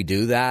didn't know we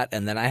do that.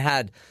 And then I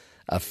had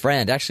a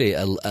friend, actually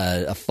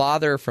a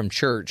father from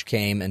church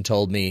came and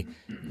told me,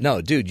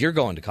 no, dude, you're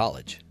going to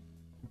college.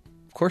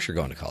 Of course you're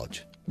going to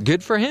college.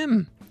 Good for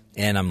him.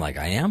 And I'm like,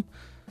 I am?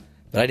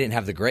 But I didn't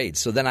have the grades.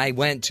 So then I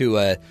went to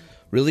a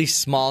really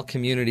small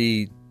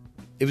community.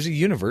 It was a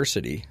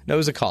university. No, it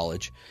was a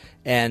college.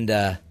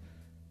 And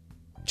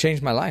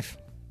changed my life.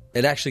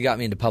 It actually got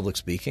me into public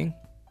speaking.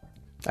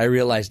 I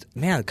realized,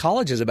 man,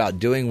 college is about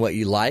doing what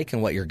you like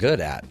and what you're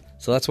good at.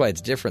 So that's why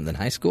it's different than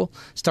high school.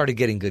 Started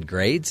getting good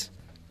grades.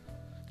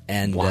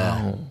 And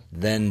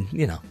then,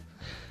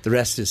 the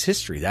rest is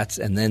history.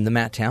 And then the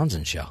Matt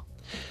Townsend Show.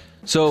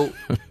 So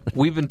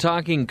we've been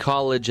talking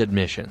college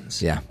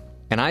admissions. Yeah.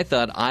 And I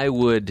thought I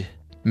would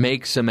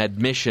make some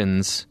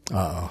admissions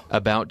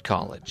about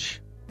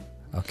college.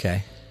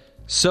 Okay.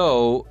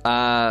 So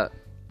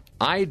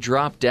I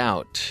dropped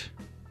out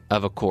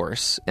of a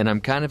course, and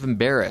I'm kind of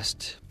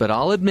embarrassed, but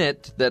I'll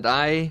admit that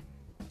I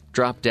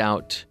dropped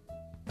out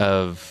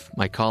of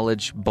my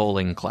college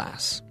bowling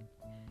class.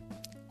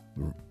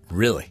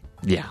 Really?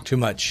 Yeah. Too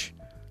much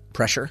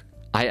pressure?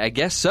 I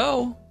guess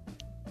so.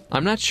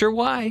 I'm not sure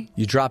why.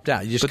 You dropped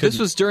out. You just But this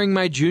was during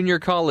my junior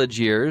college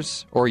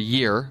years, or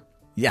year.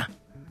 Yeah.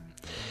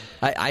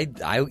 I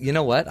you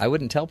know what? I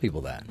wouldn't tell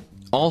people that.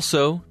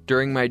 Also,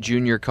 during my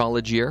junior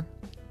college year,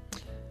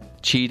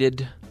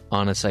 cheated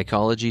on a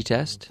psychology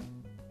test.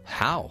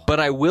 How? But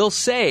I will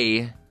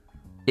say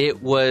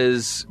it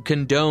was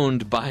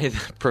condoned by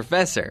the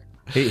professor.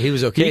 He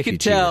was okay. He could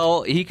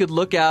tell, he could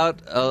look out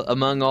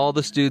among all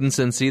the students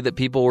and see that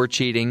people were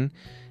cheating,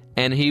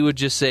 and he would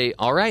just say,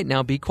 "All right,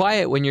 now be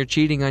quiet when you're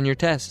cheating on your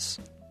tests."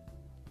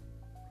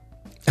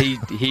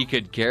 He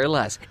could care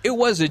less. It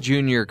was a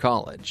junior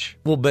college.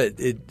 Well, but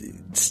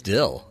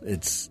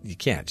it's you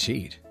can't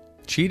cheat.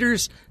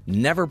 Cheaters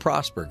never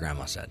prosper,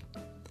 Grandma said.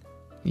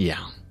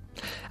 Yeah.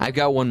 I've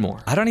got one more.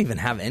 I don't even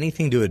have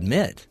anything to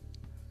admit.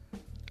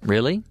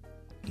 Really?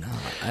 No,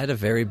 I had a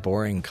very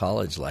boring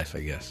college life,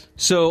 I guess.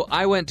 So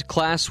I went to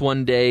class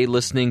one day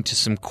listening to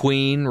some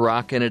Queen,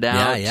 rocking it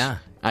out. Yeah.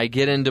 I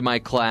get into my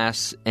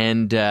class,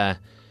 and I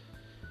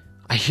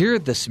hear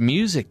this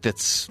music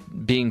it's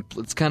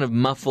kind of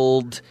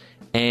muffled,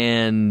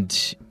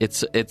 and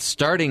it's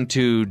starting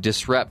to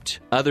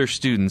disrupt other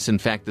students. In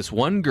fact, this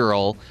one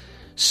girl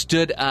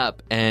stood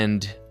up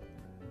and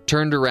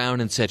turned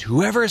around and said,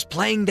 "Whoever is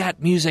playing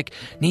that music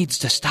needs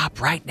to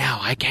stop right now.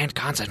 I can't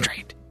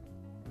concentrate."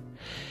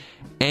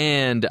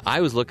 And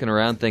I was looking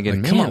around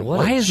thinking, come man, on, what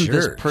why a isn't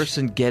this jerk.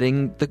 person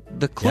getting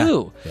the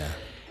clue? Yeah.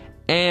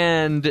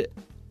 And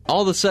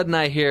all of a sudden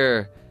I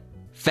hear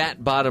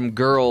Fat Bottom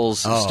Girls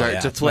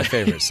start to it's play. my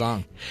favorite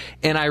song.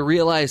 And I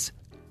realized,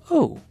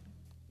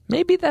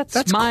 maybe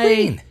that's my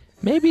Queen.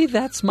 Maybe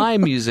that's my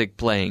music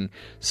playing.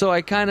 So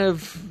I kind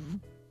of,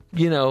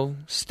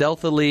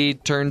 stealthily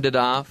turned it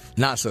off.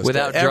 Not so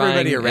without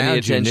everybody drawing around any you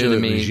attention knew to it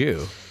me. was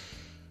you.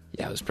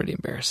 Yeah, it was pretty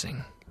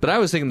embarrassing. But I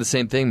was thinking the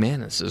same thing, man,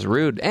 this is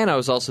rude. And I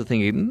was also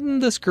thinking,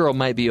 this girl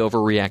might be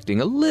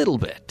overreacting a little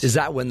bit. Is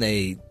that when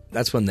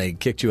that's when they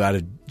kicked you out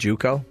of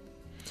JUCO?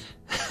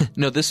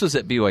 No, this was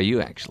at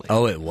BYU, actually.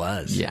 Oh, it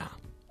was? Yeah.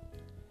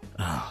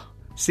 Oh.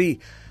 See,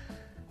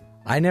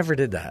 I never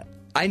did that.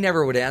 I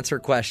never would answer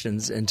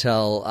questions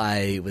until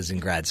I was in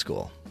grad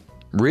school.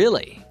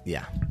 Really?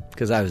 Yeah,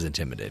 because I was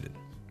intimidated.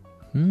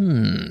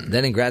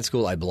 Then in grad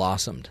school, I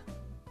blossomed.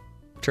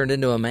 Turned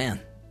into a man.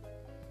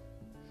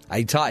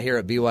 I taught here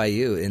at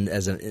BYU in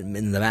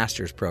the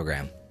master's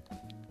program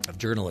of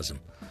journalism.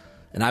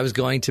 And I was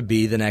going to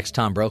be the next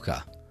Tom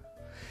Brokaw.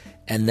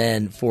 And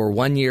then for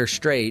 1 year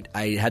straight,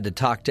 I had to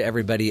talk to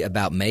everybody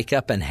about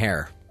makeup and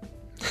hair.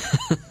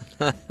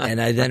 And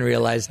I then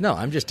realized, no,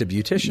 I'm just a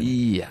beautician.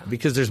 Yeah.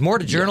 Because there's more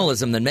to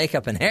journalism than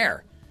makeup and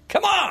hair.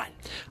 Come on!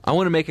 I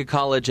want to make a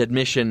college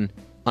admission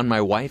on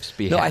my wife's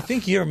behalf. No, I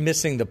think you're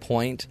missing the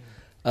point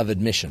of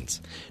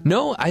admissions.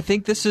 No, I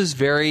think this is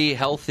very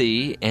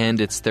healthy and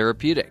it's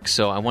therapeutic.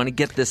 So I want to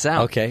get this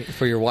out. Okay,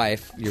 for your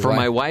wife.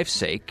 My wife's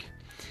sake.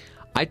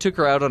 I took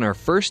her out on our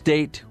first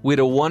date. We had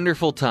a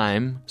wonderful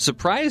time.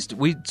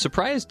 We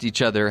surprised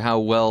each other how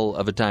well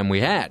of a time we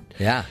had.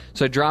 Yeah.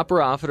 So I drop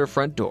her off at her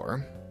front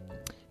door.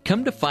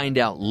 Come to find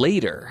out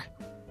later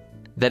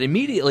that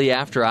immediately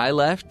after I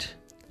left,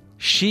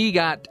 she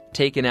got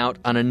taken out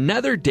on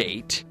another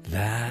date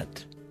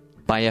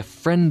by a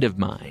friend of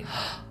mine.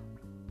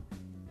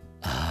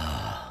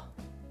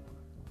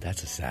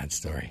 That's a sad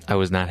story. I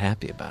was not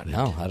happy about it.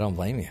 No, I don't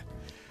blame you.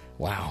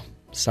 Wow.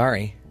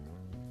 Sorry,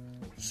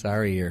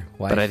 your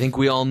wife. But I think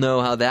we all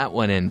know how that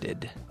one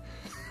ended.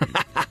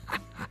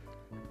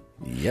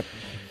 Yep.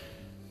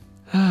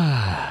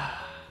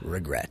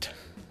 Regret.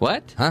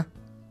 What? Huh?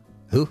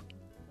 Who?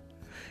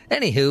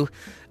 Anywho,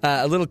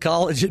 a little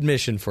college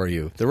admission for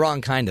you. The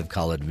wrong kind of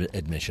college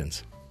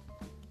admissions,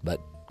 but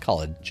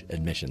college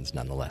admissions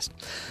nonetheless.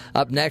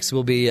 Up next,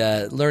 we'll be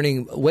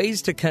learning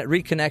ways to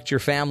reconnect your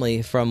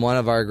family from one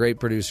of our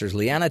great producers,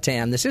 Liana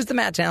Tan. This is the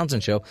Matt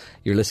Townsend Show.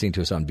 You're listening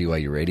to us on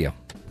BYU Radio.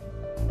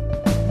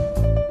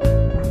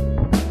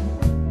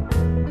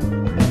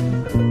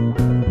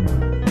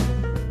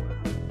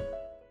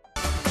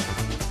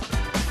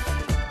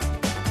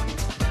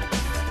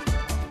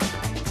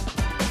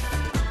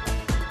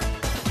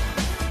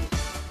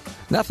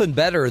 Nothing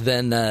better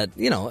than, a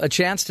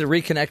chance to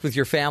reconnect with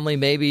your family.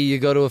 Maybe you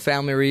go to a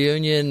family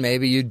reunion.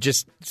 Maybe you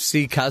just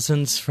see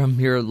cousins from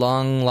your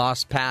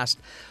long-lost past.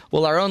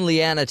 Well, our own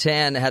Liana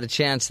Tan had a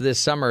chance this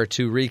summer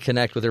to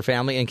reconnect with her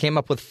family and came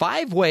up with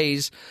 5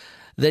 ways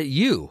that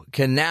you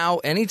can now,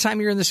 anytime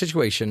you're in the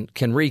situation,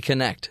 can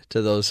reconnect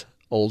to those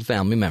old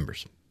family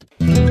members.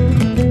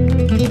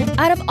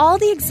 Out of all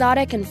the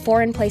exotic and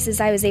foreign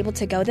places I was able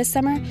to go this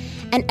summer,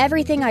 and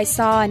everything I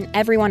saw and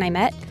everyone I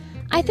met,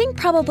 I think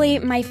probably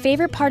my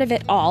favorite part of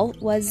it all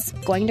was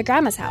going to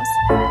Grandma's house.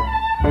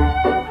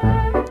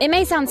 It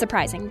may sound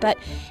surprising, but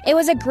it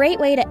was a great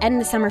way to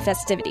end the summer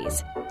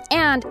festivities.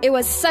 And it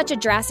was such a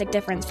drastic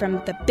difference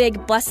from the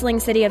big,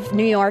 bustling city of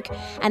New York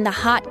and the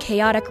hot,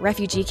 chaotic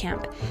refugee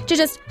camp to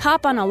just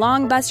hop on a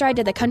long bus ride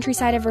to the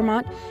countryside of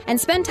Vermont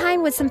and spend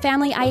time with some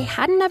family I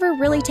hadn't ever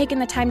really taken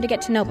the time to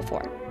get to know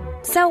before.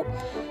 So,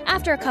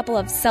 after a couple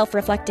of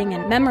self-reflecting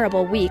and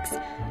memorable weeks,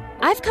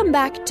 I've come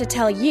back to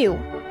tell you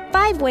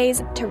 5 ways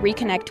to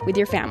reconnect with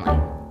your family.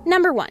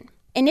 Number 1,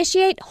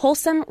 initiate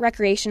wholesome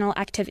recreational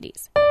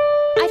activities.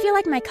 I feel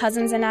like my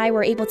cousins and I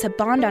were able to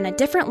bond on a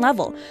different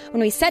level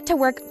when we set to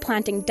work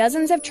planting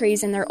dozens of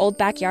trees in their old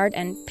backyard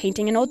and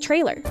painting an old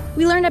trailer.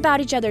 We learned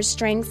about each other's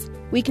strengths,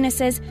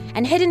 weaknesses,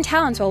 and hidden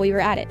talents while we were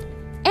at it.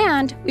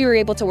 And we were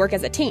able to work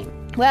as a team.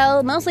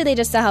 Well, mostly they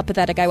just saw how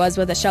pathetic I was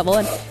with a shovel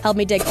and helped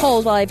me dig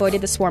holes while I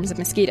avoided the swarms of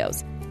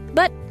mosquitoes.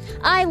 But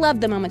I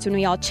loved the moments when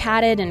we all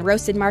chatted and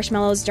roasted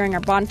marshmallows during our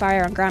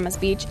bonfire on Grandma's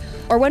beach,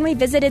 or when we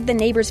visited the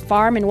neighbor's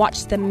farm and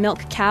watched them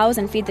milk cows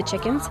and feed the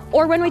chickens,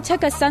 or when we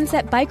took a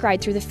sunset bike ride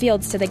through the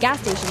fields to the gas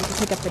station to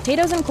pick up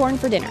potatoes and corn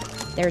for dinner.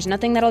 There's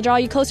nothing that'll draw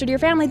you closer to your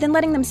family than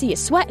letting them see you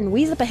sweat and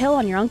wheeze up a hill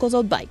on your uncle's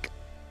old bike.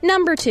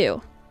 Number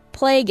 2,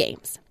 play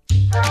games.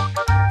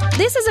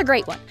 This is a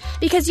great one,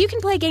 because you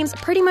can play games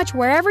pretty much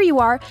wherever you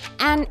are,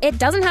 and it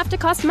doesn't have to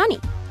cost money.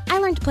 I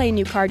learned to play a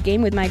new card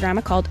game with my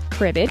grandma called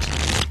Cribbage,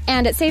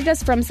 and it saved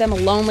us from some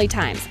lonely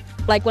times,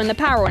 like when the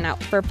power went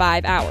out for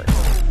 5 hours.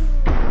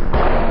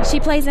 She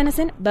plays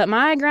innocent, but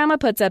my grandma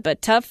puts up a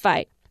tough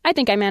fight. I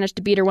think I managed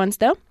to beat her once,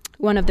 though.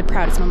 One of the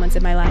proudest moments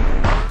of my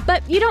life.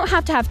 But you don't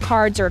have to have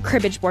cards or a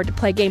cribbage board to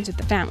play games with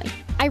the family.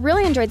 I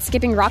really enjoyed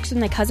skipping rocks with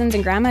my cousins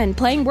and grandma and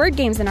playing word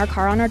games in our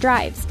car on our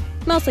drives.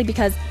 Mostly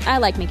because I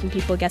like making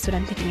people guess what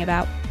I'm thinking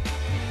about.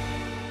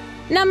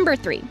 Number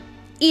 3,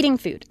 eating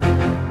food.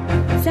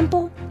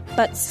 Simple,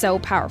 but so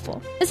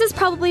powerful. This is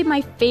probably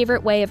my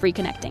favorite way of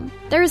reconnecting.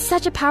 There is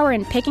such a power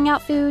in picking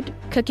out food,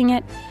 cooking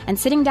it, and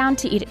sitting down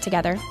to eat it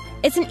together.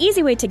 It's an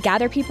easy way to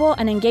gather people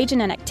and engage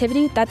in an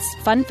activity that's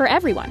fun for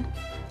everyone.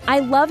 I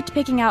loved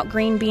picking out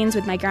green beans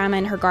with my grandma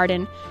in her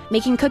garden,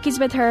 making cookies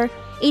with her,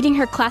 eating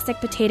her classic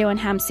potato and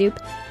ham soup,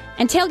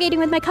 and tailgating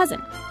with my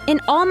cousin. In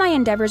all my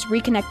endeavors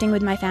reconnecting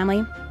with my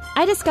family,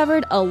 I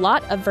discovered a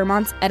lot of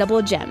Vermont's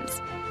edible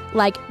gems,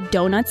 like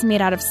donuts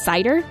made out of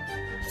cider,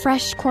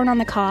 fresh corn on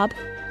the cob,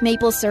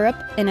 maple syrup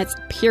in its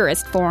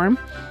purest form,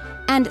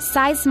 and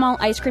size-small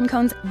ice cream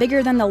cones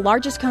bigger than the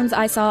largest cones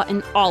I saw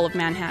in all of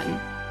Manhattan.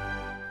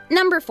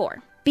 Number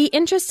 4, be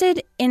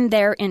interested in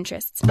their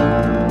interests.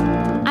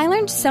 I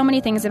learned so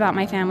many things about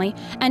my family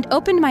and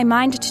opened my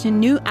mind to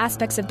new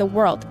aspects of the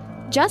world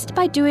just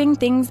by doing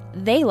things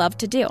they love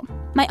to do.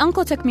 My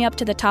uncle took me up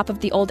to the top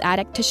of the old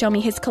attic to show me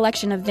his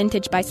collection of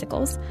vintage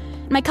bicycles.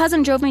 My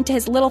cousin drove me to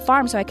his little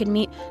farm so I could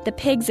meet the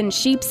pigs and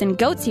sheep and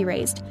goats he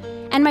raised.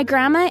 And my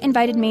grandma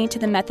invited me to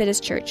the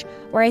Methodist church,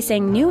 where I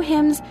sang new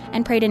hymns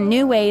and prayed in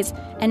new ways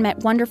and met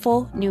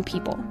wonderful new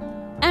people.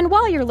 And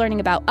while you're learning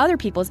about other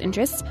people's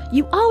interests,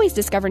 you always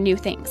discover new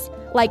things.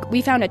 Like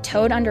we found a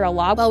toad under a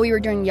log while we were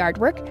doing yard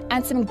work,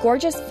 and some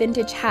gorgeous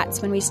vintage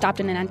hats when we stopped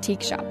in an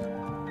antique shop.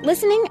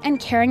 Listening and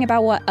caring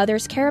about what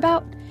others care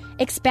about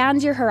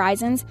expands your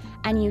horizons,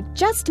 and you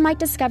just might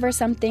discover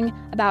something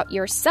about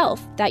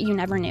yourself that you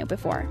never knew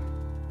before.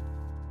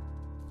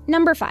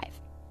 Number 5,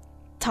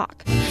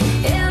 talk.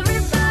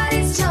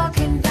 Everybody's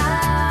talking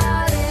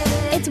about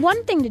it. It's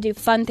one thing to do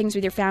fun things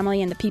with your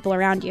family and the people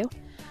around you,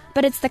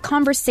 but it's the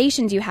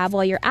conversations you have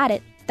while you're at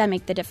it that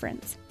make the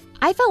difference.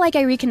 I felt like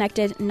I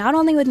reconnected not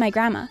only with my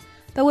grandma,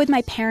 but with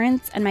my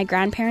parents and my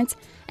grandparents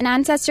and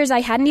ancestors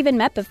I hadn't even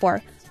met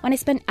before when I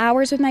spent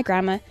hours with my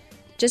grandma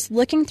just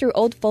looking through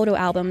old photo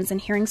albums and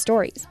hearing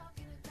stories.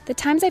 The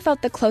times I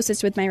felt the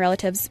closest with my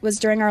relatives was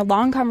during our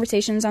long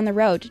conversations on the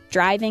road,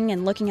 driving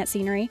and looking at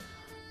scenery,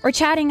 or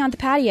chatting on the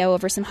patio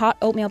over some hot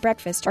oatmeal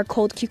breakfast or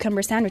cold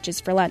cucumber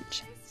sandwiches for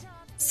lunch.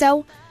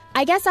 So,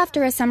 I guess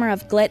after a summer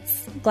of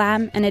glitz,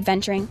 glam, and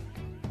adventuring,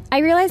 I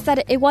realized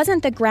that it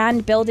wasn't the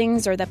grand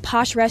buildings or the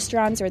posh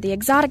restaurants or the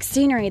exotic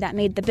scenery that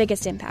made the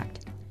biggest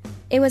impact.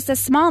 It was the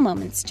small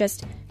moments,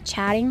 just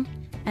chatting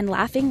and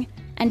laughing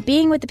and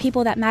being with the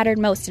people that mattered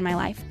most in my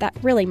life that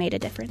really made a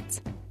difference.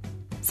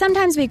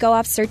 Sometimes we go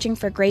off searching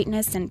for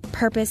greatness and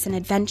purpose and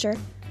adventure,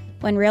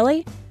 when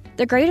really,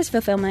 the greatest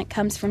fulfillment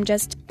comes from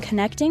just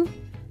connecting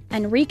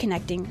and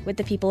reconnecting with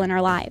the people in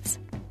our lives.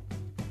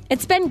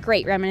 It's been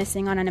great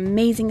reminiscing on an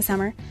amazing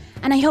summer,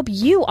 and I hope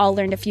you all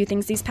learned a few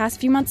things these past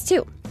few months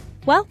too.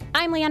 Well,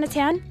 I'm Liana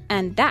Tan,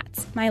 and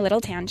that's my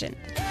little tangent.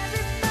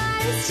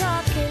 Everybody's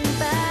talking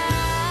about it.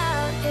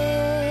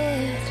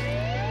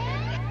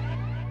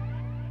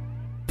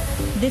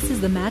 This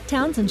is the Matt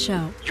Townsend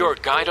Show. Your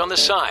guide on the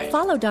side.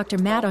 Follow Dr.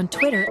 Matt on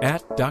Twitter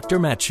At Dr.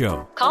 Matt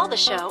Show. Call the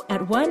show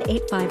at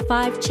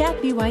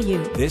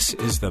 1-855-CHAT-BYU. This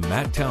is the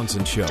Matt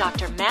Townsend Show.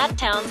 Dr. Matt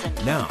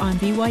Townsend Now on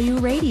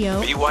BYU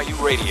Radio.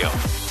 BYU Radio.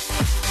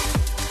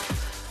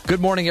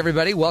 Good morning,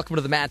 everybody. Welcome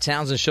to the Matt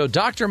Townsend Show.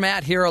 Dr.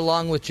 Matt here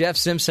along with Jeff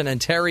Simpson and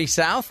Terry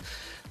South.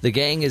 The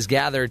gang is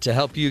gathered to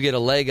help you get a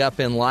leg up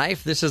in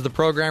life. This is the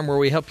program where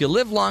we help you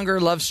live longer,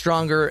 love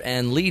stronger,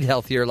 and lead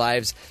healthier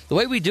lives. The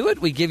way we do it,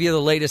 we give you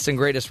the latest and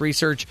greatest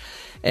research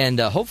and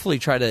hopefully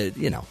try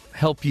to,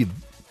 help you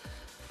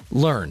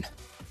learn.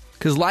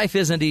 Because life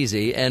isn't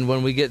easy, and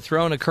when we get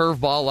thrown a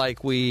curveball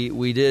like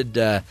we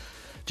did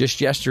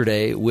just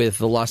yesterday with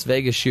the Las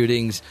Vegas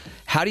shootings,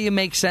 how do you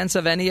make sense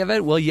of any of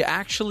it? Well,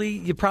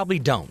 you probably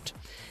don't.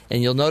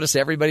 And you'll notice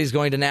everybody's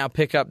going to now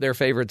pick up their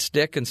favorite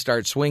stick and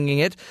start swinging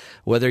it,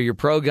 whether you're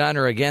pro-gun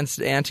or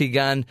against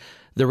anti-gun.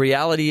 The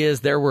reality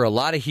is there were a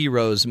lot of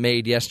heroes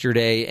made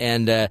yesterday,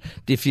 and I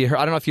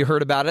don't know if you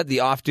heard about it,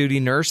 the off-duty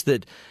nurse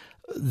that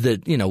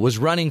was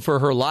running for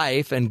her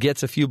life and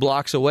gets a few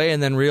blocks away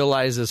and then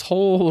realizes,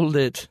 hold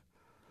it,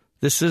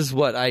 this is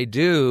what I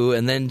do.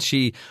 And then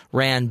she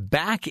ran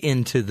back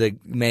into the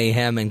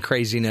mayhem and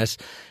craziness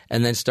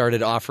and then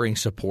started offering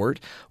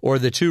support. Or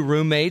the two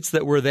roommates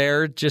that were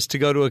there just to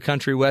go to a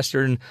country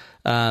western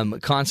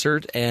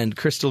concert, and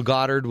Crystal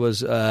Goddard was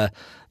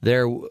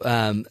there.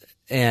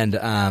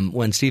 And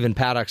when Stephen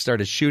Paddock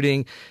started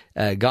shooting,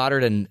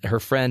 Goddard and her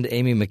friend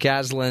Amy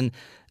McCaslin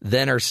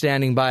then are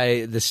standing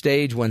by the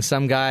stage when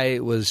some guy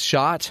was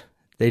shot.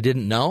 They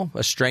didn't know,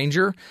 a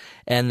stranger,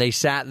 and they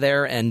sat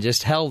there and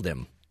just held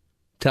him,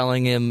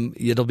 telling him,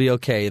 it'll be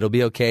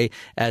okay,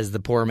 as the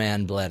poor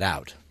man bled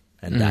out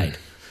and died.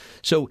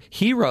 So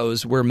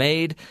heroes were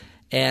made,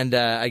 and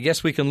I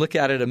guess we can look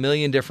at it a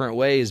million different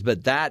ways,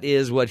 but that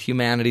is what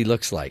humanity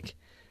looks like.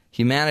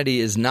 Humanity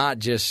is not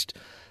just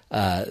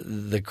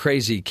the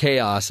crazy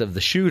chaos of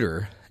the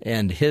shooter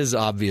and his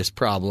obvious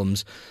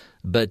problems,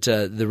 but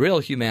the real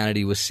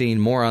humanity was seen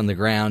more on the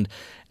ground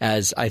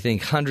as I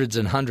think hundreds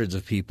and hundreds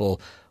of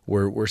people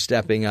were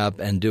stepping up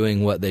and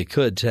doing what they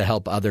could to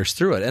help others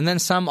through it. And then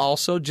some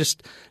also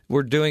just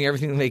were doing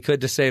everything they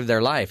could to save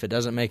their life. It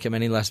doesn't make them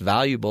any less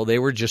valuable. They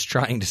were just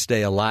trying to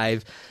stay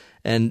alive.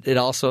 And it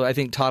also, I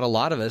think, taught a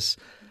lot of us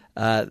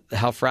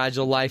how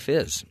fragile life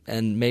is.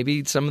 And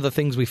maybe some of the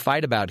things we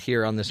fight about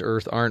here on this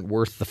earth aren't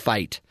worth the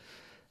fight.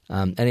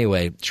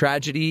 Anyway,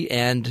 tragedy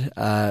and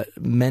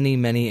many,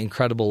 many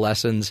incredible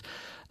lessons.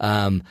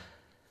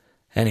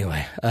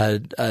 Anyway,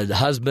 a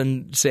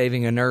husband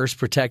saving a nurse,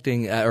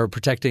 protecting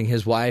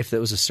his wife that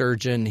was a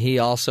surgeon. He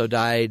also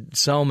died.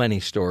 So many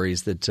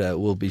stories that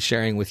we'll be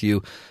sharing with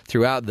you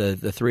throughout the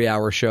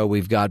 3-hour show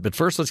we've got. But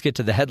first, let's get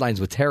to the headlines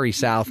with Terry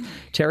South.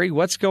 Terry,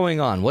 what's going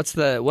on?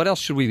 What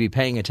else should we be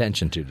paying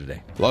attention to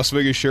today? Las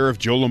Vegas Sheriff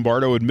Joe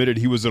Lombardo admitted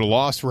he was at a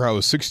loss for how a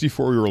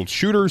 64-year-old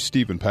shooter,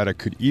 Stephen Paddock,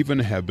 could even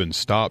have been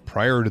stopped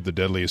prior to the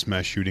deadliest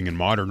mass shooting in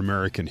modern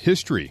American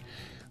history.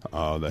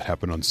 That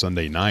happened on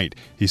Sunday night.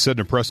 He said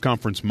in a press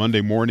conference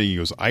Monday morning, he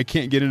goes, I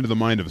can't get into the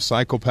mind of a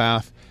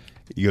psychopath.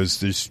 He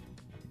goes,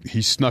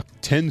 he snuck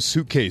 10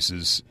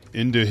 suitcases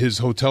into his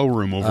hotel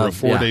room over a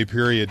 4-day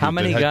period. How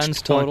many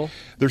guns total?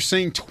 They're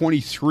saying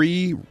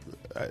 23.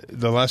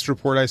 The last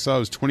report I saw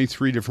was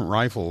 23 different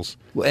rifles.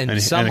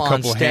 And some a on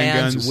couple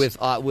stands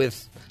handguns,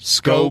 with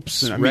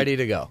scopes and, ready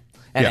to go.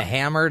 And a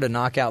hammer to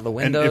knock out the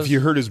windows. And if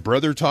you heard his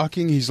brother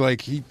talking, he's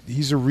like,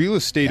 he's a real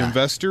estate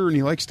investor and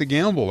he likes to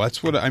gamble.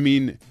 That's what I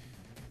mean.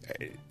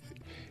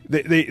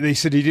 They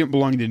said he didn't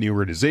belong to any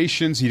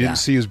organizations. He didn't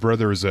see his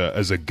brother as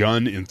a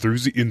gun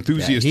enthusiast he in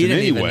any way. He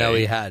didn't even know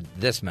he had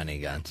this many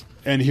guns.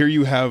 And here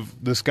you have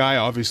this guy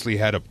obviously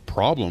had a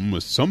problem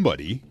with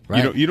somebody.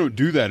 Right. You don't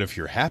do that if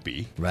you're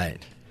happy.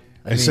 Right.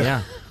 I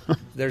mean,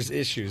 there's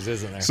issues,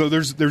 isn't there? So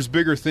there's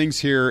bigger things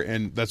here,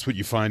 and that's what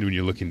you find when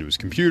you look into his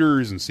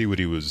computers and see what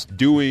he was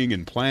doing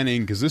and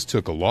planning, because this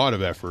took a lot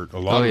of effort, a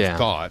lot of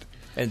thought.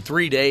 And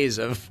 3 days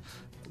of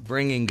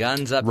bringing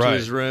guns up to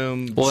his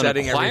room,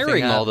 setting and acquiring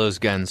everything up. all those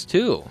guns,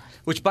 too.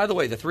 Which, by the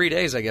way, the 3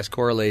 days, I guess,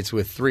 correlates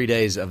with 3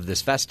 days of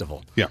this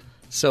festival. Yeah.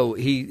 So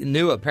he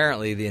knew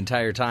apparently the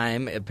entire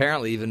time.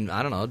 Apparently, even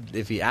I don't know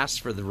if he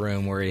asked for the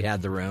room where he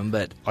had the room,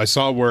 but I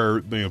saw where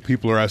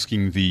people are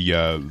asking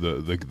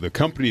the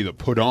company that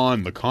put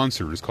on the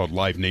concert is called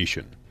Live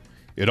Nation.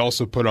 It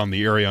also put on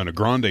the Ariana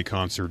Grande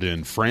concert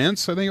in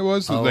France, I think it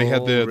was. They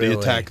had the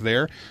attack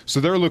there. So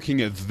they're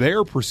looking at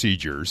their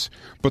procedures,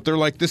 but they're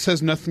like, this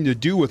has nothing to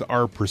do with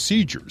our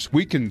procedures.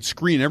 We can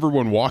screen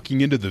everyone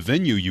walking into the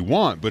venue you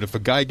want, but if a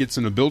guy gets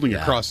in a building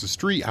across the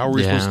street, how are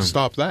we supposed to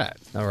stop that?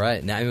 All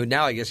right.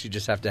 Now I guess you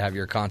just have to have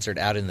your concert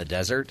out in the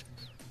desert.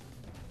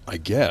 I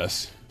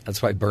guess.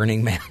 That's why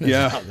Burning Man is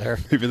out there.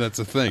 Maybe that's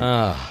a thing.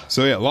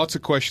 So, lots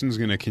of questions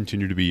going to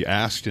continue to be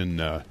asked, and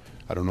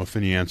I don't know if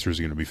any answers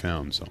are going to be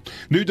found. So,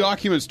 new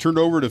documents turned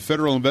over to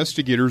federal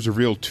investigators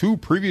reveal 2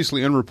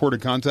 previously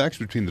unreported contacts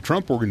between the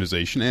Trump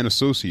Organization and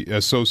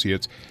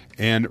associates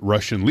and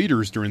Russian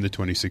leaders during the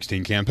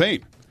 2016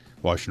 campaign.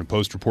 Washington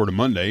Post reported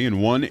Monday,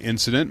 in one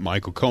incident,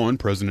 Michael Cohen,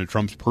 President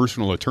Trump's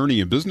personal attorney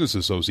and business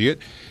associate,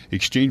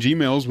 exchanged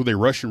emails with a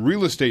Russian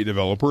real estate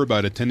developer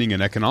about attending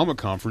an economic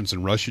conference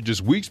in Russia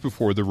just weeks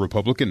before the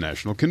Republican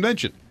National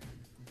Convention.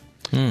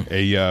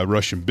 A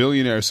Russian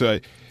billionaire.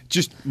 So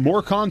just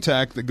more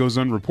contact that goes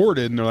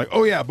unreported, and they're like,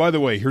 oh, yeah, by the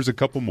way, here's a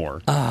couple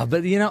more.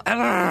 But,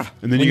 and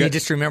then you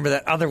just remember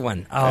that other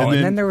one. Oh,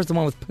 and then there was the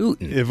one with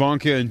Putin.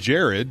 Ivanka and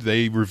Jared,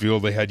 they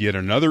revealed they had yet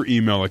another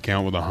email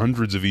account with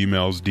hundreds of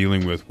emails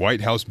dealing with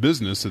White House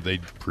business that they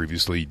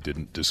previously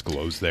didn't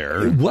disclose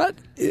there.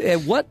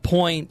 At what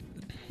point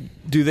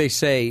do they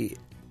say,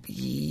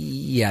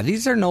 yeah,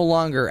 these are no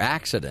longer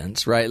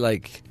accidents, right?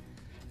 Like,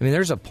 I mean,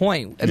 there's a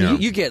point. I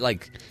mean, you get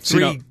like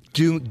three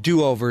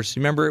do-overs.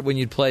 Remember when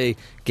you'd play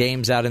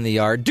games out in the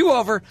yard?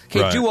 Do-over.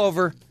 Okay, right.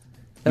 Do-over.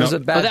 That was a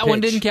bad that pitch. one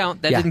didn't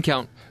count. That didn't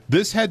count.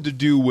 This had to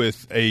do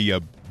with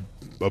a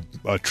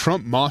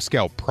Trump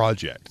Moscow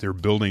project. They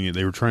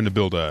were trying to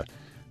build a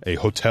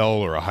hotel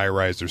or a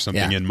high-rise or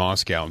something in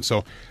Moscow. And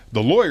so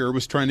the lawyer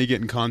was trying to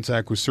get in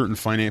contact with certain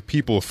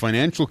people with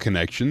financial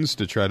connections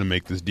to try to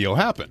make this deal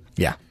happen.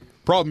 Yeah.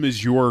 Problem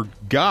is your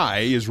guy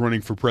is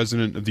running for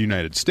president of the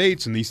United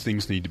States, and these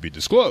things need to be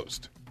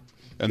disclosed.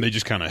 And they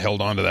just kind of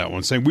held on to that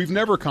one, saying, we've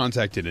never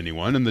contacted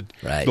anyone. And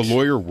the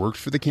lawyer worked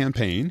for the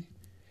campaign.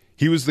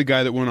 He was the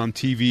guy that went on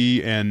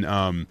TV,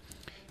 and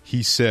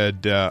he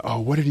said,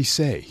 what did he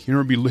say? He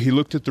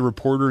looked at the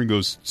reporter and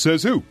goes,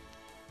 says who?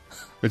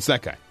 It's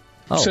that guy.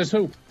 Oh. Says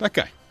who? That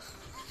guy.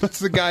 That's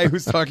the guy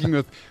who's talking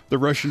with the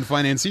Russian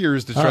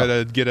financiers to try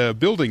to get a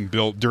building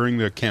built during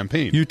the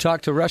campaign. You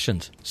talk to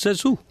Russians.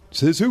 Says who?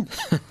 Says who?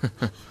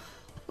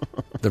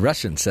 The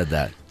Russians said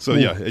that. So,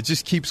 it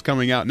just keeps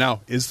coming out.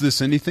 Now, is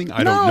this anything?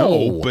 I don't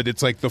know, but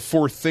it's like the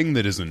fourth thing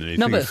that isn't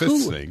anything, the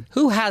fifth thing.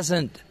 Who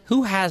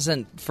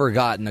hasn't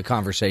forgotten a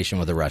conversation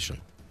with a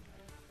Russian?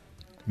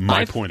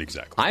 My point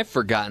exactly. I've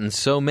forgotten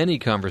so many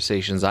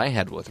conversations I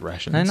had with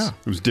Russians. I know.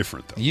 It was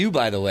different, though. You,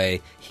 by the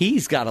way,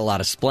 he's got a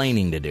lot of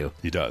splaining to do.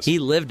 He does. He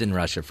lived in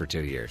Russia for 2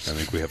 years. I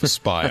think we have a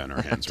spy on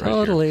our hands right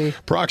Totally. here.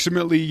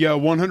 Approximately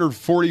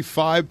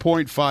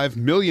 145.5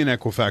 million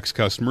Equifax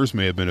customers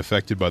may have been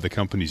affected by the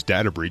company's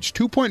data breach,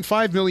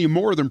 2.5 million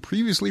more than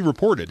previously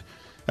reported.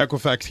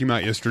 Equifax came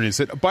out yesterday and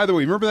said, by the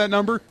way, remember that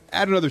number?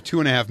 Add another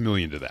 2.5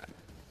 million to that.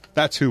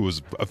 That's who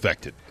was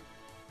affected.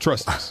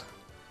 Trust us.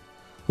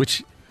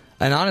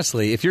 And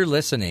honestly, if you're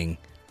listening,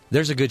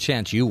 there's a good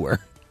chance you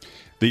were.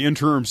 The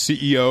interim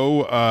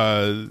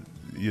CEO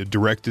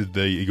directed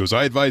he goes,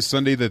 I advised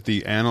Sunday that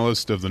the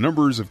analyst of the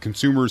numbers of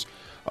consumers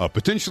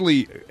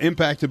potentially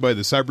impacted by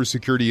the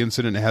cybersecurity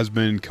incident has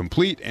been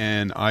complete,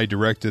 and I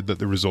directed that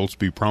the results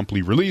be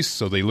promptly released.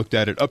 So they looked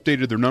at it,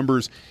 updated their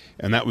numbers,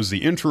 and that was the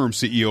interim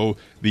CEO.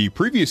 The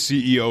previous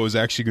CEO is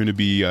actually going to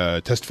be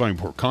testifying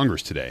before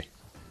Congress today.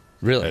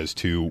 Really? As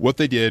to what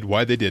they did,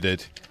 why they did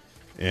it,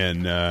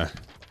 and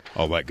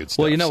all that good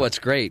stuff. Well, you know what's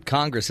great?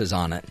 Congress is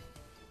on it,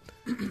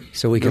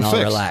 so we can all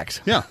relax.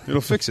 Yeah,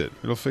 it'll fix it.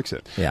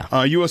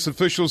 Yeah. U.S.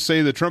 officials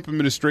say the Trump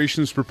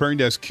administration is preparing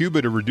to ask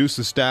Cuba to reduce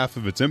the staff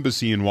of its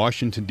embassy in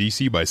Washington,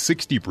 D.C. by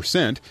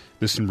 60%.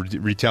 This in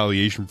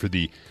retaliation for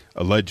the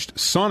alleged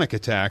sonic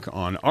attack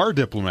on our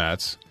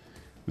diplomats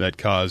that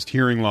caused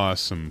hearing loss,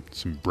 some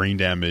brain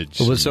damage,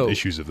 some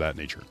issues of that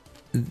nature.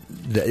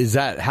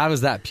 How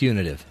is that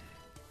punitive?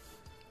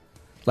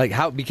 Like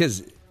how?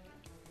 Because...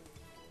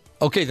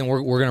 Okay, then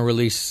we're going to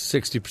release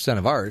 60%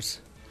 of ours.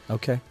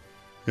 Okay.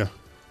 Yeah.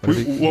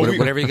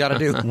 Whatever you got to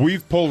do.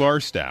 We've pulled our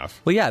staff.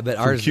 Well, yeah, but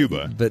from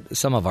Cuba. But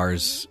some of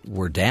ours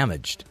were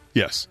damaged.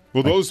 Yes.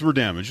 Well, those were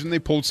damaged, and they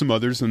pulled some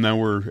others, and now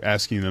we're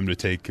asking them to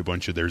take a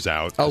bunch of theirs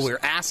out. Oh,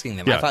 we're asking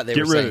them. Yeah, I thought they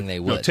were saying they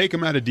would. No, take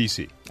them out of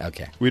D.C.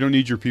 Okay. We don't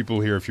need your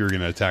people here if you're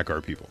going to attack our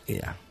people.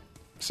 Yeah.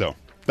 So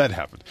that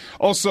happened.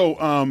 Also,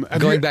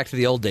 going back to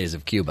the old days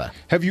of Cuba.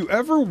 Have you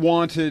ever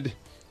wanted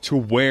to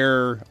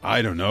wear,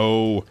 I don't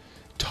know,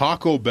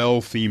 Taco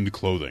Bell themed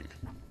clothing?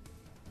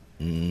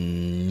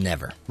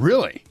 Never.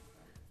 Really?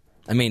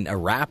 I mean, a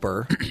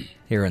wrapper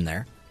here and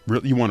there.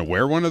 Really? You want to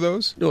wear one of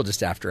those? Well,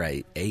 just after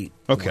I ate.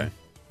 Okay.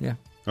 Yeah.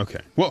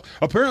 Okay. Well,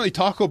 apparently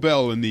Taco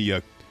Bell in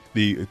the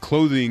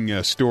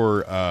clothing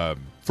store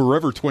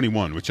Forever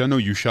 21, which I know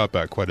you shop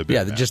at quite a bit.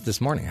 Yeah, just this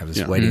morning I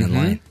was waiting in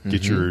line.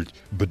 Get your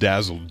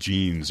bedazzled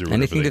jeans or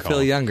whatever anything to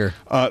feel younger.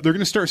 They're going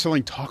to start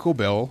selling Taco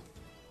Bell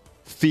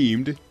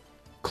themed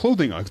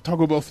clothing,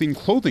 Taco Bell themed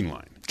clothing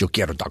line. Yo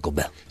quiero Taco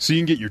Bell. So you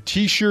can get your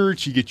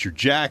T-shirts, you get your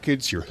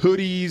jackets, your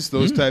hoodies,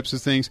 those types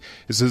of things.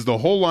 It says the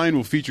whole line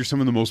will feature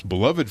some of the most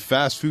beloved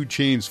fast food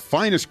chains'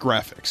 finest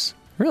graphics.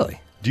 Really?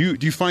 Do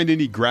you find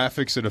any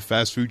graphics at a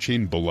fast food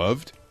chain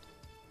beloved?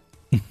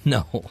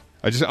 No.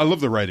 I love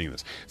the writing of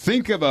this.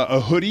 Think of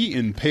a hoodie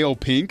in pale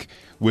pink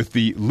with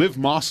the Live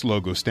Moss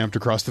logo stamped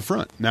across the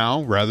front.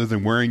 Now, rather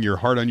than wearing your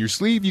heart on your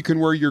sleeve, you can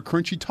wear your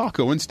crunchy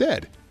taco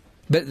instead.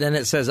 But then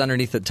it says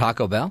underneath it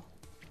Taco Bell?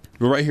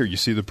 Well, right here, you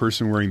see the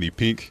person wearing the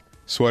pink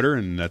sweater,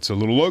 and that's a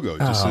little logo. It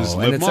just says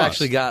Live and it's Moss.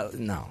 actually got,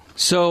 no.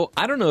 So,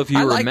 I don't know if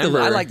you remember.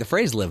 I like the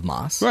phrase Live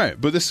Moss. Right,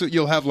 but this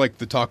you'll have like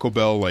the Taco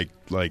Bell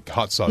like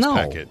hot sauce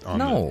packet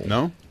on it.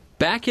 No?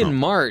 Back in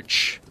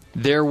March,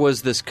 there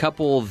was this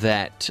couple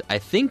that I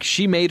think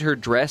she made her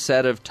dress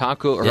out of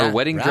her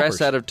wedding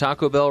dress out of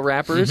Taco Bell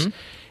wrappers,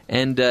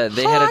 and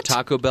they had a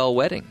Taco Bell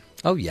wedding.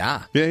 Oh,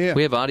 yeah. Yeah.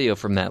 We have audio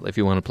from that if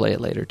you want to play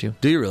it later, too.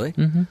 Do you really?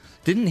 Mm-hmm.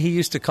 Didn't he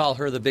used to call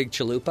her the Big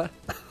Chalupa?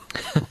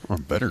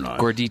 Better not.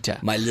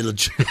 Gordita. My little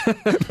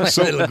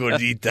little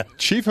gordita.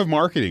 Chief of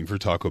Marketing for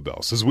Taco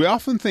Bell says, we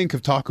often think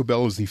of Taco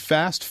Bell as the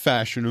fast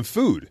fashion of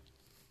food.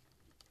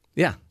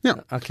 Yeah.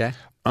 Yeah. Okay.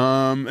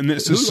 And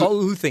this is,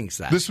 Who thinks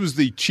that? This was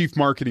the chief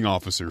marketing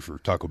officer for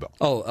Taco Bell.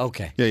 Oh,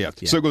 okay. Yeah.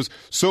 So it goes,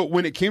 so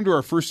when it came to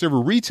our first ever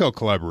retail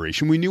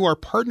collaboration, we knew our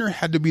partner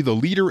had to be the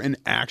leader in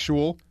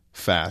actual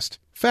fast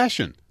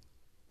fashion.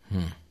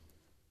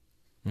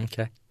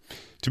 Okay.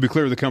 To be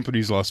clear, the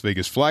company's Las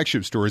Vegas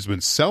flagship store has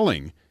been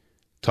selling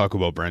Taco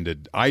Bell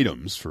branded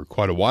items for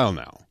quite a while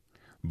now.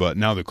 But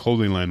now the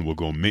clothing line will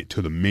go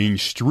to the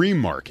mainstream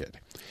market.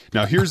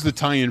 Now, here's the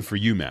tie-in for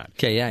you, Matt.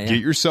 Okay, yeah. Get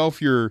yourself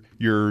your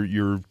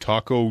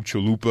taco,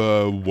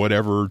 chalupa,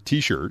 whatever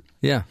T-shirt.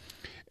 Yeah.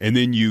 And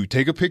then you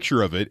take a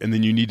picture of it, and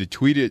then you need to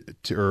tweet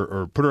it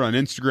or put it on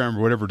Instagram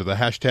or whatever to the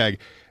hashtag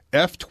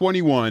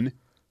F21X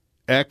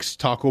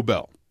Taco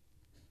Bell.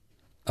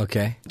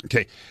 Okay.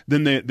 Okay.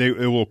 Then it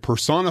will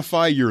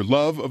personify your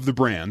love of the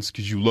brands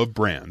because you love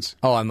brands.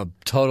 Oh, I'm a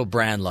total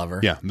brand lover.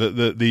 Yeah.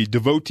 The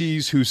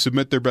devotees who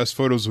submit their best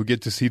photos will get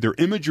to see their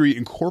imagery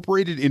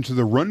incorporated into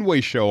the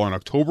runway show on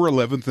October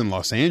 11th in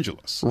Los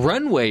Angeles.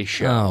 Runway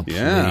show. Oh,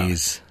 Yeah.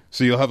 please.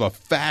 So you'll have a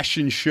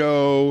fashion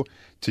show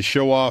to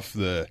show off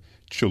the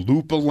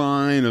chalupa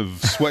line of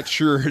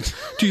sweatshirts.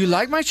 Do you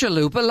like my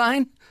chalupa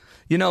line?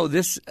 You know,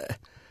 this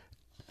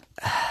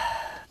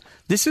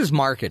is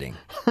marketing.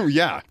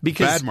 Yeah,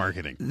 Because bad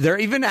marketing. They're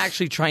even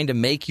actually trying to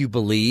make you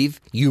believe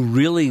you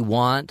really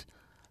want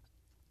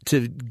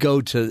to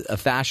go to a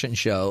fashion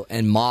show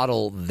and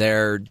model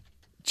their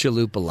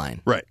chalupa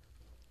line. Right.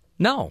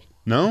 No.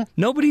 No?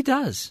 Nobody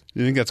does.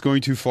 You think that's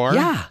going too far?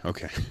 Yeah.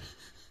 Okay.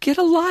 Get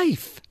a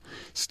life.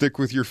 Stick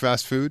with your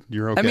fast food?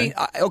 You're okay? I mean,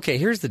 okay,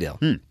 here's the deal.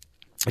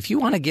 If you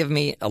want to give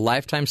me a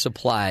lifetime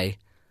supply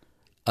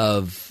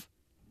of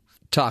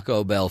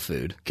Taco Bell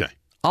food, okay.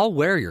 I'll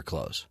wear your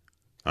clothes.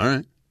 All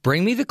right.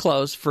 Bring me the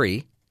clothes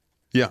free.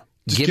 Yeah.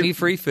 Give me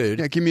free food.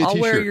 Yeah, give me a I'll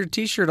T-shirt. wear your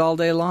T-shirt all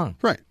day long.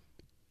 Right.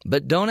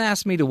 But don't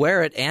ask me to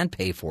wear it and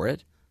pay for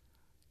it.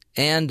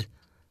 And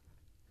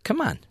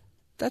come on,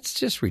 that's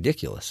just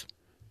ridiculous.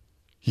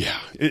 Yeah,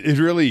 it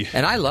really...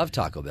 And I love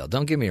Taco Bell,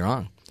 don't get me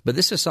wrong. But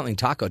this is something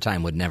Taco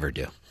Time would never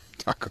do.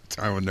 Taco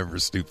Time would never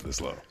stoop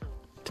this low.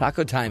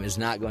 Taco Time is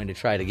not going to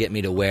try to get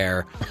me to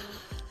wear,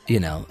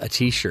 a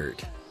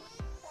T-shirt.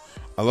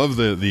 I love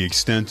the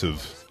extent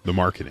of the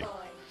marketing.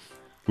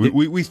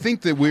 We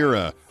think that we're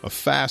a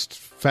fast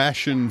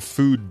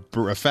food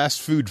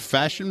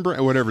fashion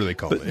brand, whatever they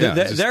call it.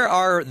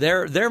 Yeah,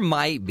 there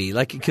might be,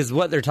 because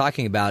what they're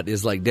talking about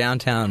is like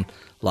downtown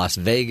Las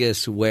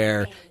Vegas,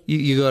 where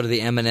you go to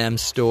the M&M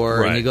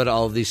store and you go to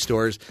all of these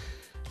stores.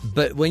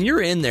 But when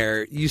you're in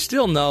there, you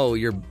still know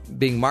you're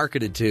being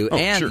marketed to,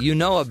 and sure. you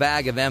know a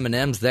bag of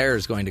M&Ms there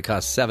is going to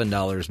cost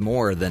 $7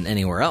 more than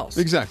anywhere else.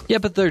 Exactly. Yeah,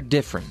 but they're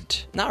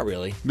different. Not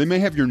really. They may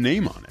have your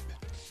name on it.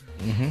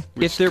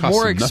 If they're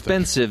more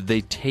expensive,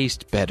 they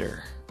taste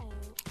better.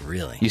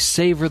 Really? You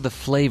savor the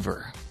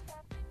flavor.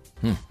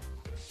 I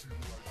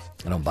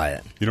don't buy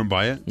it. You don't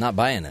buy it? Not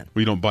buying it.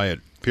 Well, you don't buy it,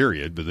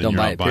 period, but then Don't you're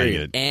buy not it, buying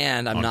period. it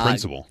And I'm on not,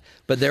 principle.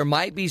 But there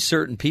might be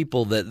certain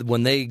people that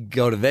when they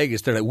go to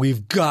Vegas, they're like,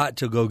 we've got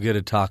to go get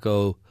a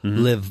Taco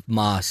Live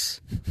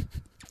Moss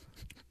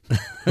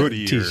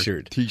Hoodie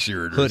T-shirt.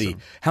 T-shirt or hoodie.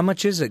 something. How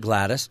much is it,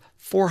 Gladys?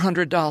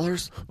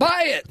 $400.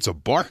 Buy it. It's a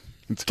bar.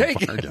 It's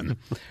Take a bargain.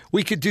 it.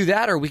 We could do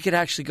that, or we could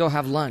actually go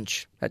have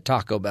lunch at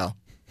Taco Bell.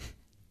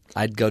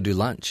 I'd go do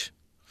lunch.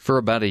 For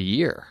about a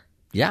year.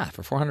 Yeah,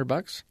 for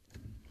 $400.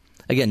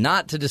 Again,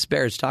 not to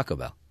disparage Taco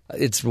Bell.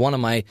 It's one of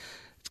my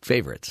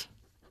favorites.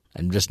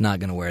 I'm just not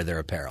going to wear their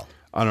apparel.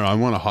 I don't know. I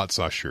want a hot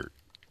sauce shirt.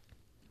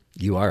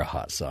 You are a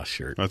hot sauce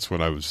shirt. That's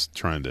what I was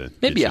trying to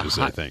Maybe get a you to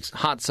say. Thanks.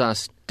 hot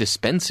sauce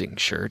dispensing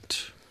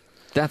shirt.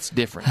 That's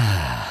different.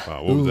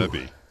 What would that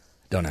be?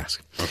 Don't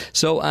ask. Okay.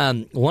 So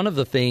one of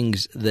the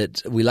things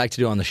that we like to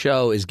do on the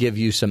show is give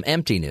you some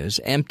empty news.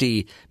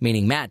 Empty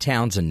meaning Matt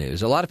Townsend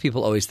news. A lot of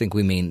people always think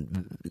we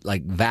mean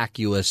like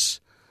vacuous,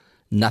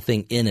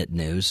 nothing in it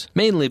news.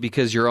 Mainly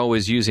because you're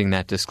always using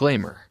that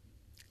disclaimer.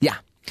 Yeah.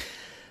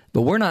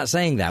 But we're not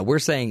saying that. We're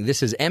saying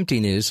this is empty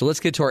news. So let's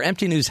get to our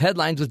empty news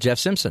headlines with Jeff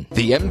Simpson.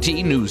 The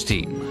MT News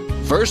Team.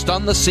 First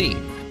on the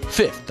scene,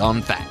 fifth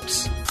on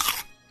facts.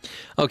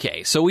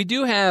 Okay, so we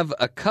do have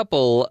a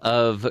couple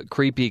of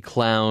creepy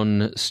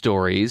clown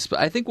stories, but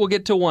I think we'll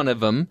get to one of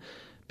them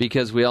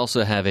because we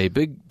also have a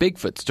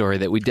Bigfoot story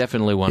that we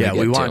definitely want to get to.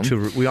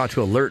 we want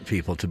to alert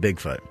people to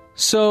Bigfoot.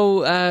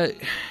 So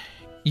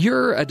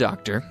you're a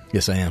doctor.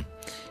 Yes, I am.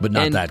 But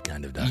not and that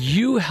kind of doctor.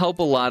 You help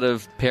a lot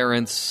of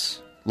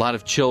parents, a lot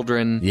of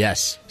children.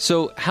 Yes.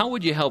 So how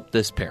would you help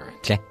this parent?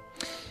 Okay.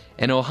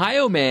 An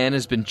Ohio man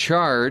has been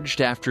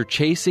charged after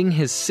chasing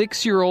his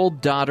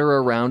 6-year-old daughter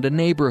around a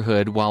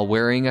neighborhood while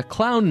wearing a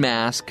clown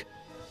mask,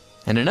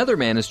 and another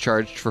man is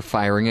charged for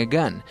firing a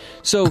gun.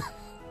 So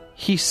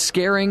he's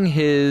scaring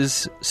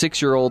his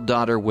 6-year-old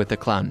daughter with a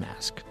clown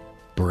mask.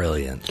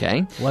 Brilliant.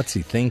 Okay. What's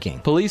he thinking?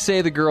 Police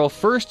say the girl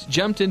first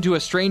jumped into a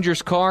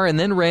stranger's car and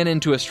then ran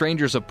into a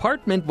stranger's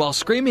apartment while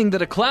screaming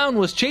that a clown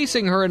was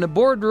chasing her in a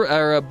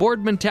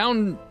Boardman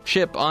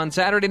Township on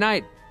Saturday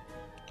night.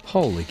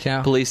 Holy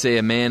cow. Police say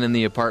a man in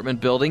the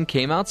apartment building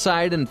came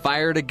outside and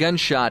fired a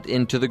gunshot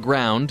into the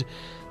ground.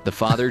 The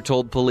father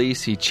told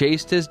police he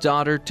chased his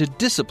daughter to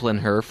discipline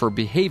her for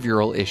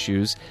behavioral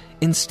issues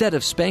instead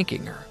of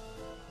spanking her.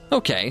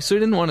 Okay, so he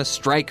didn't want to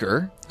strike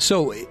her.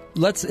 So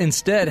let's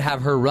instead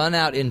have her run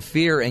out in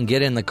fear and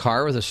get in the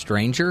car with a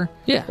stranger?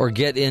 Yeah. Or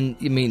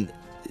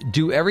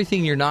do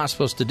everything you're not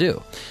supposed to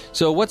do.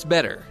 So what's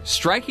better,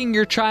 striking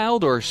your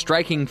child or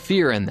striking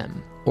fear in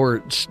them?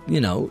 Or,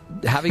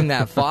 having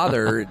that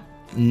father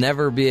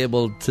never be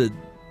able to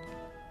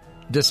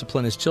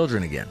discipline his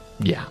children again.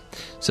 Yeah.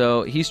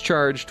 So he's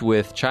charged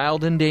with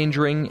child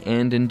endangering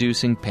and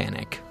inducing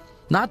panic.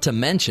 Not to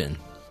mention,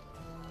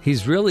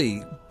 he's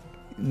really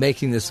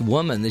making this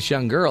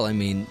young girl,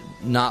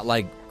 not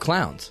like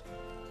clowns.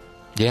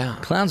 Yeah.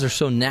 Clowns are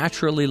so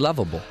naturally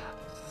lovable.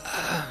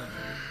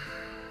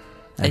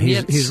 And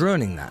he's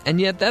ruining that. And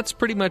yet that's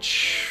pretty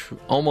much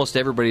almost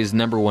everybody's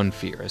number one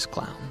fear is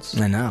clowns.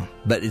 I know.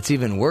 But it's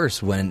even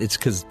worse when it's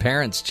because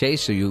parents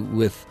chase you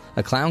with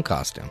a clown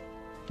costume.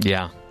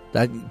 Yeah.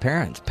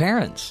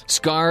 Parents.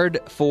 Scarred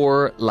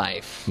for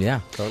life.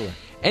 Yeah, totally.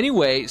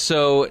 Anyway,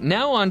 so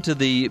now on to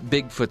the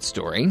Bigfoot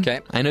story. Okay.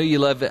 I know you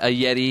love a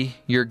Yeti,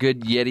 your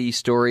good Yeti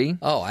story.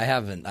 Oh, I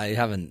haven't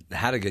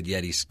had a good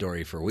Yeti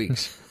story for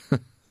weeks.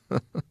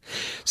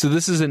 So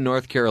this is in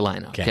North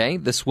Carolina, okay?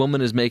 This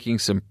woman is making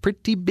some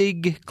pretty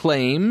big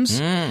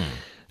claims.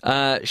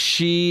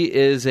 She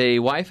is a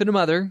wife and a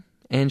mother,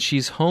 and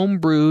she's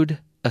homebrewed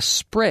a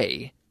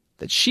spray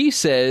that she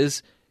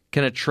says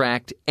can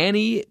attract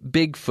any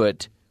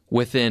Bigfoot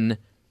within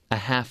a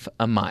half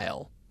a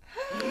mile.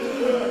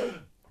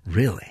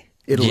 Really?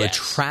 It'll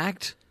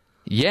attract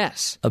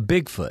Yes. a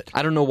Bigfoot.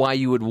 I don't know why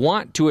you would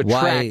want to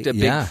attract a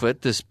Bigfoot,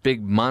 this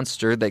big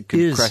monster that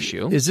could crush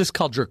you. Is this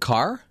called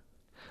Drakkar?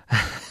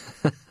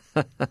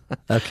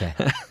 Okay.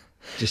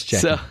 Just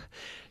checking. So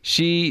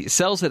she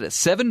sells it at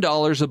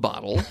 $7 a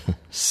bottle.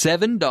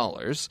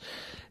 $7.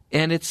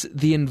 And it's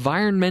the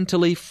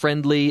environmentally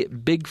friendly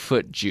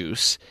Bigfoot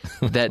juice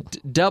that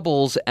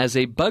doubles as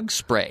a bug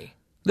spray.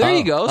 There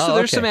you go. So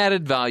there's some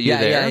added value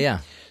there. Yeah.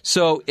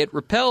 So it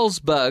repels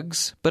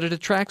bugs, but it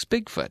attracts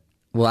Bigfoot.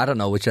 Well, I don't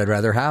know which I'd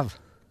rather have.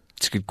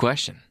 It's a good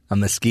question. A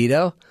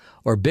mosquito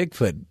or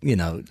Bigfoot,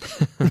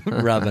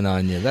 rubbing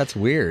on you. That's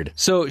weird.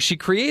 So she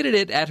created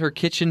it at her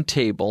kitchen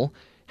table.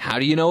 How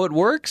do you know it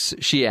works?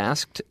 She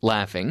asked,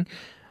 laughing.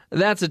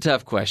 That's a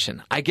tough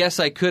question. I guess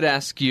I could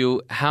ask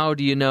you, how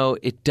do you know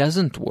it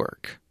doesn't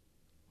work?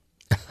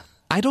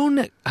 I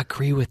don't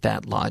agree with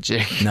that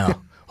logic.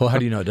 No. Well, how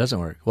do you know it doesn't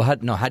work? Well,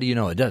 how do you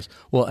know it does?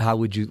 Well, why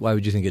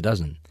would you think it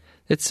doesn't?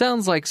 It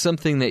sounds like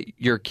something that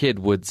your kid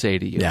would say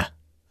to you. Yeah.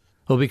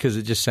 Well, because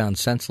it just sounds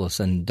senseless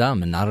and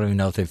dumb, and I don't even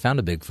know if they've found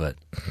a Bigfoot.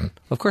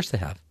 Of course they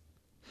have.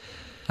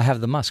 I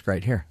have the musk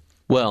right here.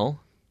 Well,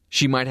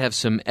 she might have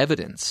some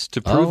evidence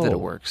to prove that it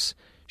works.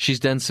 She's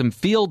done some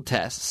field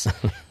tests,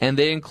 and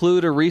they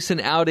include a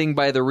recent outing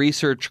by the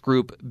research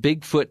group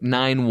Bigfoot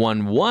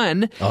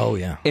 911,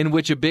 in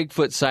which a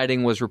Bigfoot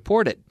sighting was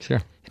reported.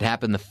 Sure. It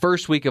happened the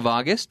first week of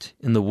August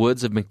in the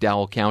woods of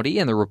McDowell County,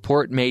 and the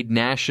report made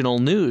national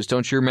news.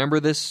 Don't you remember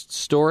this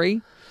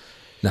story?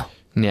 No.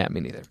 Yeah,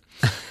 me neither.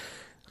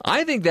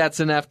 I think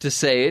that's enough to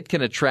say it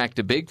can attract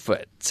a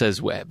Bigfoot,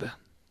 says Webb.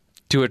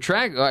 To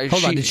attract...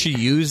 Hold on, did she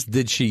use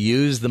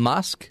the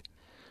musk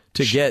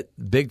to get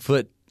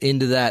Bigfoot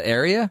into that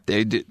area?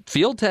 They did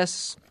field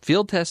tests,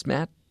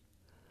 Matt.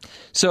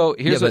 So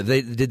here's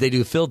did they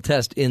do field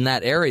test in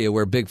that area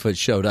where Bigfoot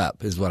showed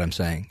up, is what I'm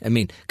saying.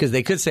 Because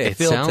they could say a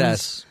field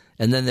test,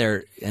 and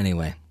then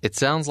anyway. It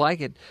sounds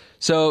like it.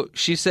 So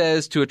she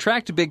says to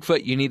attract a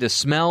Bigfoot, you need a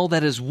smell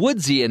that is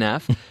woodsy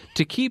enough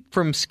to keep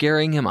from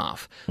scaring him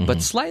off,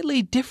 but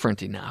slightly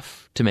different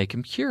enough to make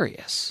him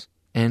curious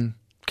and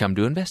come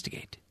to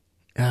investigate.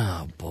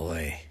 Oh,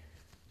 boy.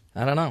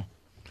 I don't know.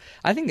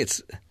 I think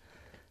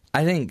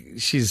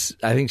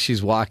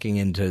she's walking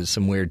into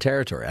some weird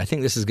territory. I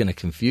think this is going to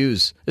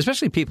confuse,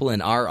 especially people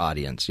in our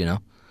audience,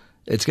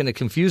 It's going to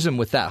confuse them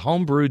with that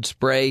homebrewed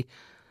spray,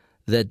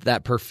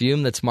 that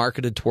perfume that's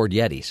marketed toward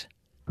Yetis.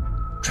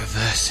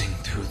 Traversing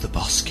through the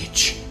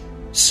boskage,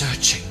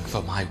 searching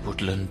for my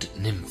woodland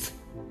nymph.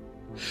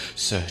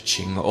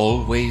 Searching,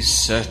 always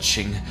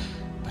searching,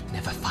 but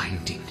never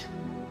finding.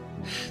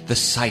 The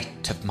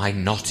sight of my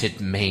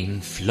knotted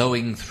mane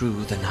flowing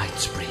through the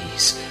night's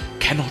breeze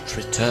cannot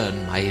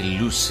return my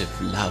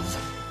elusive love.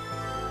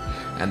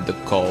 And the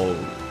call,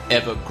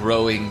 ever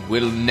growing,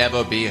 will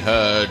never be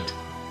heard.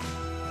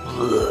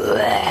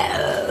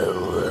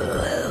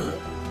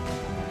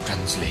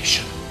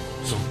 Translation.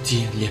 J'en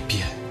tire les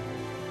pieds.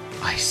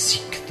 I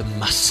seek the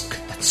musk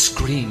that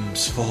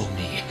screams for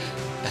me,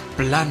 that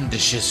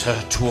blandishes her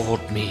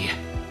toward me.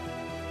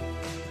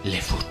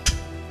 Les voûtes.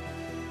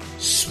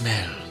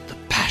 Smell the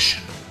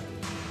passion.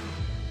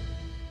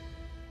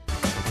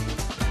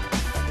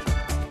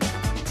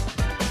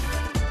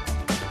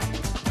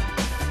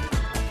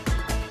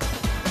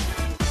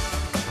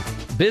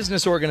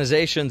 Business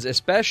organizations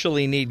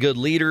especially need good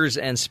leaders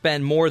and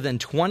spend more than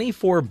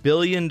 $24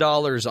 billion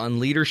on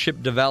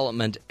leadership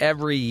development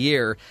every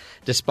year.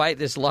 Despite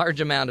this large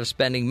amount of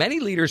spending,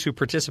 many leaders who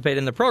participate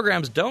in the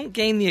programs don't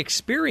gain the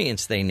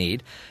experience they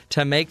need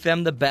to make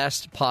them the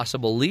best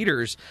possible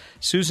leaders.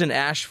 Susan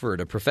Ashford,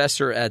 a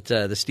professor at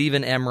the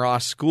Stephen M.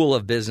 Ross School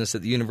of Business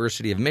at the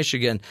University of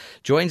Michigan,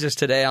 joins us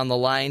today on the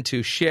line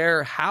to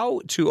share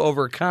how to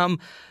overcome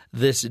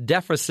this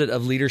deficit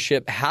of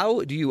leadership. How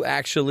do you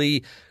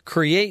actually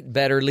create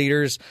better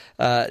leaders?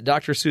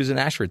 Dr. Susan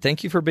Ashford,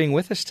 thank you for being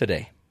with us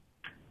today.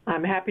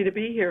 I'm happy to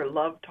be here.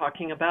 Love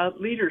talking about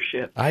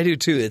leadership. I do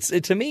too. It's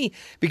to me,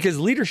 because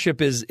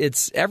leadership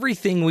it's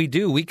everything we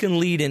do. We can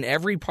lead in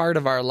every part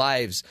of our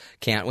lives,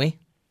 can't we?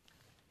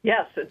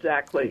 Yes,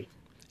 exactly.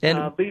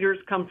 And leaders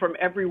come from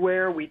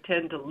everywhere. We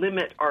tend to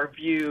limit our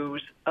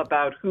views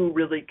about who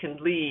really can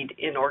lead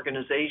in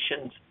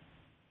organizations.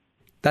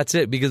 That's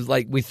it, because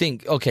we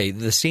think, okay,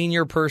 the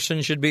senior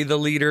person should be the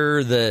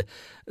leader, the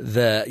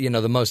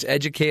most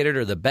educated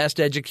or the best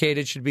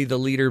educated should be the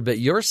leader, but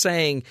you're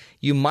saying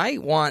you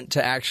might want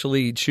to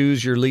actually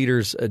choose your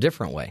leaders a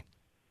different way.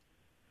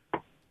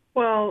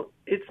 Well,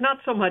 it's not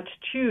so much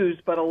choose,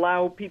 but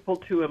allow people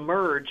to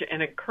emerge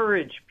and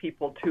encourage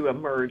people to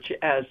emerge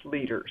as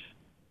leaders.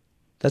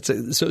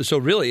 So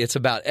really, it's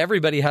about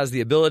everybody has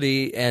the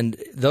ability,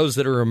 and those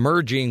that are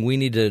emerging, we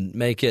need to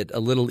make it a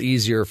little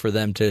easier for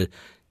them to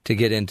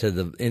get into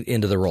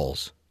the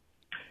roles.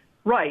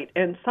 Right,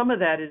 and some of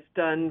that is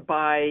done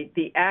by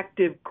the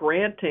active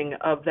granting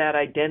of that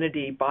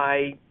identity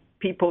by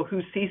people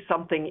who see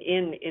something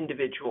in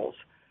individuals.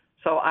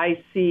 So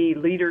I see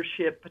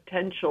leadership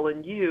potential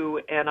in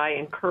you, and I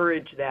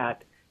encourage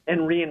that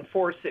and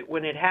reinforce it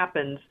when it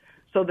happens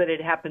so that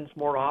it happens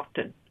more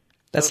often.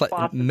 That's so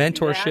like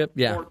mentorship,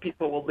 yeah. More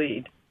people will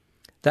lead.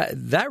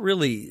 That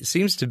really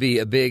seems to be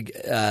a big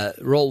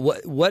role.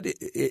 What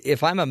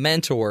if I'm a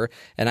mentor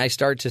and I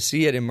start to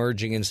see it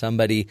emerging in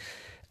somebody?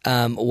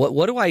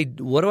 What do I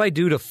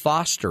do to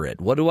foster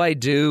it? What do I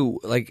do?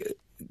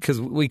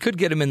 Because we could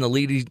get them in the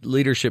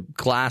leadership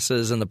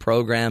classes and the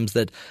programs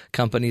that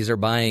companies are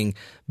buying,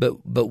 but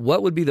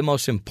what would be the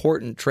most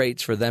important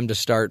traits for them to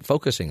start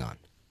focusing on?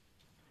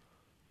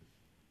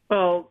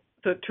 Well,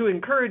 to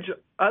encourage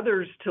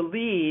others to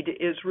lead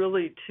is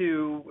really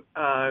to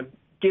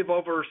give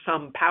over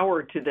some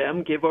power to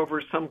them, give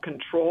over some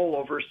control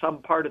over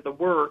some part of the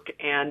work,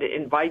 and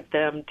invite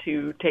them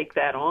to take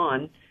that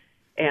on.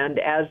 And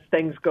as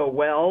things go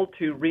well,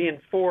 to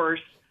reinforce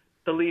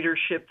the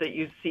leadership that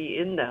you see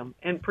in them.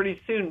 And pretty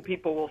soon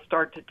people will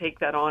start to take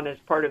that on as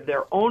part of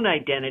their own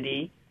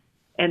identity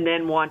and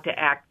then want to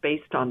act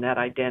based on that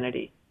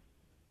identity.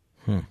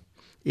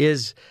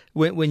 Is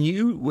when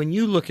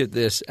you look at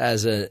this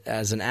as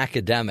an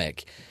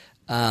academic,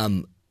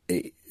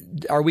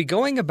 are we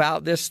going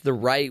about this the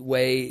right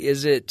way?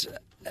 Is it,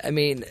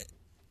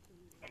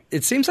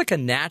 it seems like a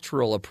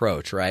natural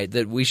approach, right?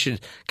 That we should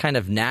kind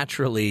of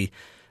naturally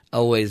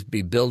always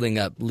be building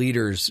up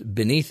leaders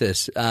beneath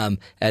us.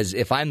 As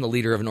if I'm the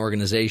leader of an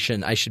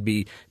organization, I should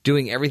be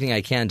doing everything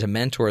I can to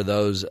mentor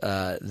those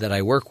that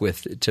I work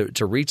with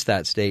to reach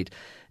that state.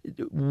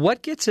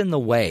 What gets in the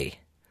way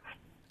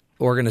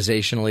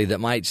organizationally that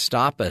might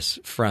stop us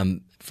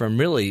from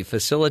really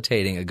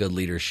facilitating a good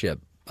leadership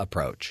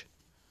approach?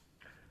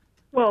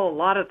 Well, a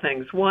lot of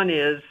things. One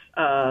is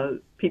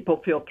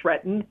people feel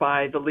threatened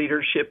by the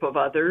leadership of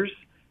others.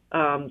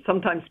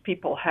 Sometimes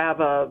people have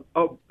a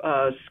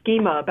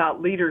schema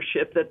about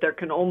leadership that there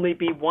can only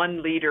be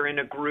one leader in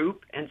a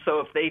group, and so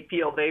if they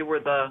feel they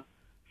were the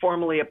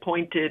formally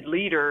appointed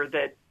leader,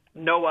 that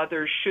no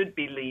others should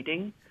be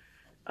leading.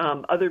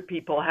 Other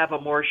people have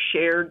a more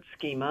shared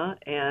schema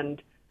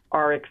and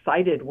are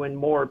excited when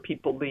more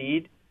people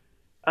lead.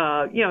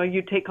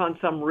 You take on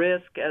some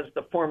risk as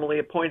the formally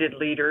appointed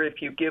leader.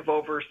 If you give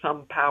over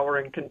some power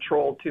and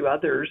control to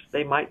others,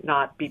 they might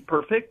not be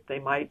perfect. They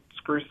might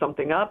screw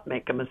something up,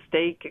 make a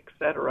mistake,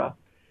 etc.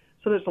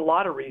 So there's a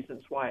lot of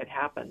reasons why it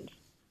happens.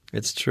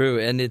 It's true.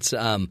 And it's,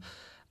 I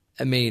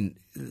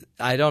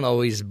don't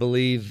always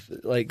believe,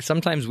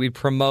 sometimes we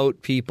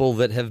promote people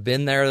that have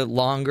been there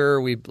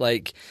longer. We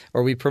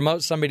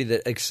promote somebody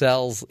that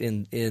excels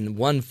in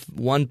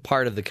one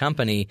part of the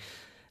company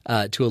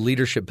to a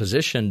leadership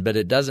position, but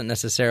it doesn't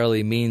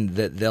necessarily mean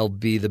that they'll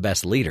be the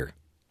best leader.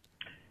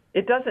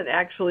 It doesn't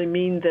actually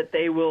mean that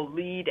they will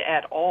lead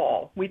at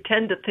all. We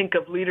tend to think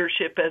of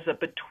leadership as a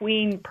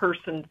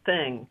between-person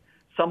thing.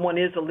 Someone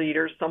is a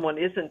leader, someone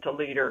isn't a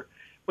leader,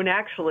 when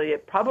actually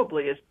it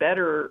probably is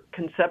better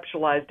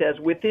conceptualized as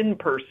within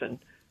person.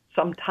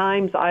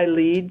 Sometimes I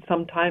lead,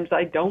 sometimes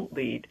I don't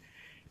lead.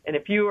 And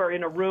if you are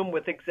in a room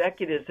with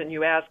executives and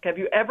you ask, have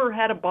you ever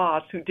had a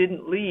boss who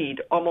didn't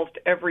lead, almost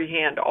every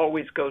hand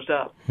always goes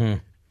up.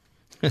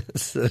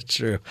 So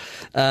true.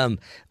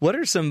 What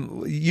are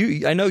some?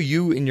 I know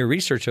you in your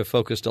research have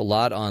focused a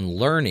lot on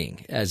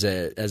learning as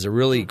a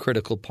really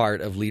critical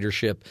part of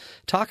leadership.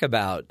 Talk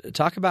about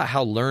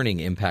how learning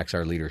impacts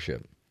our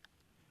leadership.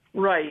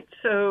 Right.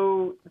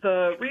 So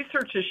the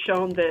research has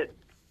shown that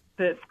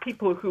that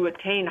people who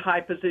attain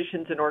high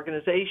positions in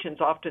organizations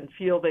often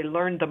feel they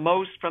learn the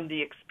most from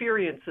the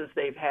experiences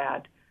they've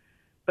had.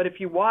 But if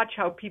you watch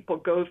how people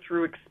go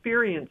through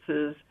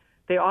experiences,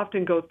 they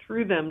often go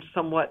through them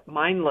somewhat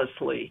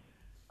mindlessly,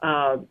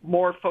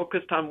 more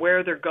focused on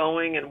where they're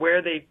going and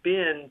where they've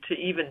been to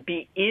even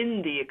be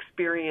in the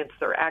experience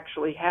they're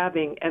actually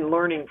having and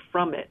learning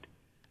from it.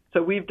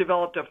 So we've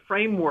developed a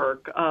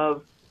framework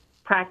of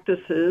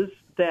practices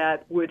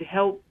that would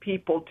help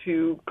people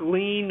to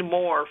glean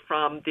more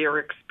from their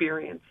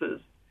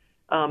experiences.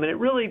 And it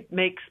really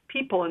makes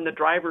people in the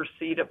driver's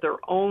seat of their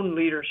own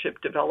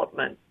leadership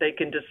development. They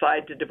can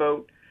decide to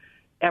devote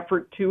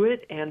effort to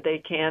it, and they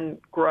can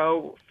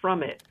grow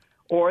from it.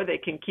 Or they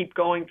can keep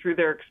going through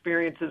their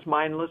experiences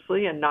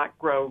mindlessly and not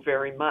grow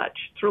very much.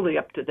 It's really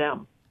up to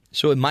them.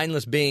 So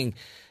mindless being,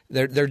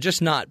 they're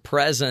just not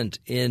present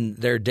in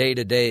their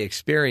day-to-day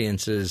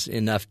experiences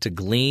enough to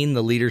glean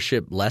the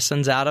leadership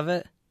lessons out of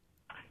it?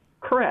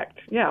 Correct.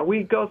 Yeah,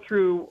 we go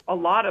through a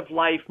lot of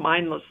life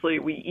mindlessly.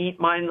 We eat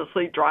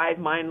mindlessly, drive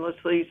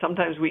mindlessly.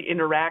 Sometimes we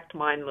interact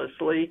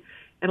mindlessly.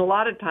 And a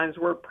lot of times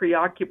we're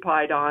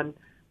preoccupied on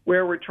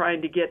where we're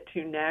trying to get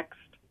to next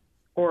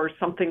or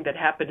something that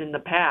happened in the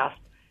past.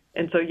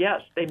 And so,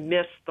 yes, they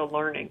miss the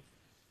learning.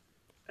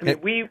 I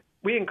mean,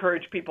 we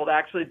encourage people to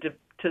actually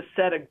to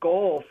set a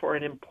goal for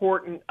an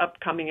important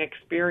upcoming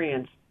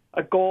experience,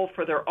 a goal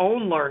for their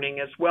own learning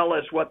as well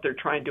as what they're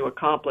trying to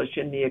accomplish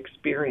in the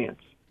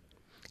experience.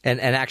 And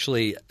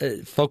actually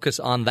focus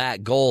on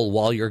that goal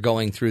while you're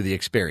going through the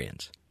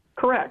experience.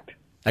 Correct.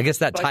 I guess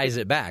that ties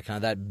it back, huh?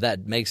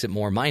 That makes it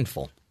more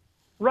mindful.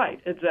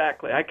 Right,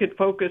 exactly. I could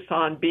focus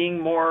on being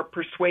more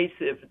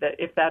persuasive, that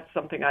if that's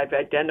something I've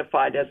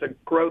identified as a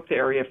growth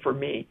area for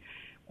me,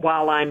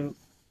 while I'm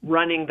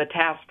running the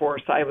task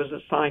force I was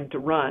assigned to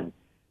run.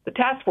 The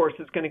task force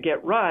is going to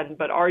get run,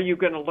 but are you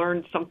going to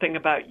learn something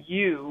about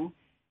you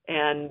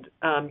and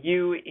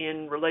you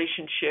in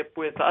relationship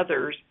with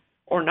others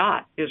or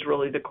not is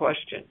really the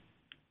question.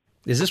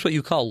 Is this what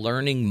you call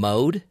learning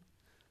mode?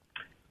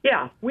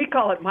 Yeah, we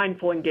call it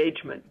mindful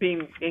engagement,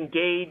 being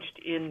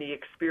engaged in the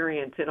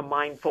experience in a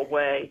mindful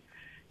way.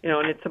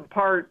 And it's in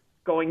part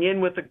going in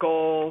with a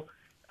goal,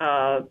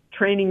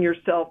 training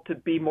yourself to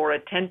be more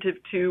attentive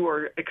to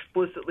or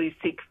explicitly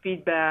seek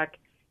feedback,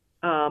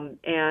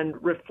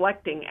 and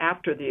reflecting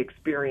after the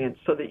experience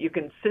so that you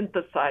can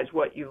synthesize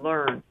what you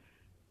learn.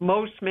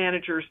 Most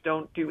managers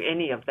don't do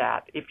any of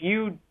that. If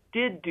you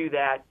did do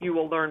that, you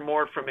will learn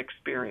more from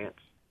experience.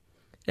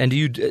 And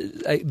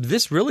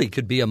this really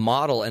could be a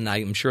model, and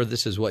I'm sure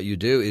this is what you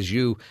do, is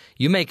you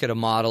make it a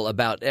model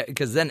about,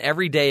 because then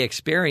everyday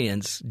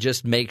experience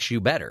just makes you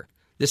better.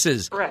 This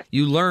is, correct.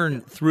 You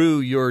learn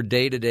through your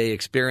day-to-day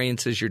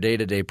experiences, your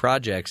day-to-day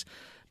projects,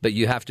 but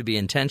you have to be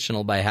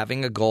intentional by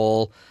having a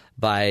goal,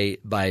 by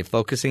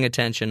focusing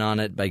attention on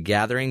it, by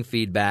gathering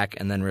feedback,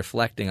 and then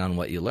reflecting on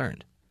what you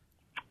learned.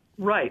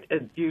 Right.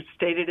 You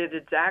stated it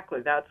exactly.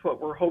 That's what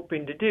we're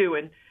hoping to do.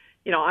 And,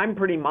 I'm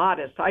pretty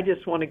modest. I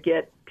just want to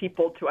get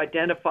people to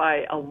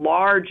identify a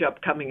large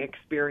upcoming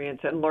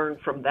experience and learn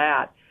from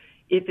that.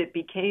 If it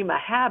became a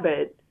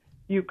habit,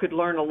 you could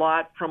learn a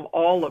lot from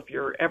all of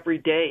your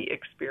everyday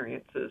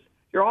experiences.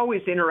 You're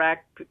always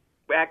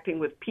interacting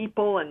with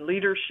people, and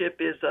leadership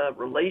is a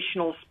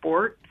relational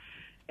sport.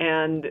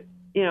 And,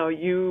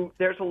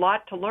 there's a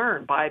lot to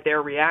learn by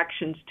their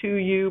reactions to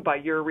you, by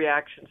your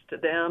reactions to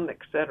them, et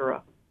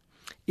cetera.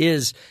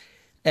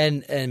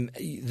 And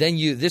then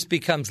this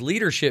becomes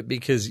leadership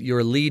because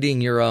you're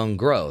leading your own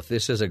growth.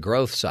 This is a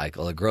growth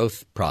cycle, a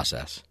growth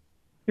process.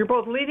 You're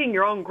both leading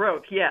your own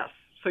growth, yes.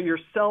 So you're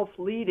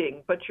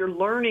self-leading, but you're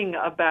learning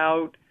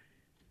about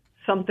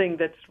something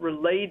that's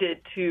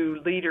related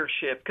to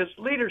leadership, because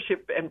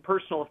leadership and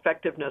personal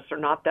effectiveness are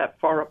not that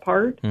far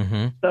apart.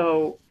 Mm-hmm.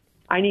 So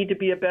I need to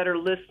be a better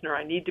listener.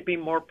 I need to be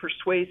more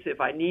persuasive.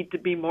 I need to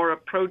be more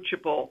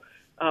approachable.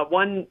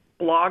 One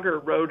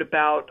blogger wrote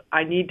about,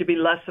 I need to be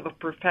less of a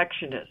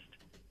perfectionist.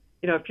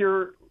 If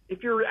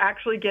you're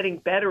actually getting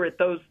better at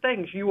those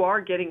things, you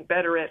are getting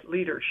better at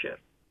leadership.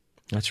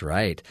 That's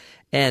right.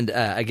 And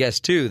I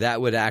guess, too,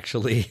 that would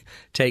actually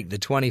take the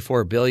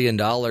 $24 billion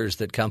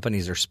that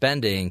companies are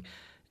spending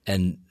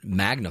and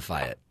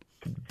magnify it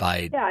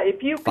by 5. Yeah,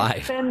 if you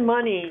could spend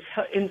money,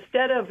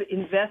 instead of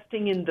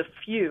investing in the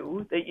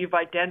few that you've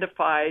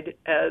identified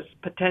as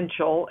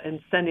potential and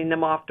sending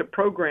them off to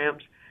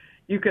programs,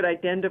 you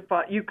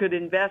could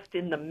invest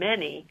in the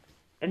many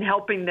and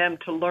helping them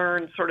to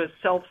learn sort of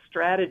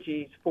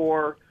self-strategies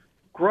for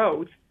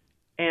growth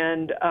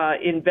and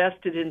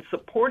invested in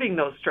supporting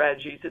those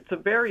strategies. It's a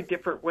very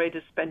different way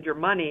to spend your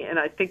money, and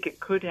I think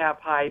it could have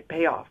high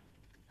payoff.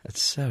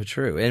 That's so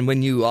true. And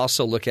when you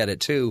also look at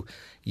it, too,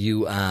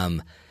 you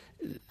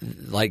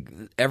like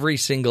every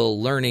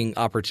single learning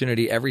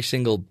opportunity, every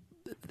single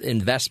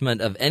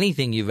investment of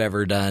anything you've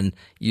ever done,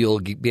 you'll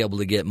be able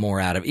to get more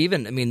out of.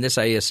 This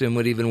I assume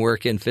would even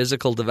work in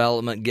physical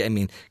development.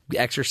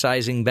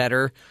 Exercising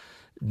better,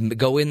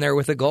 go in there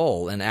with a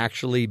goal and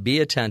actually be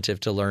attentive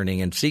to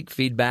learning and seek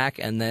feedback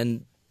and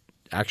then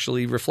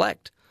actually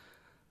reflect.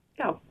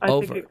 Yeah, I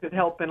think it could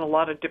help in a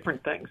lot of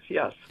different ththings,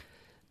 yes.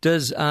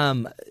 Does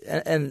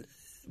and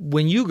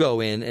when you go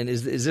in, and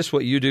is this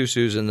what you do,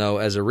 Susan, though,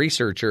 as a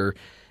researcher,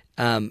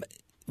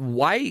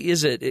 why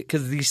is it –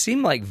 because these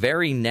seem like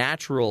very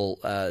natural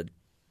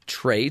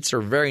traits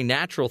or very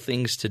natural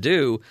things to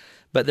do,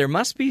 but there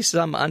must be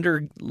some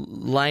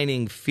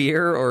underlining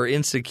fear or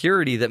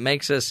insecurity that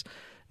makes us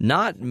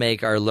not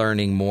make our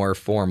learning more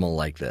formal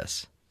like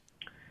this.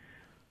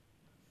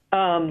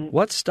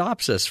 What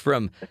stops us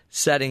from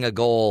setting a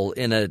goal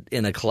in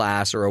a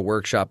class or a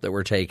workshop that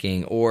we're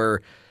taking,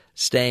 or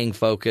staying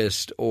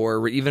focused,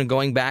 or even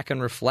going back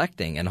and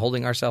reflecting and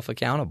holding ourselves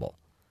accountable?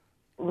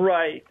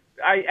 Right.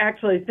 I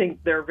actually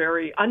think they're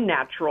very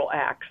unnatural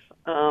acts.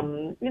 A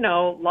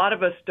lot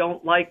of us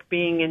don't like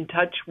being in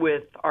touch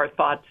with our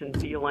thoughts and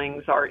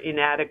feelings, our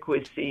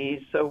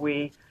inadequacies. So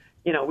we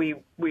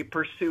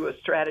pursue a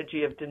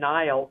strategy of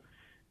denial.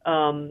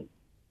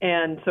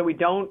 And so we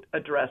don't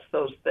address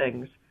those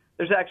things.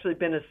 There's actually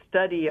been a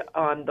study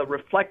on the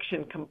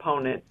reflection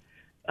component.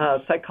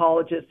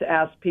 Psychologists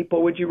ask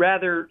people, would you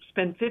rather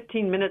spend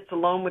 15 minutes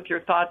alone with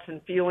your thoughts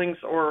and feelings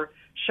or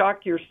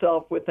shock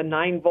yourself with a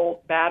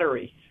 9-volt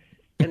battery?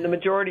 And the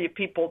majority of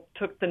people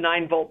took the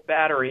 9-volt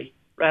battery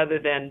rather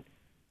than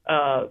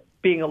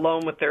being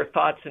alone with their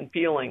thoughts and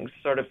feelings,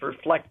 sort of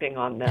reflecting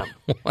on them.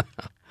 Wow.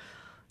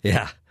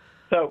 Yeah.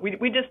 So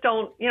we just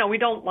don't, we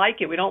don't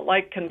like it. We don't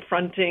like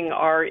confronting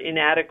our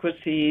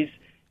inadequacies,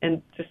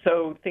 and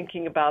so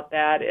thinking about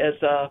that as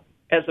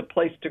a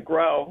place to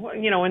grow.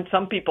 And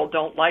some people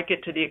don't like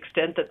it to the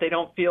extent that they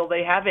don't feel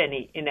they have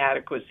any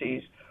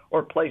inadequacies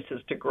or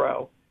places to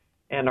grow,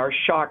 and are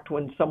shocked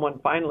when someone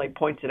finally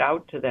points it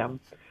out to them.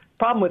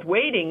 Problem with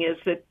waiting is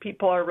that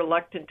people are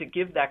reluctant to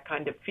give that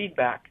kind of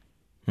feedback.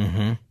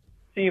 Mm-hmm.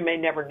 So you may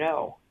never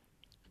know.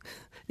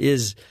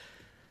 It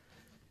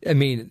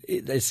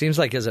seems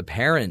like as a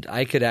parent,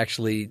 I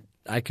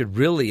could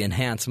really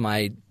enhance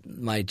my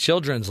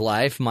children's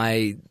life,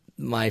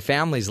 my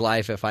family's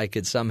life, if I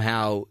could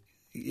somehow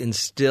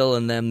instill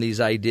in them these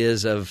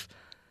ideas of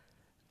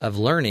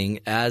learning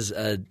as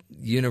a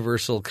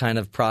universal kind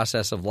of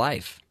process of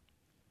life.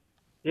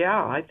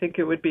 Yeah, I think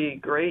it would be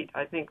great.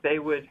 I think they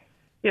would.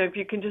 If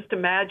you can just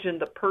imagine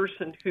the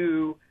person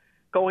who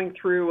going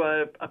through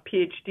a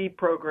PhD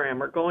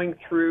program or going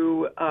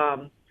through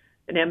an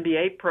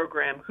MBA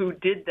program who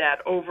did that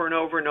over and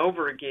over and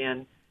over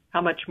again, how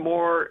much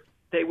more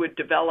they would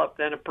develop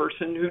than a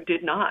person who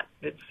did not.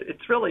 It's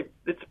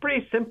a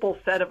pretty simple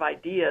set of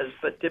ideas,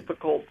 but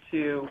difficult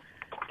to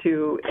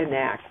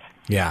enact.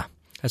 Yeah,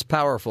 that's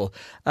powerful.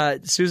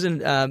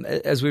 Susan,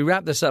 as we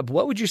wrap this up,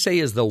 what would you say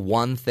is the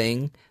one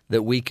thing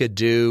that we could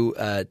do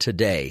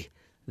today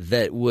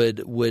that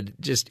would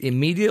just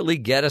immediately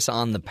get us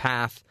on the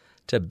path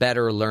to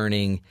better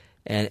learning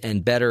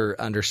and better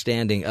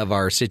understanding of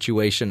our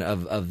situation,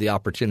 of the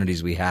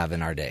opportunities we have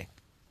in our day?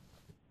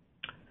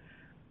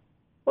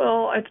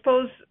 Well, I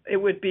suppose it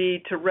would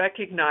be to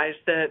recognize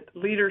that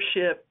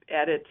leadership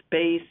at its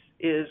base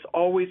is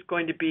always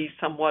going to be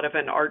somewhat of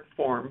an art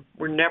form.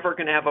 We're never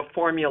going to have a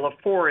formula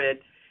for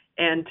it,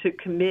 and to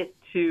commit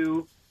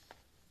to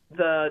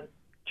the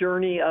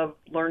journey of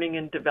learning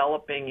and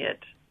developing it.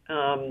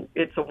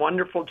 It's a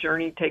wonderful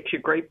journey, takes you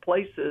great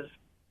places.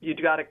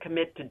 You've got to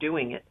commit to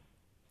doing it.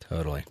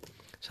 Totally.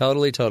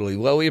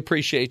 Well, we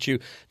appreciate you.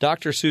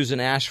 Dr. Susan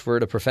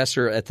Ashford, a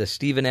professor at the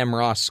Stephen M.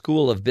 Ross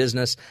School of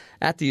Business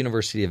at the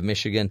University of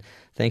Michigan.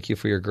 Thank you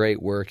for your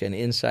great work and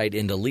insight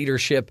into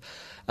leadership.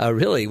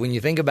 Really, when you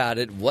think about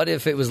it, what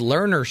if it was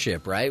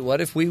learnership, right?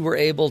 What if we were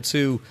able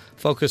to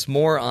focus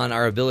more on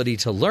our ability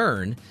to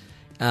learn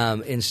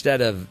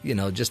instead of,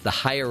 just the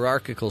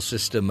hierarchical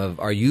system of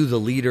are you the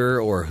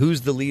leader or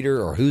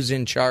who's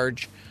in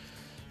charge?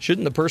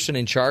 Shouldn't the person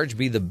in charge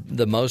be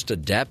the most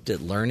adept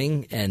at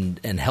learning and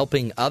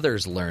helping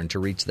others learn to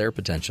reach their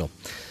potential?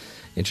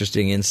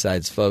 Interesting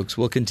insights, folks.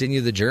 We'll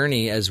continue the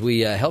journey as we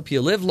help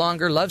you live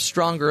longer, love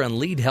stronger, and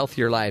lead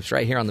healthier lives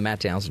right here on The Matt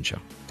Townsend Show.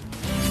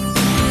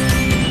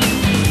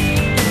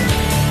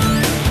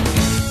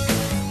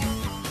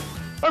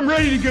 I'm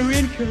ready to go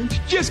in, Coach.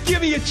 Just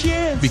give me a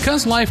chance.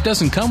 Because life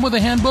doesn't come with a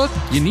handbook,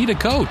 you need a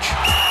coach.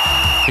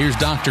 Here's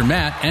Dr.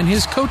 Matt and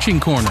his coaching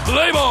corner.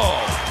 Play ball!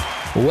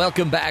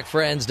 Welcome back,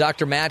 friends.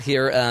 Dr. Matt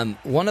here.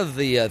 One of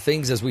the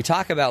things as we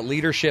talk about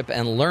leadership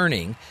and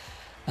learning,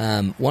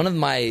 one of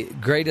my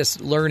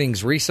greatest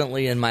learnings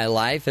recently in my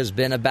life has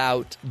been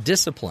about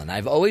discipline.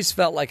 I've always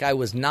felt like I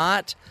was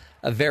not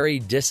a very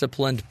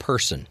disciplined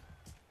person,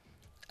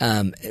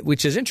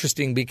 which is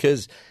interesting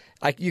because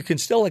you can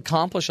still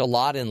accomplish a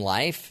lot in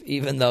life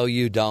even though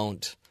you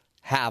don't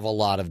have a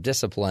lot of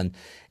discipline.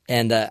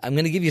 And I'm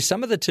going to give you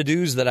some of the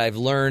to-dos that I've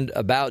learned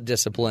about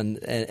discipline,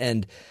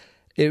 and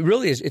it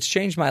really is. It's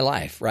changed my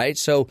life, right?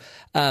 So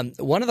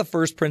one of the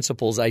first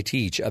principles I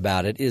teach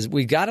about it is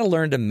we got to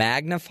learn to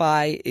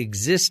magnify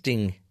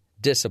existing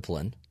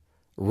discipline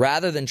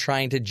rather than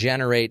trying to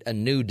generate a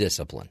new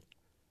discipline,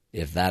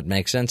 if that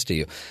makes sense to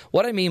you.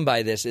 What I mean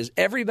by this is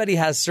everybody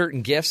has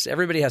certain gifts.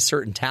 Everybody has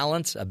certain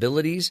talents,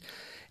 abilities.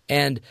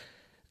 And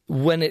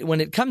when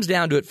it comes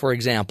down to it, for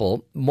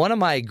example, one of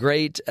my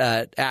great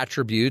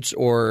attributes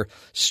or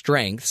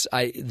strengths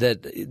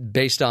that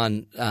based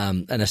on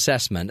an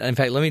assessment. In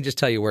fact, let me just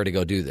tell you where to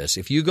go do this.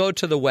 If you go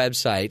to the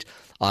website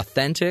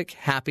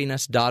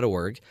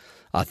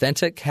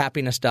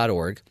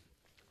authentichappiness.org,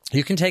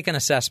 you can take an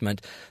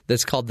assessment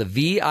that's called the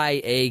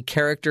VIA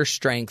Character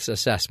Strengths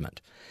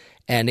Assessment.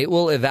 And it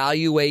will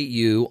evaluate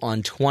you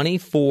on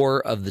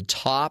 24 of the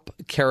top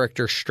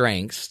character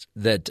strengths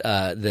that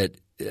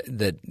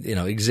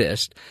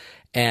exist,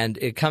 and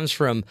it comes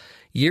from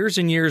years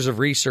and years of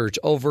research,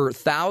 over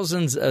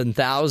thousands and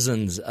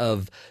thousands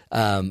of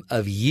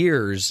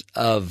years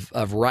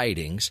of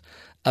writings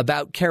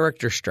about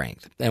character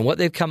strength. And what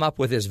they've come up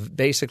with is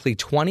basically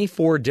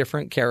 24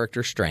 different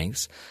character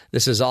strengths.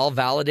 This is all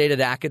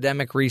validated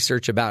academic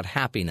research about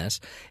happiness.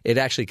 It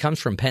actually comes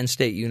from Penn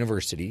State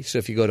University. So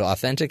if you go to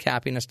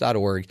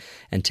authentichappiness.org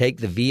and take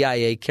the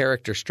VIA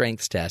character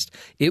strengths test,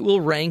 it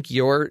will rank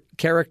your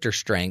character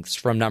strengths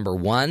from number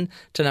 1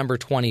 to number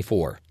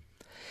 24.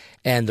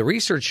 And the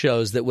research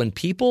shows that when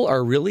people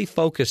are really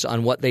focused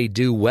on what they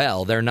do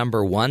well, their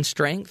number 1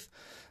 strength,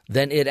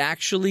 then it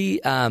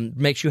actually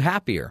makes you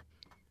happier.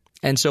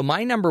 And so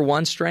my number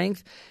 1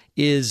 strength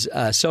is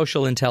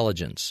social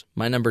intelligence.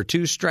 My number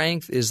 2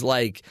 strength is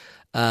like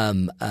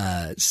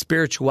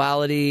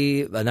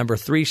spirituality. Number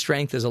 3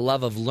 strength is a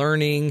love of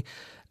learning.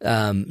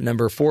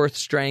 Number 4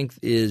 strength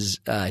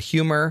is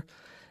humor.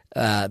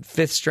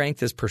 5th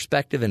strength is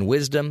perspective and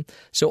wisdom.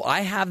 So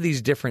I have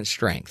these different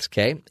strengths,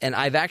 okay? And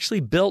I've actually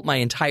built my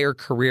entire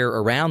career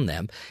around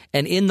them.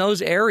 And in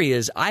those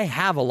areas, I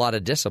have a lot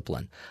of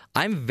discipline.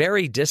 I'm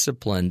very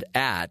disciplined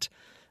at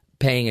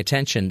paying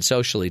attention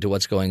socially to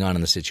what's going on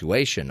in the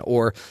situation,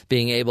 or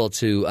being able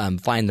to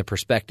find the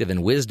perspective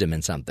and wisdom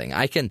in something.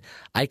 I can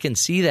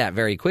see that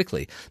very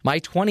quickly. My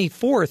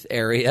 24th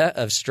area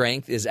of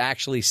strength is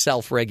actually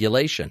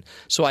self-regulation.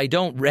 So I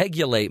don't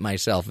regulate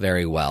myself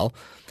very well.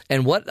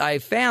 And what I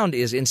found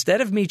is,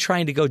 instead of me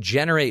trying to go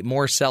generate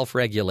more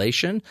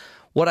self-regulation,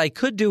 what I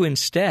could do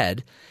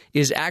instead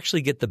is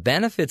actually get the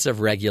benefits of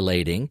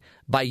regulating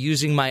by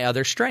using my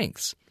other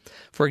strengths.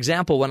 For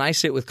example, when I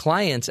sit with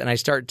clients and I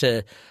start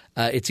to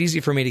it's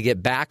easy for me to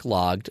get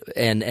backlogged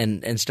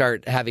and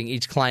start having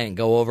each client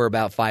go over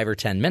about 5 or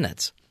 10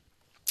 minutes.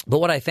 But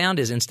what I found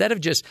is, instead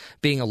of just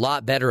being a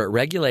lot better at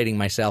regulating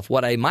myself,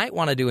 what I might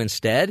want to do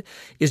instead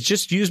is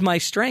just use my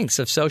strengths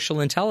of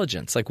social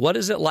intelligence. Like, what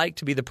is it like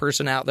to be the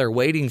person out there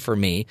waiting for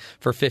me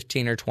for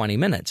 15 or 20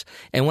 minutes?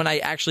 And when I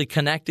actually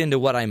connect into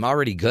what I'm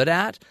already good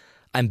at,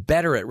 I'm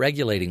better at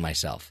regulating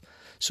myself.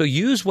 So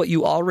use what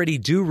you already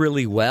do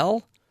really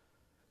well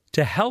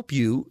to help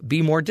you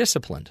be more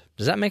disciplined.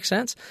 Does that make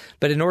sense?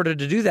 But in order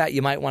to do that,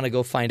 you might want to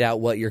go find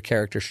out what your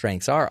character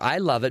strengths are. I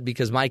love it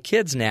because my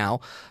kids now,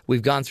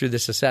 we've gone through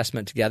this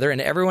assessment together, and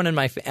everyone in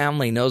my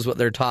family knows what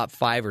their top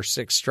 5 or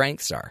 6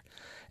 strengths are.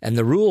 And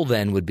the rule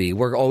then would be,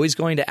 we're always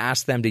going to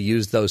ask them to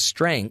use those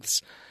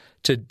strengths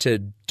to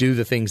do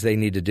the things they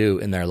need to do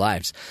in their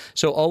lives.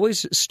 So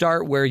always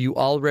start where you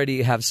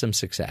already have some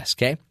success,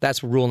 okay?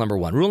 That's rule number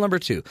 1. Rule number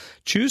 2,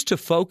 choose to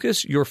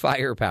focus your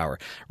firepower.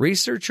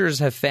 Researchers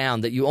have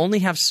found that you only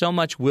have so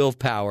much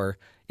willpower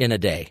in a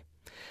day.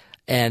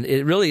 And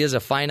it really is a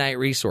finite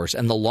resource.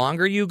 And the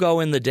longer you go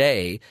in the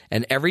day,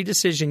 and every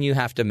decision you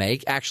have to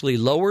make actually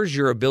lowers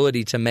your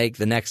ability to make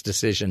the next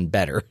decision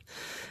better.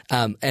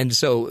 And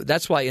so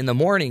that's why in the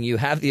morning you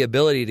have the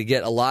ability to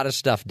get a lot of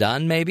stuff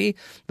done maybe,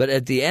 but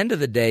at the end of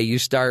the day you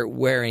start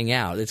wearing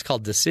out. It's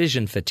called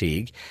decision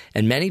fatigue,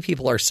 and many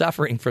people are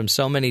suffering from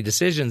so many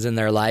decisions in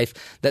their life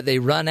that they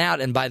run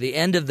out, and by the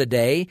end of the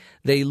day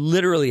they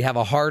literally have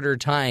a harder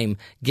time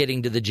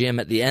getting to the gym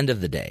at the end of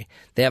the day.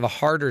 They have a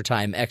harder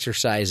time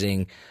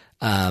exercising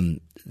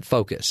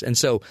focus. And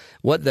so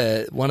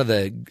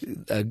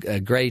a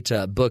great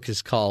book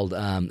is called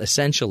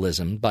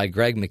Essentialism by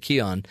Greg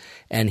McKeown,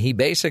 and he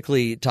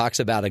basically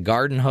talks about a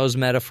garden hose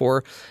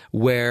metaphor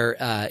where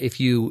if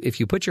you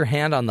put your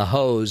hand on the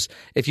hose,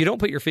 if you don't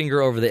put your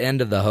finger over the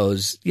end of the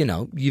hose,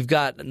 you've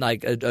got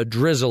like a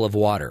drizzle of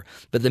water.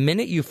 But the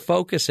minute you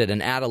focus it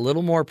and add a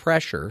little more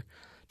pressure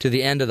to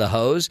the end of the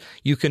hose,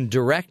 you can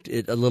direct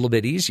it a little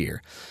bit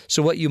easier.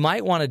 So what you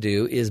might want to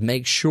do is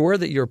make sure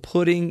that you're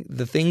putting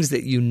the things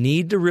that you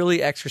need to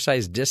really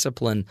exercise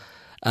discipline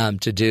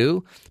to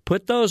do,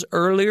 put those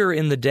earlier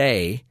in the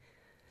day,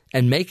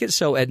 and make it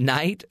so at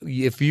night,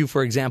 if you,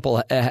 for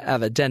example,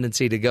 have a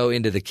tendency to go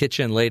into the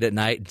kitchen late at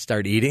night and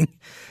start eating,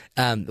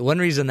 one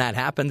reason that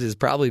happens is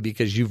probably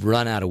because you've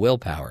run out of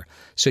willpower.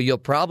 So you'll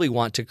probably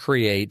want to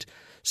create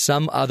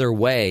some other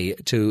way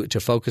to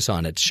focus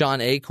on it.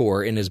 Sean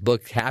Achor, in his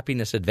book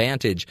Happiness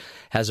Advantage,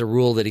 has a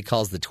rule that he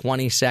calls the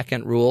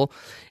 20-second rule.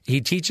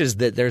 He teaches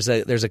that there's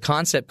a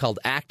concept called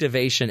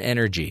activation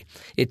energy.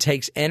 It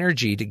takes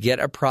energy to get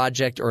a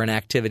project or an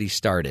activity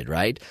started,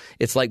 right?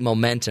 It's like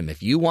momentum.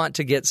 If you want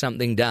to get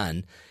something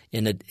done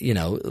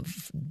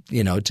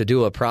to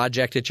do a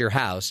project at your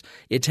house,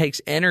 it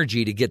takes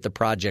energy to get the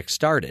project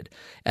started.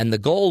 And the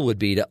goal would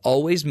be to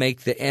always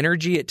make the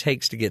energy it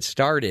takes to get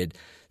started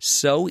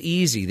so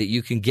easy that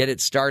you can get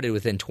it started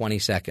within 20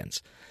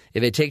 seconds.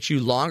 If it takes you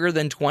longer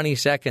than 20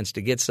 seconds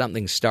to get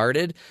something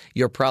started,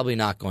 you're probably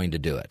not going to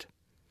do it.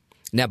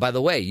 Now, by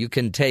the way, you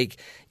could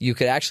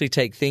actually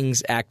take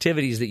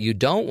activities that you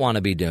don't want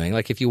to be doing.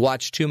 Like if you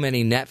watch too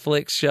many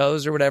Netflix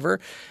shows or whatever,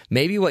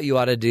 maybe what you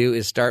ought to do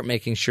is start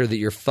making sure that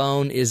your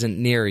phone isn't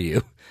near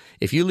you.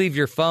 If you leave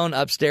your phone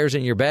upstairs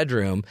in your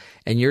bedroom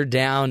and you're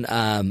down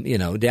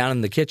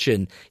in the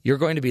kitchen, you're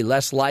going to be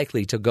less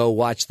likely to go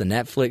watch the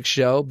Netflix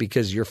show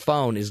because your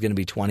phone is going to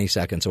be 20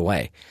 seconds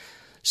away.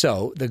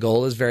 So the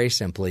goal is very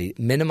simply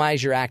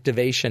minimize your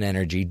activation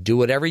energy. Do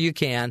whatever you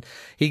can.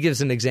 He gives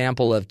an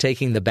example of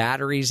taking the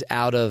batteries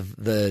out of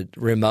the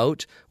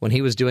remote. When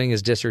he was doing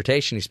his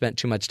dissertation, he spent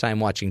too much time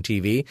watching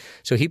TV.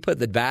 So he put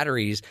the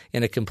batteries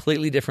in a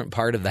completely different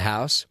part of the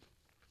house.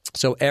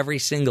 So every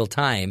single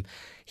time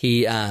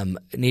he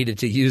needed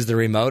to use the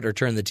remote or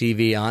turn the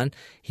TV on,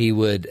 he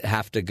would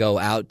have to go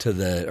out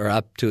to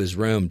up to his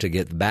room to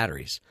get the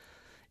batteries.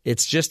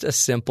 It's just a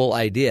simple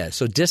idea.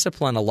 So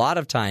discipline, a lot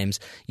of times,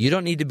 you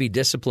don't need to be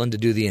disciplined to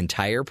do the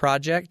entire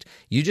project.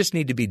 You just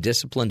need to be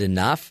disciplined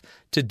enough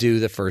to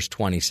do the first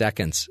 20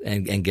 seconds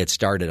and get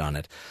started on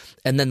it.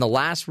 And then the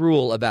last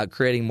rule about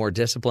creating more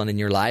discipline in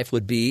your life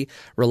would be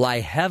rely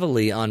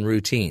heavily on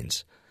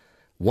routines.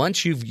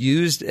 Once you've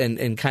used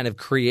and kind of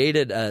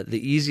created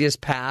the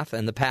easiest path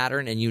and the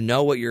pattern, and you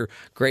know what your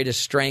greatest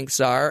strengths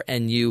are,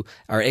 and you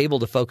are able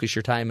to focus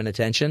your time and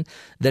attention,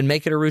 then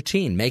make it a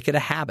routine. Make it a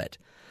habit.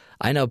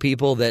 I know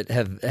people that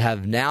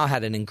have now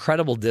had an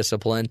incredible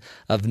discipline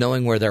of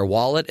knowing where their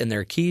wallet and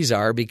their keys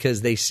are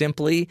because they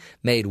simply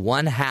made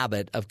one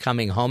habit of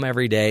coming home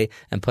every day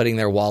and putting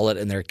their wallet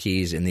and their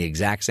keys in the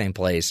exact same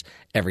place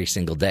every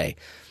single day.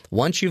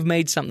 Once you've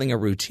made something a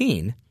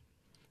routine,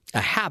 a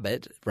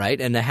habit,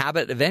 right? And the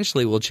habit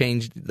eventually will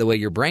change the way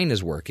your brain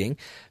is working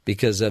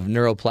because of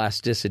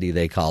neuroplasticity,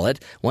 they call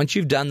it. Once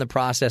you've done the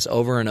process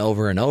over and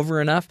over and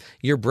over enough,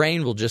 your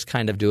brain will just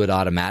kind of do it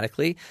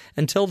automatically.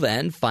 Until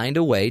then, find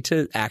a way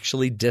to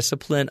actually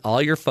discipline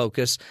all your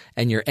focus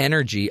and your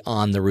energy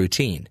on the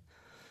routine.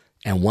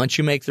 And once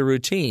you make the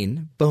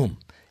routine, boom,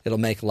 it'll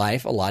make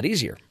life a lot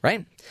easier,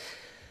 right?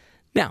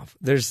 Now,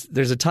 there's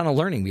a ton of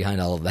learning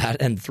behind all of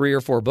that and 3 or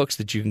 4 books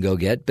that you can go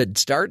get, but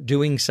start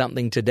doing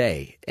something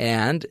today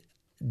and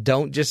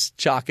don't just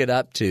chalk it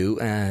up to,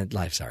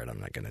 life's hard,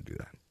 I'm not going to do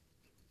that.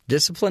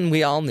 Discipline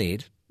we all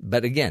need,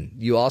 but again,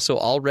 you also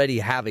already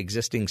have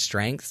existing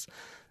strengths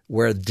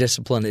where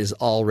discipline is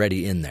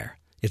already in there.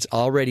 It's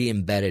already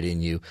embedded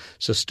in you.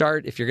 So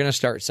if you're going to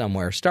start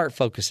somewhere, start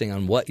focusing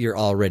on what you're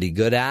already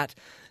good at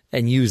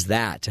and use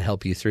that to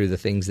help you through the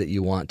things that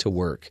you want to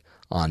work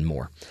on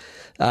more.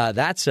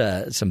 That's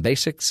some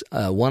basics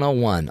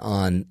 101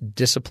 on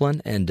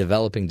discipline and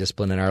developing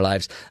discipline in our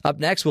lives. Up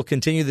next, we'll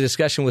continue the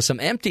discussion with some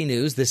empty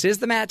news. This is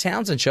the Matt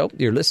Townsend Show.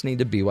 You're listening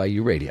to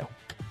BYU Radio.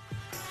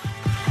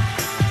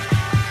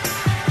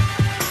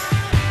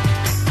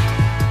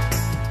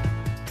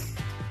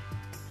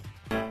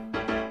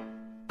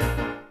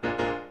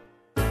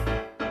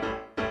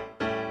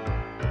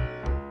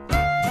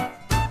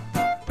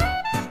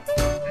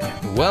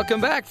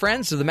 Welcome back,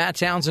 friends, to the Matt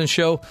Townsend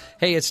Show.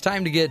 Hey, it's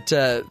time to get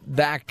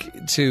back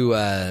to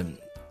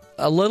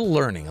a little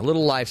learning, a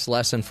little life's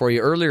lesson for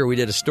you. Earlier, we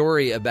did a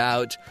story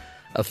about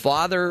a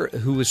father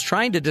who was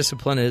trying to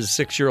discipline his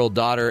 6-year-old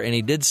daughter, and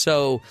he did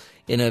so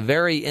in a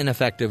very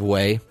ineffective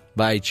way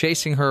by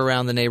chasing her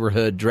around the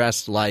neighborhood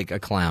dressed like a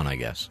clown, I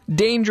guess.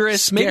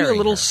 Dangerous, Scaring maybe a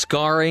little her.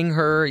 scarring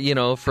her,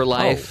 for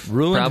life.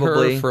 Ruined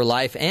probably. her for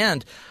life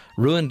and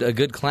ruined a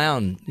good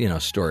clown,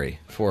 story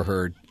for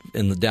her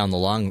down the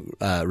long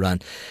run.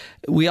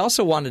 We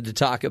also wanted to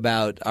talk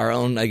about our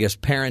own, I guess,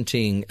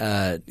 parenting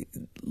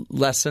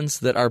lessons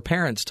that our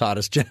parents taught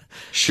us.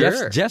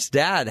 Sure. Jeff's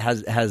dad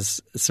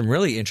has some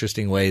really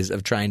interesting ways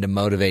of trying to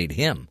motivate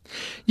him.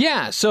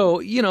 Yeah, so,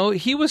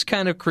 he was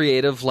kind of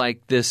creative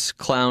like this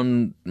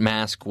clown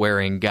mask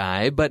wearing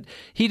guy, but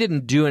he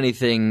didn't do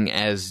anything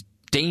as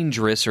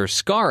dangerous or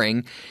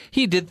scarring.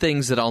 He did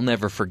things that I'll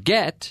never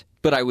forget,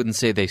 but I wouldn't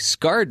say they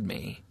scarred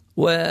me.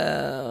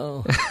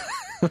 Well,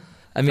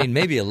 I mean,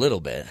 maybe a little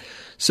bit.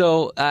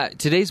 So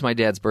today's my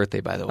dad's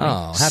birthday, by the way.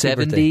 Oh, happy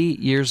 70 birthday.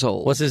 years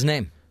old. What's his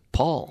name?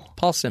 Paul.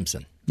 Paul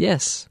Simpson.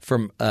 Yes.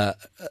 From,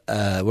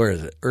 where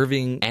is it?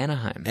 Irving?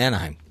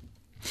 Anaheim.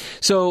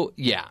 So,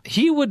 yeah,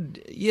 he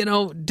would,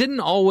 didn't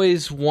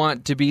always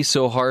want to be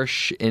so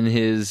harsh in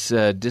his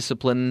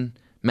discipline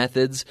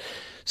methods.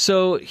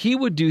 So he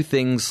would do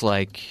things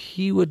like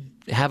he would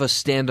have us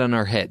stand on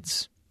our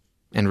heads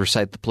and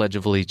recite the Pledge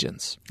of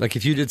Allegiance. Like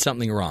if you did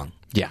something wrong?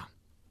 Yeah.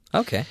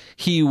 Okay.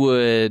 He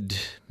would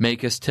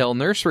make us tell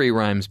nursery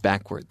rhymes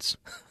backwards.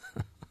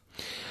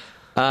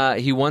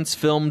 He once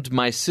filmed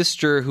my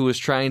sister, who was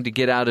trying to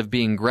get out of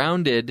being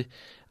grounded,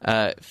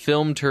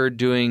 filmed her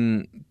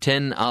doing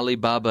 10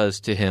 Alibabas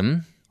to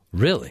him.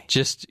 Really?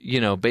 Just,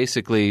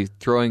 basically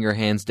throwing her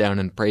hands down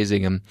and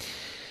praising him.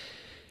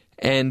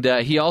 And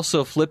he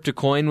also flipped a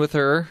coin with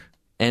her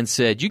and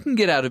said, you can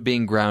get out of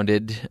being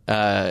grounded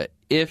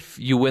if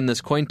you win this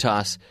coin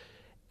toss.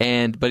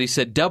 But he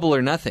said double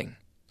or nothing.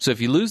 So if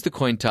you lose the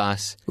coin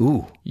toss,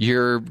 Ooh.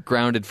 you're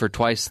grounded for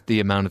twice the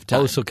amount of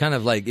time. Oh, so kind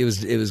of like it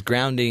was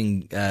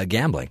grounding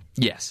gambling.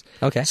 Yes.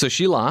 Okay. So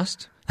she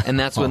lost, and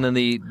that's when then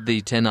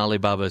the 10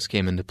 Alibabas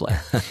came into play.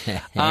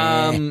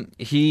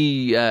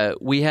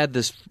 We had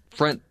this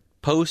front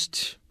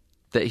post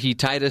that he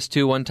tied us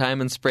to one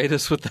time and sprayed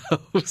us with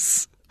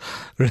those.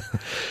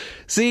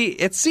 See,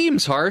 it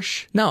seems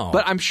harsh. No.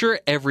 But I'm sure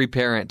every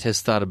parent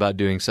has thought about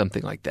doing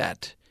something like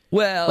that.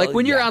 Well, like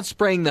when you're out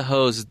spraying the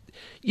hose,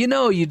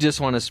 you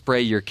just want to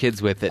spray your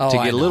kids with it to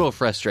get a little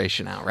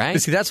frustration out, right?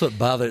 But see, that's what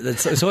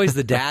bothers. It's always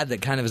the dad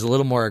that kind of is a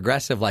little more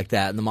aggressive like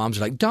that, and the moms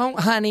are like, "Don't,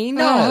 honey,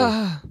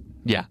 no."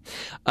 Yeah.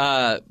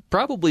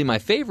 Probably my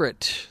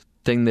favorite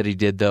thing that he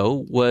did,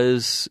 though,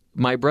 was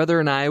my brother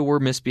and I were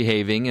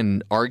misbehaving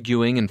and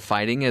arguing and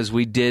fighting, as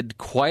we did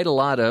quite a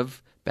lot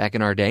of back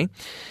in our day.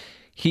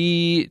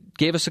 He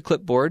gave us a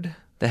clipboard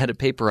that had a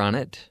paper on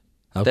it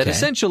that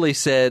essentially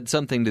said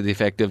something to the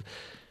effect of,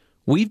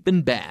 "We've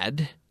been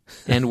bad,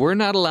 and we're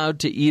not allowed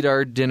to eat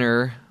our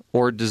dinner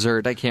or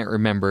dessert, I can't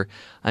remember,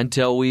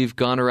 until we've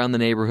gone around the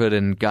neighborhood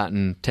and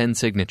gotten 10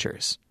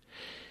 signatures."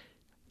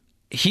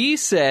 He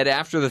said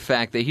after the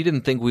fact that he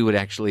didn't think we would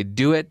actually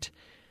do it,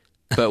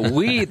 but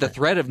the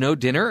threat of no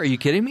dinner, are you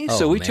kidding me?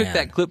 So we took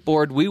that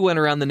clipboard, we went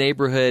around the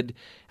neighborhood.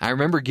 I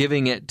remember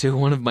giving it to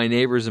one of my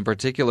neighbors in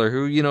particular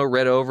who,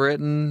 read over it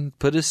and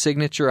put his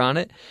signature on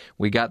it.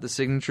 We got the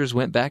signatures,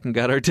 went back and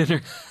got our dinner.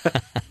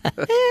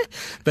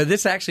 But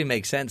this actually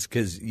makes sense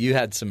because you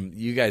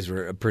guys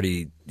were a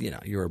pretty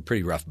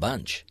rough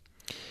bunch.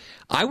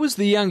 I was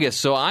the youngest,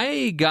 so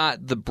I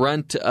got the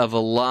brunt of a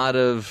lot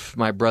of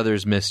my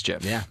brother's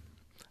mischief. Yeah.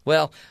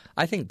 Well,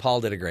 I think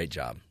Paul did a great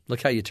job.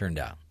 Look how you turned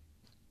out.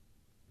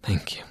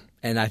 Thank you.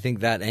 And I think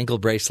that ankle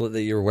bracelet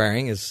that you're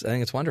wearing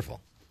it's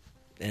wonderful.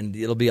 And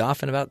it'll be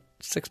off in about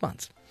 6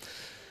 months.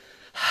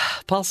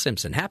 Paul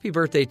Simpson, happy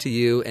birthday to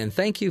you, and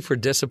thank you for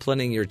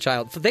disciplining your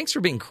child. Thanks for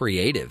being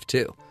creative,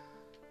 too.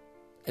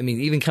 I mean,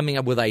 even coming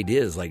up with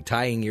ideas like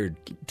tethering your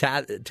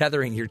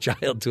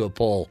child to a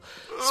pole,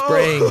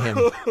 spraying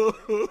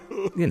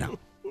him,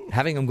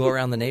 having him go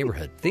around the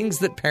neighborhood. Things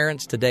that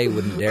parents today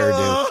wouldn't dare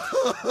do,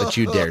 but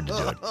you dared to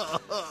do it.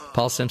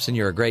 Paul Simpson,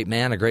 you're a great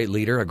man, a great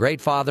leader, a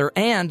great father,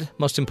 and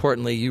most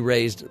importantly, you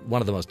raised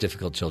one of the most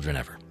difficult children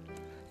ever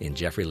in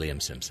Jeffrey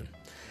Liam Simpson.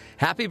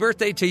 Happy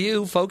birthday to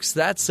you, folks.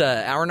 That's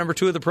hour number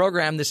 2 of the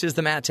program. This is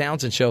the Matt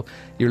Townsend Show.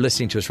 You're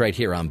listening to us right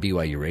here on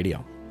BYU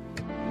Radio.